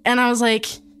 And I was like,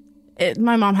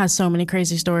 my mom has so many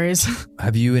crazy stories.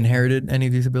 Have you inherited any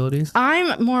of these abilities?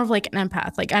 I'm more of like an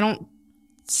empath. Like, I don't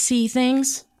see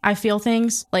things. I feel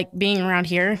things. Like being around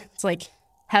here, it's like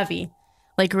heavy,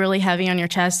 like really heavy on your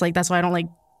chest. Like that's why I don't like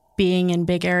being in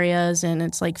big areas, and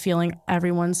it's like feeling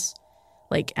everyone's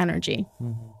like energy.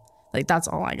 Mm-hmm. Like that's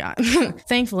all I got.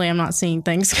 Thankfully, I'm not seeing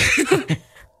things, at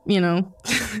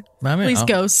least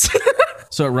ghosts.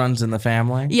 So it runs in the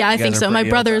family? Yeah, I think so. My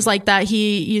brother's like that.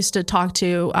 He used to talk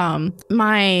to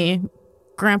my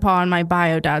grandpa on my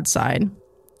bio dad's side.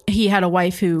 He had a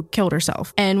wife who killed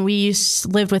herself, and we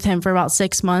lived with him for about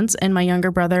 6 months. And my younger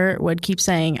brother would keep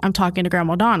saying, I'm talking to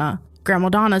Grandma Donna. Grandma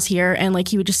Donna's here. And like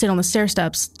he would just sit on the stair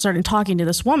steps, started talking to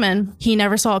this woman. He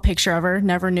never saw a picture of her,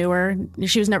 never knew her.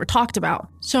 She was never talked about.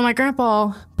 So my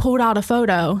grandpa pulled out a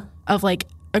photo of like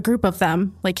a group of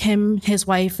them, like him, his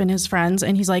wife, and his friends.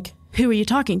 And he's like, who are you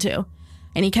talking to?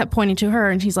 And he kept pointing to her,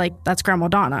 and he's like, that's Grandma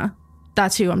Donna.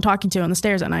 That's who I'm talking to on the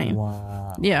stairs at night.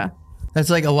 Wow. Yeah. That's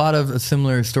like a lot of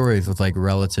similar stories with like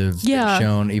relatives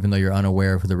shown, even though you're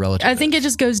unaware of who the relative I think it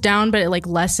just goes down, but it like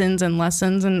lessens and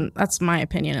lessens, and that's my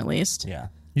opinion at least. Yeah.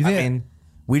 I mean,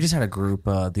 we just had a group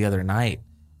the other night,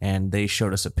 and they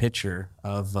showed us a picture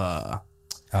of I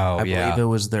believe it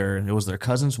was their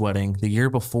cousin's wedding the year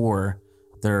before.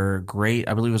 I believe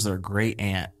it was their great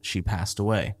aunt, she passed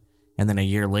away. And then a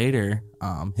year later,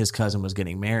 his cousin was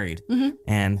getting married. Mm-hmm.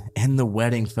 And in the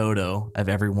wedding photo of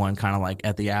everyone kind of like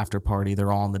at the after party,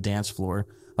 they're all on the dance floor.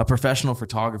 A professional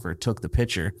photographer took the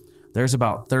picture, There's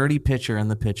about 30 picture in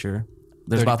the picture.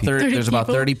 There's 30 about 30, 30 there's about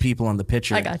people? 30 people in the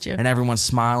picture. I got you. And everyone's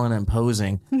smiling and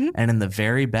posing. And in the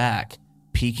very back,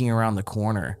 peeking around the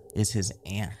corner, is his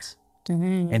aunt.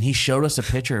 And he showed us a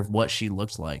picture of what she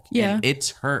looked like. Yeah. And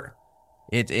it's her.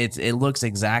 It looks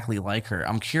exactly like her.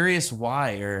 I'm curious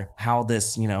why or how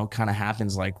this, kind of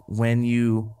happens. Like when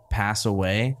you pass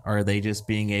away, are they just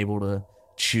being able to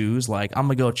choose like, I'm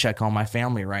gonna go check on my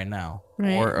family right now?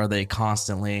 Right. Or are they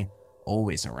constantly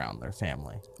always around their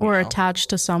family? Or attached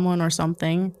to someone or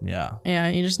something. Yeah. Yeah,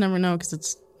 you just never know because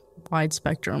it's wide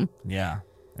spectrum. Yeah.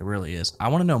 It really is. I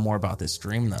want to know more about this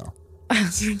dream though.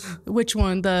 Which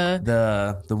one?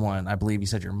 The one I believe you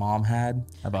said your mom had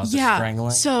about the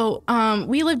strangling. So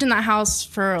we lived in that house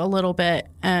for a little bit,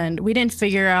 and we didn't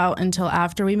figure out until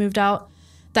after we moved out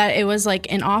that it was like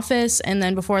an office, and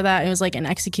then before that it was like an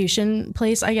execution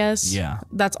place, I guess. Yeah.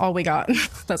 That's all we got.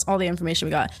 That's all the information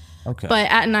we got. Okay.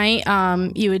 But at night,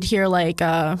 you would hear like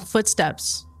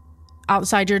footsteps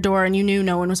outside your door, and you knew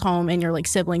no one was home, and your like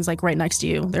siblings like right next to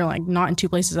you. They're like not in two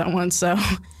places at once, so.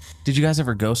 Did you guys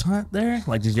ever ghost hunt there?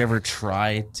 Like, did you ever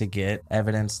try to get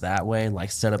evidence that way? Like,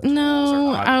 set up?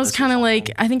 No, I was kind of like,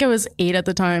 I think I was 8 at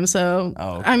the time. So,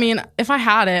 okay. I mean, if I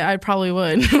had it, I probably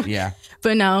would. Yeah.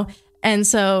 But no. And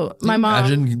so my mom.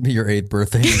 Imagine your 8th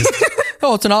birthday.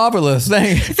 Oh, it's an obelisk.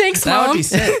 Thanks, That Mom. would be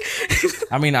sick.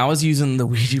 I mean, I was using the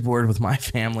Ouija board with my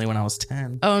family when I was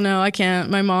 10. Oh, no, I can't.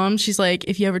 My mom, she's like,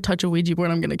 if you ever touch a Ouija board,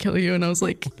 I'm going to kill you. And I was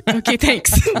like, okay,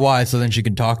 thanks. Why? So then she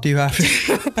can talk to you after?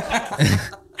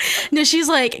 No, she's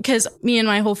like, because me and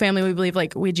my whole family, we believe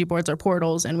like Ouija boards are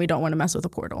portals and we don't want to mess with a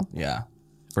portal. Yeah,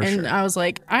 for And sure. I was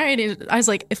like, I was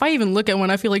like, if I even look at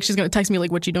one, I feel like she's going to text me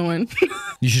like, what you doing?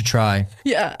 You should try.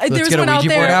 Yeah. Let's There's get a one out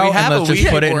Ouija board there. out We have and let's a just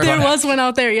Ouija put it in board. There front of was one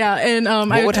out there, yeah. And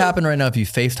What would happen right now if you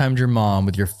FaceTimed your mom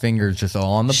with your fingers just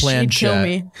all on the She'd planchette? kill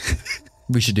me.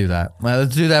 We should do that. Well,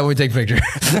 let's do that when we take pictures.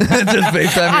 Just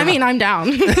FaceTime. I mean, I'm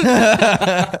down.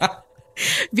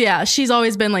 Yeah, she's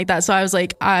always been like that. So I was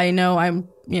like, I know I'm,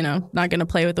 not going to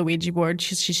play with the Ouija board.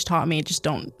 She's taught me just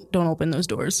don't open those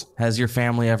doors. Has your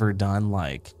family ever done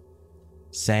like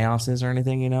seances or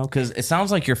anything, Because it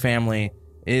sounds like your family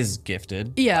is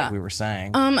gifted. Yeah. Like we were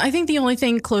saying. I think the only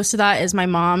thing close to that is my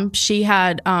mom. She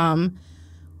had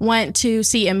went to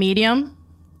see a medium,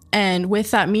 and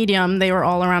with that medium, they were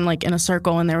all around like in a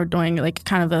circle, and they were doing like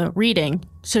kind of a reading.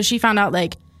 So she found out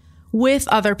like with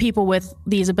other people with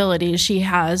these abilities, she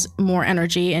has more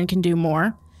energy and can do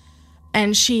more.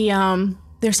 And she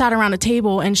they sat around a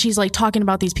table, and she's like talking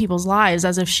about these people's lives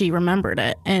as if she remembered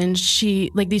it. And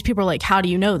she like, these people are like, how do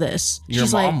you know this? Your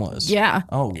she's mom like, was? Yeah.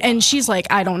 Oh, wow. And she's like,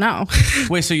 I don't know.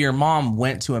 Wait, so your mom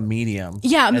went to a medium?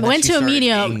 Yeah, and then went she to a started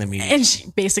medium, being the medium. and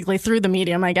she basically through the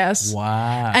medium, I guess.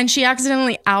 Wow. And she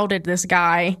accidentally outed this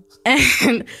guy,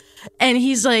 and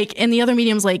he's like, and the other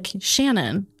medium's like,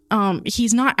 Shannon,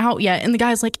 he's not out yet. And the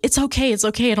guy's like, it's okay,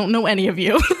 I don't know any of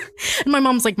you. And my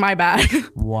mom's like, my bad.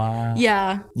 Wow.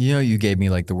 Yeah. You gave me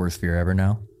like the worst fear ever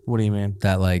now. What do you mean?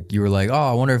 That like, you were like, oh,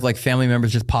 I wonder if like family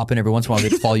members just pop in every once in a while. They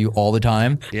follow you all the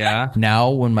time. Yeah. Now,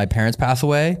 when my parents pass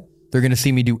away, they're going to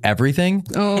see me do everything.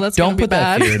 Oh, that's Don't gonna be put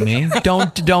bad. that fear in me.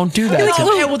 Don't do that. to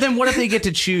me. Okay, well then what if they get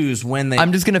to choose when they...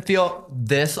 I'm just going to feel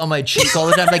this on my cheek all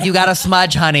the time. Like, you got a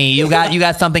smudge, honey. You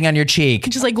got something on your cheek.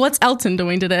 She's like, what's Elton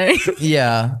doing today?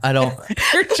 Yeah, I don't.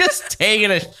 You're just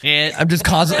taking a shit. I'm just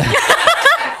constantly.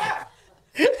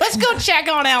 Let's go check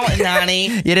on Elton, honey.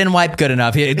 You didn't wipe good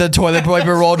enough. The toilet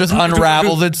paper roll just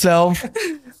unravels itself.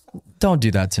 Don't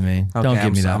do that to me. Don't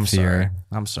give me that I'm fear. Sorry.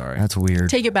 I'm sorry. That's weird.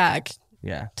 Take it back.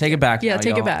 Yeah, take it back. Yeah, now,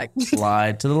 take it y'all. back.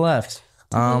 Slide to the left.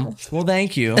 Well,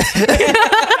 thank you.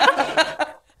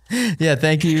 Yeah,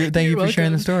 thank you for You're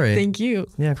sharing the welcome. story. Thank you.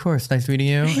 Yeah, of course. Nice meeting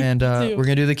you. And we're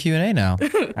gonna do the Q&A now.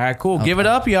 All right, cool. Give it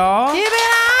up, y'all. Give it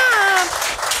up!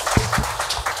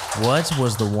 What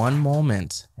was the one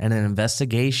moment in an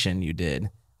investigation you did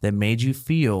that made you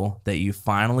feel that you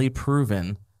finally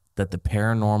proven that the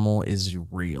paranormal is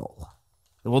real?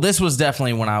 Well, this was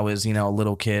definitely when I was, a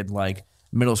little kid, like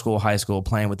middle school, high school,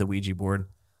 playing with the Ouija board.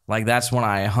 Like, that's when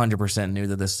I 100% knew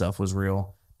that this stuff was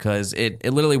real, because it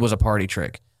literally was a party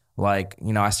trick. Like,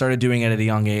 I started doing it at a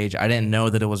young age. I didn't know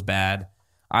that it was bad.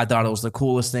 I thought it was the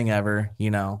coolest thing ever,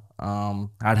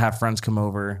 I'd have friends come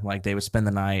over, like they would spend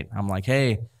the night. I'm like,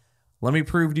 hey, let me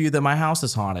prove to you that my house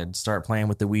is haunted. Start playing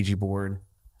with the Ouija board.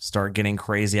 Start getting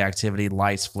crazy activity,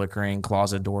 lights flickering,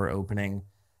 closet door opening.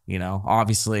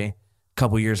 Obviously, a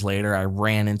couple years later, I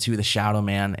ran into the Shadow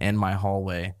Man in my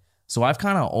hallway. So I've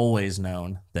kind of always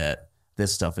known that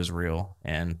this stuff is real,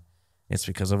 and it's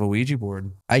because of a Ouija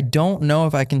board. I don't know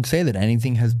if I can say that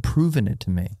anything has proven it to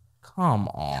me. Come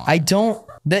on. I don't.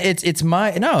 It's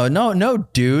my no,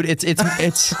 dude. It's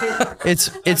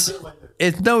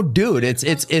no, dude.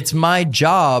 It's my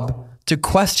job to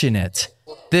question it.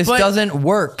 This doesn't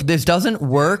work. This doesn't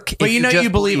work. But you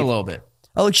believe a little bit.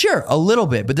 Oh, sure, a little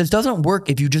bit. But this doesn't work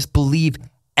if you just believe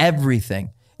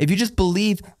everything. If you just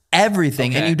believe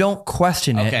everything and you don't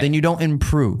question it, then you don't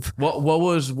improve. What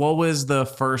was the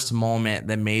first moment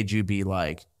that made you be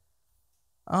like,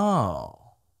 oh,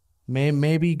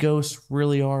 maybe ghosts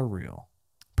really are real?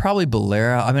 Probably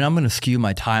Belair. I mean, I'm going to skew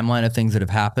my timeline of things that have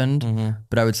happened,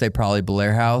 but I would say probably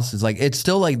Belair House is it's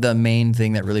still like the main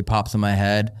thing that really pops in my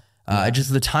head.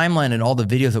 Just the timeline and all the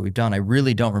videos that we've done, I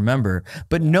really don't remember.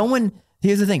 But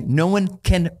here's the thing, no one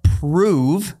can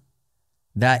prove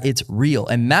that it's real.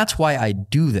 And that's why I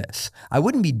do this. I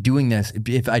wouldn't be doing this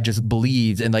if I just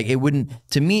believed, and it wouldn't,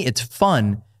 to me, it's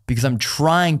fun because I'm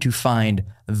trying to find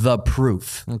the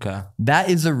proof. Okay. That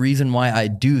is the reason why I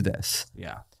do this.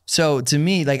 Yeah. So to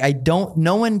me,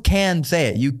 no one can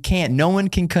say it. No one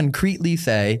can concretely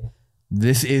say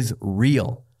this is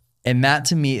real. And that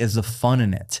to me is the fun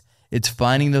in it. It's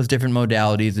finding those different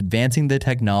modalities, advancing the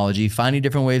technology, finding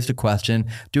different ways to question,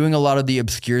 doing a lot of the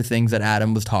obscure things that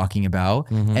Adam was talking about,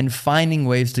 and finding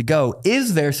ways to go.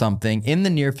 Is there something in the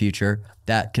near future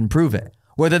that can prove it?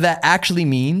 Whether that actually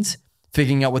means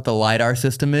figuring out what the LiDAR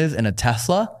system is in a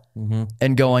Tesla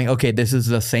and going, okay, this is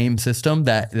the same system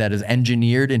that is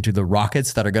engineered into the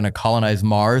rockets that are going to colonize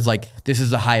Mars. This is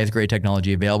the highest grade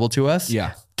technology available to us.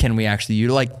 Yeah. Can we actually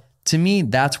utilize? To me,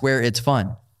 that's where it's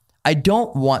fun. I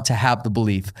don't want to have the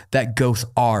belief that ghosts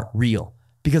are real,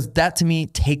 because that to me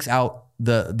takes out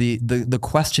the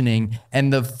questioning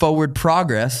and the forward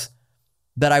progress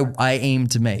that I aim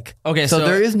to make. Okay, so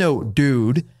there is no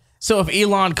dude. So if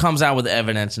Elon comes out with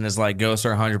evidence and is like, ghosts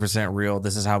are 100% real,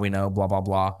 this is how we know, blah, blah,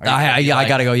 blah. I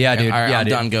gotta go. Yeah, dude. All right, yeah, I'm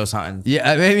dude. done ghost hunting.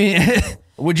 Yeah, I mean,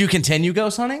 would you continue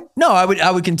ghost hunting? No,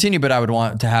 I would continue, but I would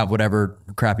want to have whatever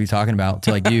crap he's talking about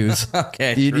to use.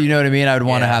 Okay, you know what I mean? I would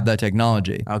want to have that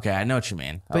technology. Okay, I know what you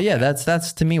mean. But yeah,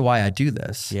 that's to me why I do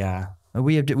this. Yeah.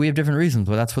 We have different reasons,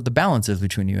 but that's what the balance is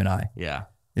between you and I. Yeah.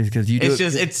 Is because you do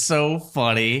it's so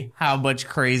funny how much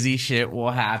crazy shit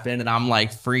will happen, and I'm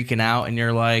freaking out, and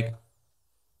you're like,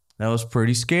 that was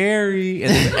pretty scary.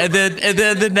 And then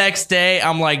the next day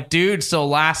I'm like, dude, so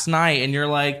last night, and you're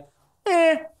like,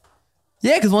 eh.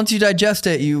 Yeah, because once you digest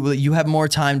it, you have more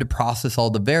time to process all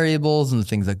the variables and the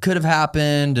things that could have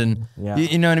happened, and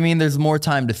you know what I mean? There's more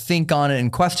time to think on it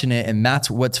and question it, and that's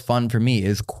what's fun for me,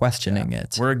 is questioning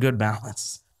it. We're a good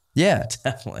balance. Yeah,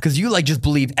 definitely. Because you just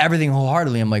believe everything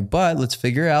wholeheartedly. I'm like, but let's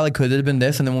figure out, could it have been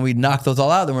this? And then when we knock those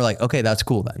all out, then we're like, okay, that's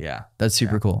cool then. Yeah. That's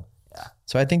super cool. Yeah.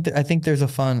 So I think there's a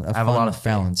fun a lot of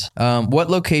balance. What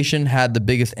location had the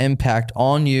biggest impact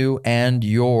on you and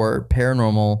your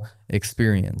paranormal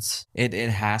experience? It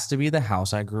has to be the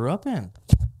house I grew up in.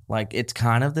 It's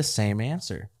kind of the same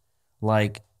answer.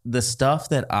 The stuff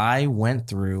that I went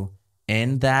through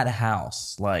in that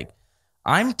house,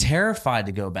 I'm terrified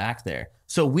to go back there.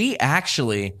 So we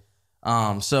actually,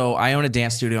 so I own a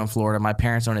dance studio in Florida. My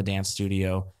parents own a dance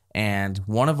studio, and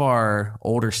one of our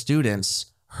older students,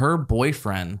 her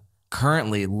boyfriend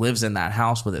currently lives in that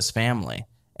house with his family.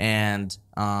 And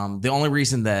the only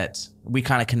reason that we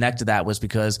kind of connected that was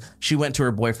because she went to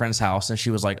her boyfriend's house and she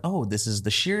was like, oh, this is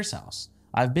the Shears house.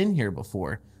 I've been here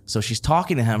before. So she's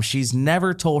talking to him. She's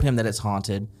never told him that it's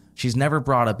haunted. She's never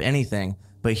brought up anything,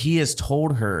 but he has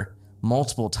told her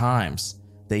multiple times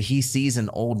that he sees an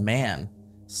old man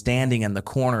standing in the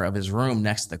corner of his room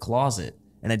next to the closet.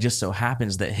 And it just so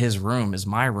happens that his room is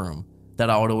my room that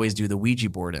I would always do the Ouija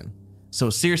board in. So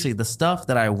seriously, the stuff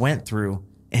that I went through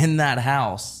in that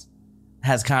house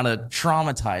has kind of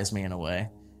traumatized me in a way.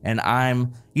 And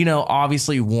I'm,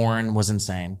 obviously Warren was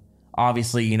insane.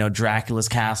 Obviously, Dracula's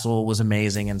castle was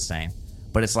amazing, insane.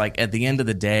 But it's at the end of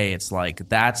the day, it's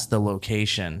that's the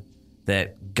location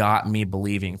that got me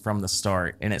believing from the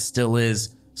start. And it still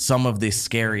is some of the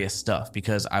scariest stuff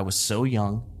because I was so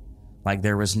young.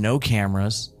 There was no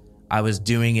cameras. I was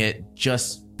doing it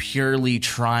just purely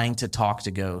trying to talk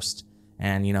to ghosts.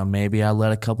 And, maybe I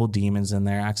let a couple demons in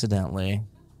there accidentally.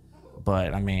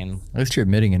 But, I mean... At least you're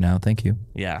admitting it now. Thank you.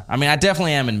 Yeah. I mean, I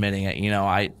definitely am admitting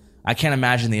it. I can't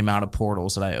imagine the amount of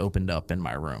portals that I opened up in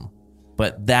my room.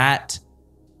 But that...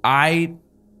 I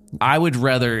would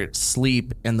rather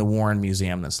sleep in the Warren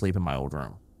Museum than sleep in my old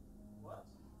room.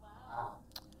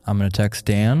 I'm going to text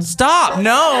Dan. Stop!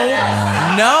 No!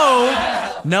 No.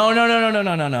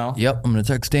 Yep, I'm going to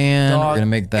text Dan. We're going to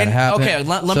make that happen. Okay,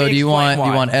 let so me do you explain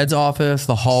why. want Ed's office,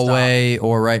 the hallway,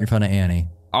 or right in front of Annie?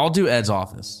 I'll do Ed's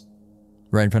office.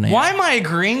 right in front of you. Why am I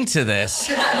agreeing to this?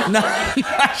 No,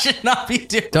 I should not be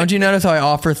doing. Don't you notice how I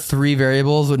offer 3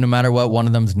 variables, but no matter what, one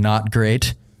of them's not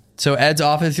great? So Ed's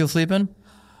office you'll sleep in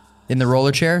the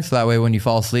roller chair, so that way when you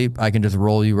fall asleep, I can just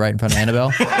roll you right in front of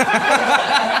Annabelle.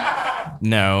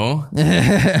 No.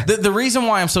 The reason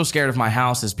why I'm so scared of my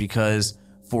house is because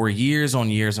for years on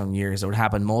years on years, it would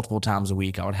happen multiple times a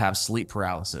week. I would have sleep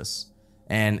paralysis.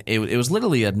 And it was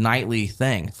literally a nightly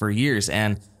thing for years.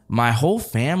 And my whole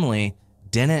family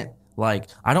didn't, like,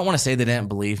 I don't want to say they didn't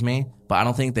believe me, but I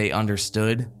don't think they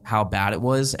understood how bad it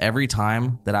was. Every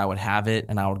time that I would have it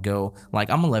and I would go, like,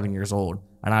 I'm 11 years old.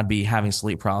 And I'd be having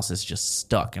sleep paralysis just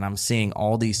stuck. And I'm seeing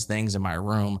all these things in my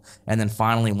room. And then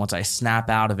finally, once I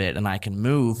snap out of it and I can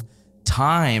move,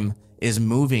 time is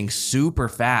moving super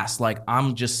fast. Like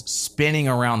I'm just spinning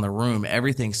around the room.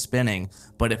 Everything's spinning,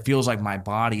 but it feels like my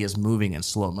body is moving in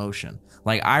slow motion.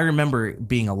 Like I remember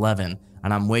being 11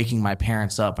 and I'm waking my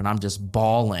parents up and I'm just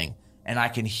bawling. And I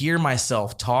can hear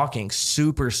myself talking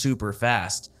super, super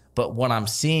fast. But what I'm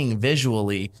seeing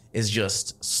visually is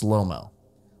just slow-mo.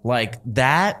 Like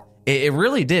that, it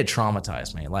really did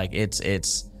traumatize me. Like it's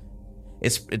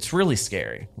really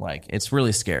scary. Like it's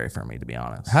really scary for me, to be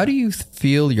honest. How do you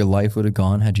feel your life would have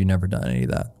gone had you never done any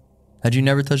of that? Had you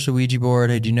never touched a Ouija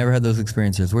board? Had you never had those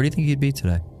experiences? Where do you think you'd be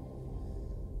today?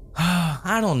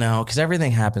 I don't know, because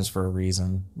everything happens for a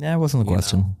reason. Yeah, that wasn't the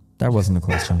question. That wasn't the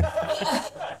question.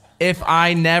 If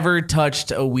I never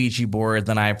touched a Ouija board,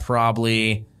 then I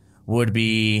probably would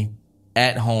be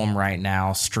at home right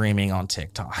now streaming on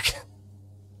TikTok.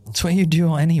 That's what you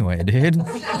do anyway, dude.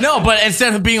 No, but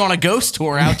instead of being on a ghost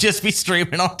tour, I would just be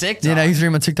streaming on TikTok. You know, you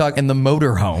stream on TikTok in the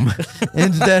motorhome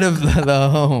instead of the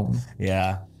home.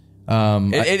 Yeah.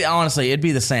 Honestly, it'd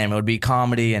be the same. It would be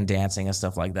comedy and dancing and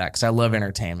stuff like that because I love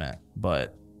entertainment.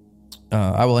 But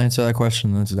I will answer that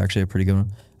question. This is actually a pretty good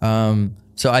one.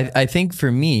 So I think for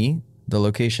me, the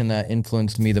location that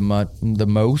influenced me the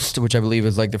most, which I believe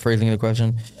is like the phrasing of the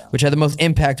question, which had the most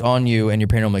impact on you and your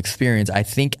paranormal experience, I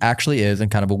think actually is, and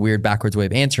kind of a weird backwards way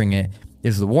of answering it,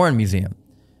 is the Warren Museum.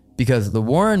 Because the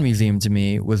Warren Museum to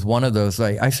me was one of those,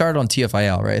 like I started on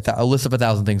TFIL, right? A list of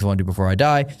 1,000 things I want to do before I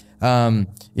die.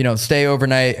 Stay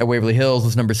overnight at Waverly Hills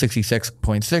was number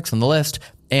 66.6 on the list,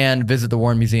 and visit the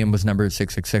Warren Museum was number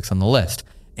 666 on the list.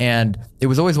 And it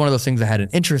was always one of those things I had an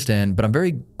interest in, but I'm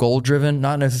very goal driven,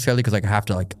 not necessarily because I have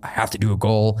to do a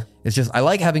goal. It's just, I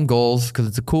like having goals because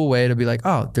it's a cool way to be like,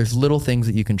 oh, there's little things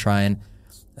that you can try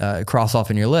and cross off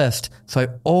in your list. So I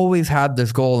always had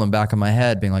this goal in the back of my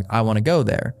head being like, I want to go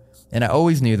there. And I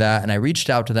always knew that. And I reached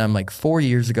out to them like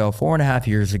 4.5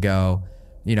 years ago,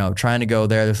 trying to go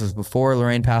there. This was before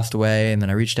Lorraine passed away. And then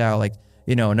I reached out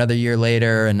another year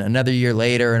later and another year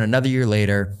later and another year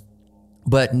later.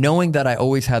 But knowing that I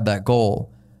always had that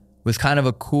goal was kind of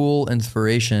a cool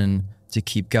inspiration to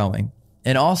keep going.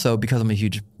 And also because I'm a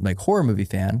huge horror movie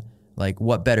fan,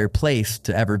 what better place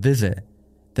to ever visit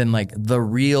than the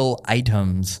real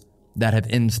items that have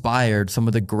inspired some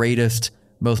of the greatest,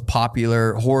 most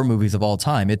popular horror movies of all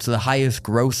time. It's the highest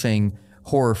grossing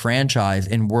horror franchise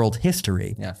in world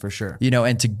history. Yeah, for sure.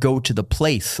 And to go to the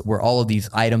place where all of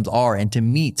these items are and to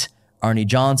meet Arnie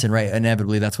Johnson, right?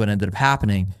 Inevitably, that's what ended up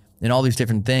happening. And all these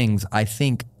different things, I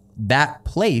think that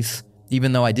place,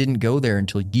 even though I didn't go there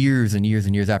until years and years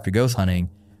and years after ghost hunting,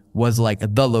 was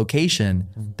the location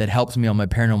that helped me on my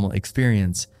paranormal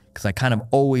experience because I kind of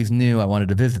always knew I wanted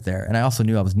to visit there. And I also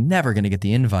knew I was never going to get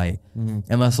the invite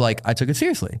unless I took it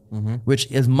seriously,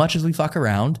 which as much as we fuck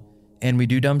around and we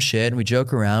do dumb shit and we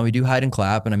joke around, we do hide and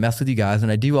clap and I mess with you guys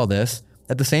and I do all this,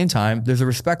 at the same time, there's a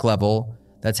respect level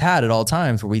that's had at all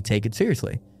times where we take it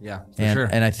seriously. Yeah, for sure.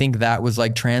 And I think that was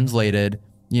translated,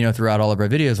 throughout all of our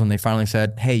videos when they finally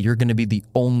said, hey, you're going to be the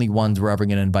only ones we're ever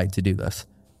going to invite to do this.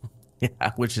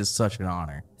 Yeah, which is such an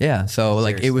honor. Yeah. So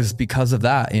it was because of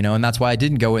that, and that's why I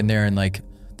didn't go in there and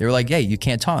they were like, hey, you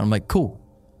can't taunt. I'm like, cool.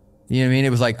 You know what I mean?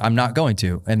 It was I'm not going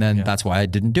to. And then that's why I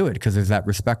didn't do it because there's that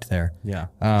respect there. Yeah.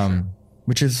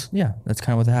 Which is, that's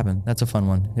kind of what happened. That's a fun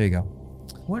one. Here you go.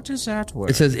 What does that word?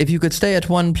 It says, if you could stay at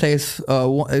one place,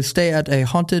 stay at a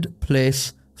haunted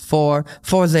place for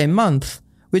a month,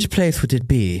 which place would it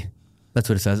be? That's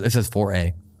what it says. It says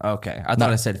 4A. Okay. I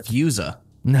thought it said Fusa.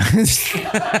 No. If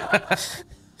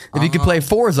you could play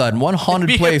Forza in one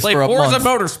haunted place for a Forza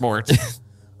month.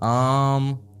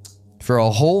 Motorsports. For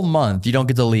a whole month, you don't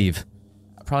get to leave.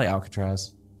 Probably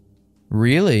Alcatraz.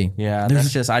 Really? Yeah.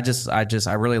 That's just,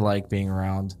 I really like being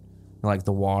around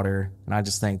the water. And I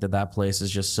just think that place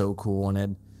is just so cool.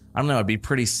 And I don't know, it'd be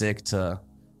pretty sick to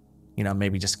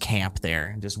maybe just camp there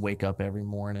and just wake up every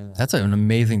morning. That's an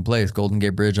amazing place. Golden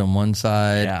Gate Bridge on one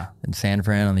side, and San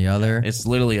Fran on the other. It's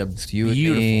literally you and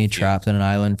me trapped in an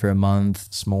island for a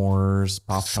month. S'mores,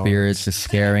 pop spirits just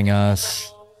scaring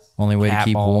us. Only way to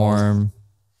keep warm.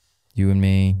 You and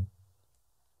me.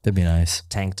 That'd be nice.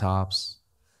 Tank tops,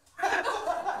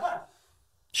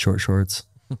 short shorts,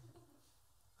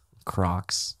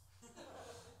 Crocs.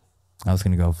 I was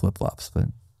gonna go flip flops, but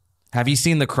have you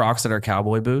seen the Crocs that are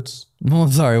cowboy boots? No,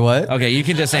 I'm sorry. What? Okay, you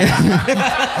can just say. Is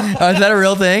that a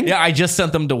real thing? Yeah, I just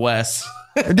sent them to Wes.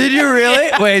 Did you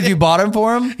really? Wait, you bought them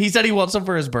for him? He said he wants them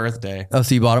for his birthday. Oh,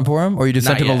 so you bought them for him, or you just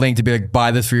Not sent him a yet. link to be like,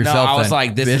 buy this for yourself? No, I was then,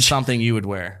 like, this bitch. is something you would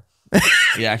wear.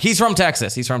 Yeah, he's from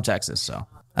Texas. So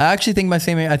I actually think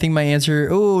I think my answer.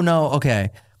 Oh no,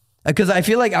 okay, because I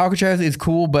feel like Alcatraz is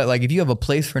cool, but like if you have a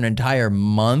place for an entire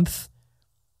month,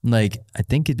 like I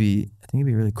think it'd be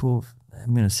really cool.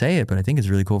 I'm gonna say it, but I think it's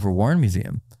really cool for Warren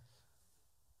Museum.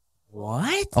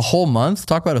 What? A whole month?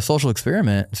 Talk about a social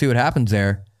experiment. See what happens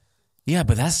there. Yeah,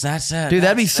 but that's dude.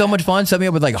 That'd be so much fun. Set me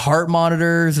up with like heart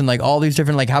monitors and like all these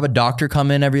different, like have a doctor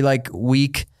come in every like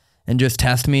week and just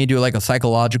test me, do like a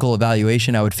psychological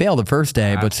evaluation. I would fail the first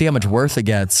day, but see how much worse it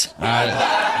gets.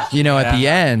 At the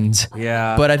end.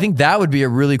 Yeah. But I think that would be a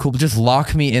really cool. Just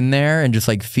lock me in there and just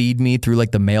like feed me through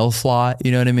like the mail slot.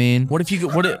 You know what I mean? What if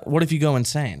you go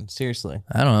insane? Seriously,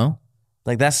 I don't know.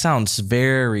 Like that sounds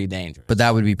very dangerous. But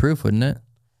that would be proof, wouldn't it?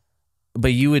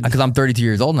 But you would, because I'm 32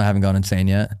 years old and I haven't gone insane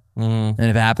yet. And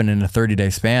if it happened in a 30-day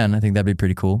span, I think that'd be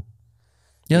pretty cool.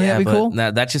 You know, that'd be cool.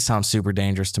 That just sounds super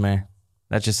dangerous to me.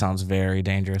 That just sounds very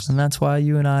dangerous. And that's why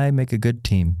you and I make a good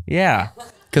team. Yeah.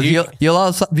 Because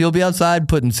you'll be outside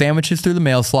putting sandwiches through the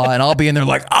mail slot, and I'll be in there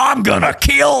like, I'm gonna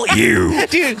kill you,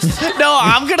 dude. No,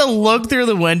 I'm gonna look through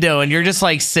the window, and you're just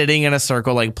like sitting in a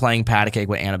circle, like playing patty cake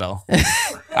with Annabelle.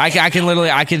 I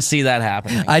can see that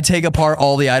happening. I take apart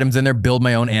all the items in there, build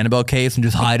my own Annabelle case, and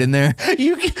just hide in there.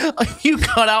 You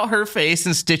cut out her face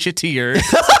and stitch it to yours.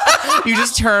 You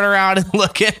just turn around and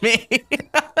look at me.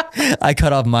 I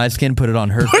cut off my skin, put it on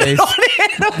her face.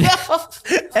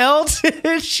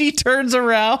 Elton, she turns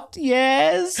around.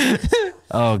 Yes.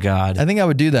 Oh God. I think I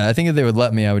would do that. I think if they would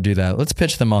let me, I would do that. Let's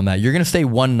pitch them on that. You're gonna stay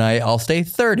one night. I'll stay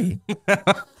 30. Do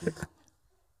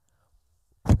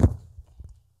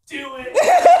it.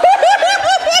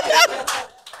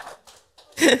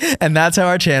 And that's how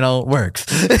our channel works.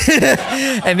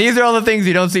 And these are all the things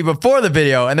you don't see before the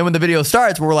video. And then when the video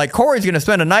starts, we're like, Corey's gonna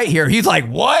spend a night here. He's like,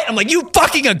 what? I'm like, you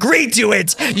fucking agreed to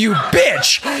it, you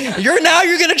bitch. You're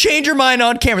gonna change your mind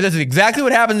on camera. This is exactly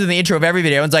what happens in the intro of every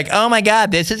video. It's like, oh my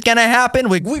God, this is gonna happen.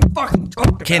 We fucking talked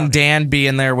about Can Dan be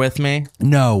in there with me?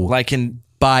 No. Like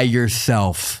by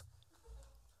yourself.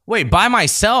 Wait, by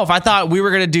myself? I thought we were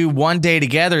going to do one day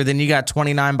together, then you got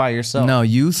 29 by yourself. No,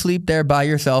 you sleep there by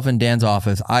yourself in Dan's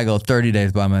office. I go 30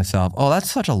 days by myself. Oh, that's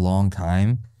such a long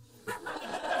time.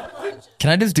 Can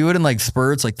I just do it in like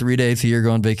spurts, like 3 days here,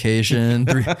 go on vacation?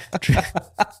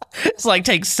 It's like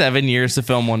takes 7 years to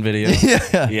film one video.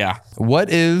 Yeah. What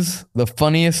is the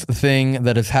funniest thing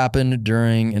that has happened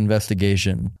during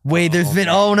investigation? Wait, there's been,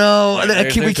 oh no.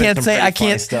 We can't say, I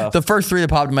can't. The first three that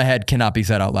popped in my head cannot be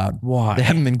said out loud. Why? They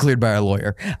haven't been cleared by our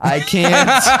lawyer. I can't,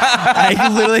 I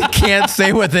literally can't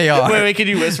say what they are. Wait, can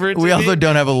you whisper it to We me? also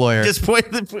don't have a lawyer. Just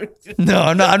point the... No,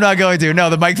 I'm not going to.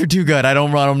 No, the mics are too good.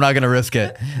 I'm not going to risk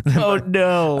it. Oh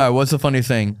no. All right, what's the funniest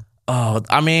thing? Oh,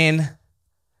 I mean,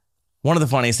 one of the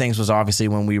funniest things was obviously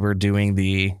when we were doing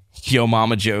the Yo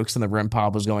Mama jokes and the Rim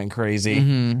Pop was going crazy.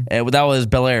 That was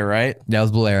Bel Air, right? That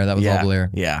was Bel Air. That was all Bel Air.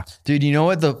 Yeah. Dude, you know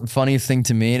what the funniest thing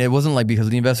to me, and it wasn't like because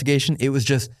of the investigation, it was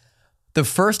just the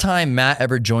first time Matt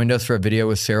ever joined us for a video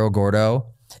with Cerro Gordo.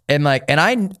 And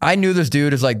I knew this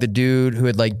dude as like the dude who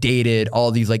had like dated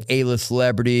all these like A-list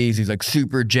celebrities. He's like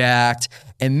super jacked.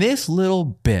 And this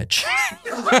little bitch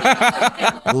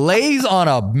lays on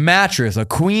a mattress, a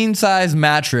queen size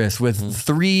mattress with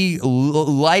three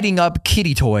lighting up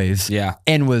kitty toys. Yeah.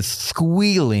 And was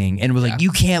squealing and was like,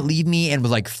 you can't leave me, and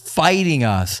was like fighting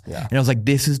us. Yeah. And I was like,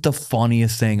 this is the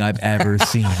funniest thing I've ever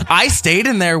seen. I stayed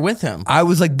in there with him. I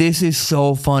was like, this is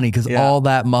so funny because all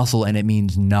that muscle and it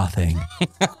means nothing.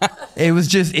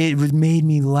 It made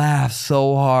me laugh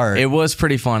so hard. It was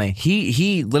pretty funny.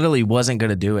 He literally wasn't going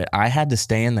to do it. I had to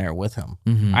stay in there with him.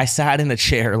 I sat in a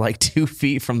chair like 2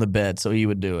 feet from the bed so he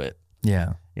would do it.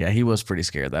 Yeah. Yeah, he was pretty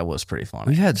scared. That was pretty funny.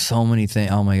 We've had so many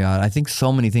things. Oh my God. I think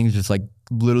so many things just like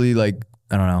literally like,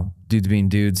 I don't know, dudes being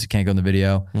dudes can't go in the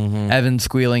video. Evan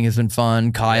squealing has been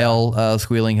fun. Kyle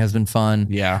squealing has been fun.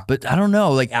 Yeah. But I don't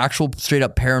know, like actual straight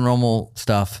up paranormal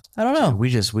stuff. I don't know.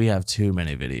 We have too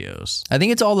many videos. I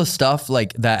think it's all the stuff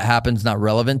like that happens not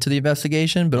relevant to the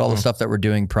investigation, but all the stuff that we're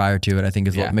doing prior to it. I think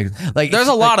is what makes like there's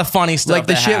a lot of funny stuff. Like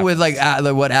the shit with like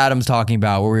what Adam's talking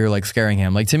about, where we were like scaring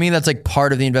him. Like to me, that's like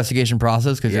part of the investigation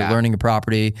process because you're learning a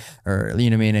property, or you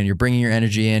know what I mean, and you're bringing your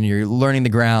energy in. You're learning the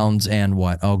grounds and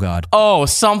what? Oh God. Oh,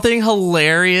 something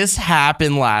hilarious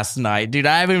happened last night, dude.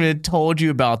 I haven't even told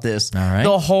you about this. All right.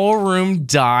 The whole room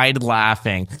died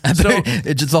laughing. So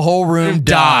It just the whole room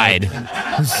died.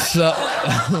 So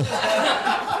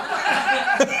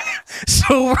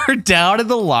So we're down in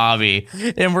the lobby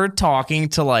and we're talking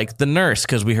to like the nurse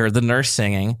because we heard the nurse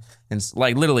singing, and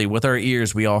like literally with our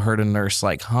ears we all heard a nurse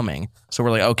like humming. So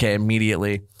we're like, okay,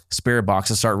 immediately spirit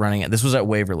boxes start running it. This was at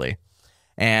Waverly,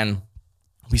 and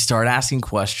we start asking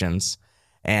questions,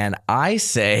 and I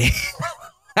say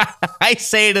I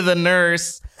say to the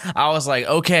nurse, I was like,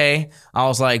 okay, I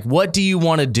was like, what do you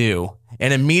want to do?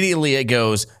 And immediately it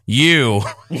goes, you.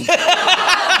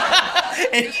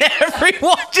 And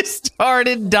everyone just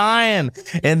started dying.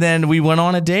 And then we went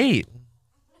on a date.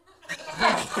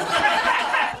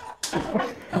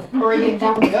 Were you getting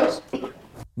down with ghosts?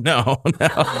 No.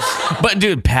 But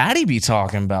dude, Patty be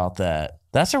talking about that.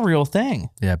 That's a real thing.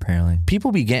 yeah, apparently.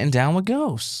 People be getting down with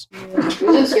ghosts. It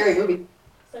was a scary movie.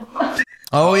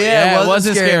 Oh yeah, it was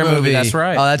a scary movie. That's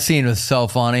right. Oh, that scene was so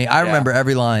funny. I remember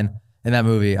every line in that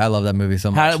movie. I love that movie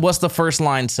so much. What's the first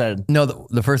line said? No,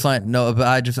 the first line. No, but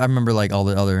I remember like all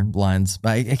the other lines.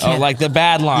 I can't. Oh, like the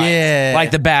bad line. Yeah.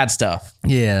 Like the bad stuff.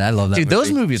 Yeah, I love that. Dude, movie.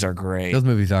 those movies are great. Those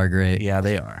movies are great. Yeah,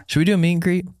 they are. Should we do a meet and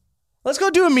greet? Let's go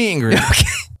do a meet and greet.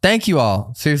 Thank you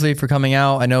all seriously for coming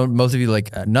out. I know most of you,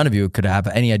 like none of you, could have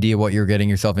any idea what you're getting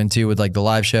yourself into with like the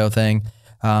live show thing.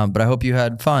 But I hope you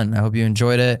had fun. I hope you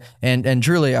enjoyed it, and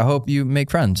truly, I hope you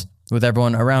make friends with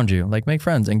everyone around you. Like make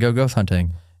friends and go ghost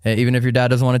hunting. Even if your dad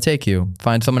doesn't want to take you,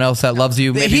 find someone else that loves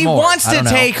you. Maybe He more. wants I to don't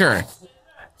know. take her.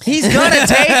 He's gonna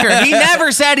take her. He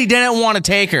never said he didn't want to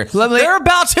take her. They're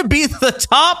about to be the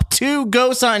top 2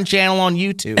 ghost hunting channel on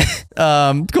YouTube.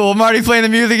 Cool. Marty's playing the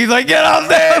music. He's like, get out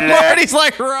there. Marty's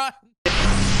like, run.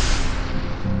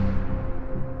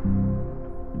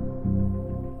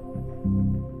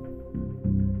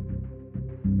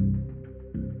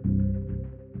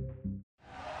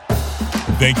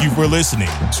 Thank you for listening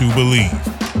to Believe.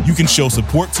 You can show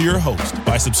support to your host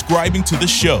by subscribing to the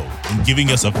show and giving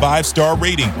us a 5-star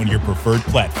rating on your preferred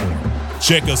platform.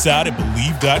 Check us out at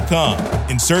Believe.com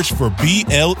and search for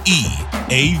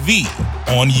BLEAV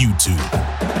on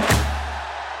YouTube.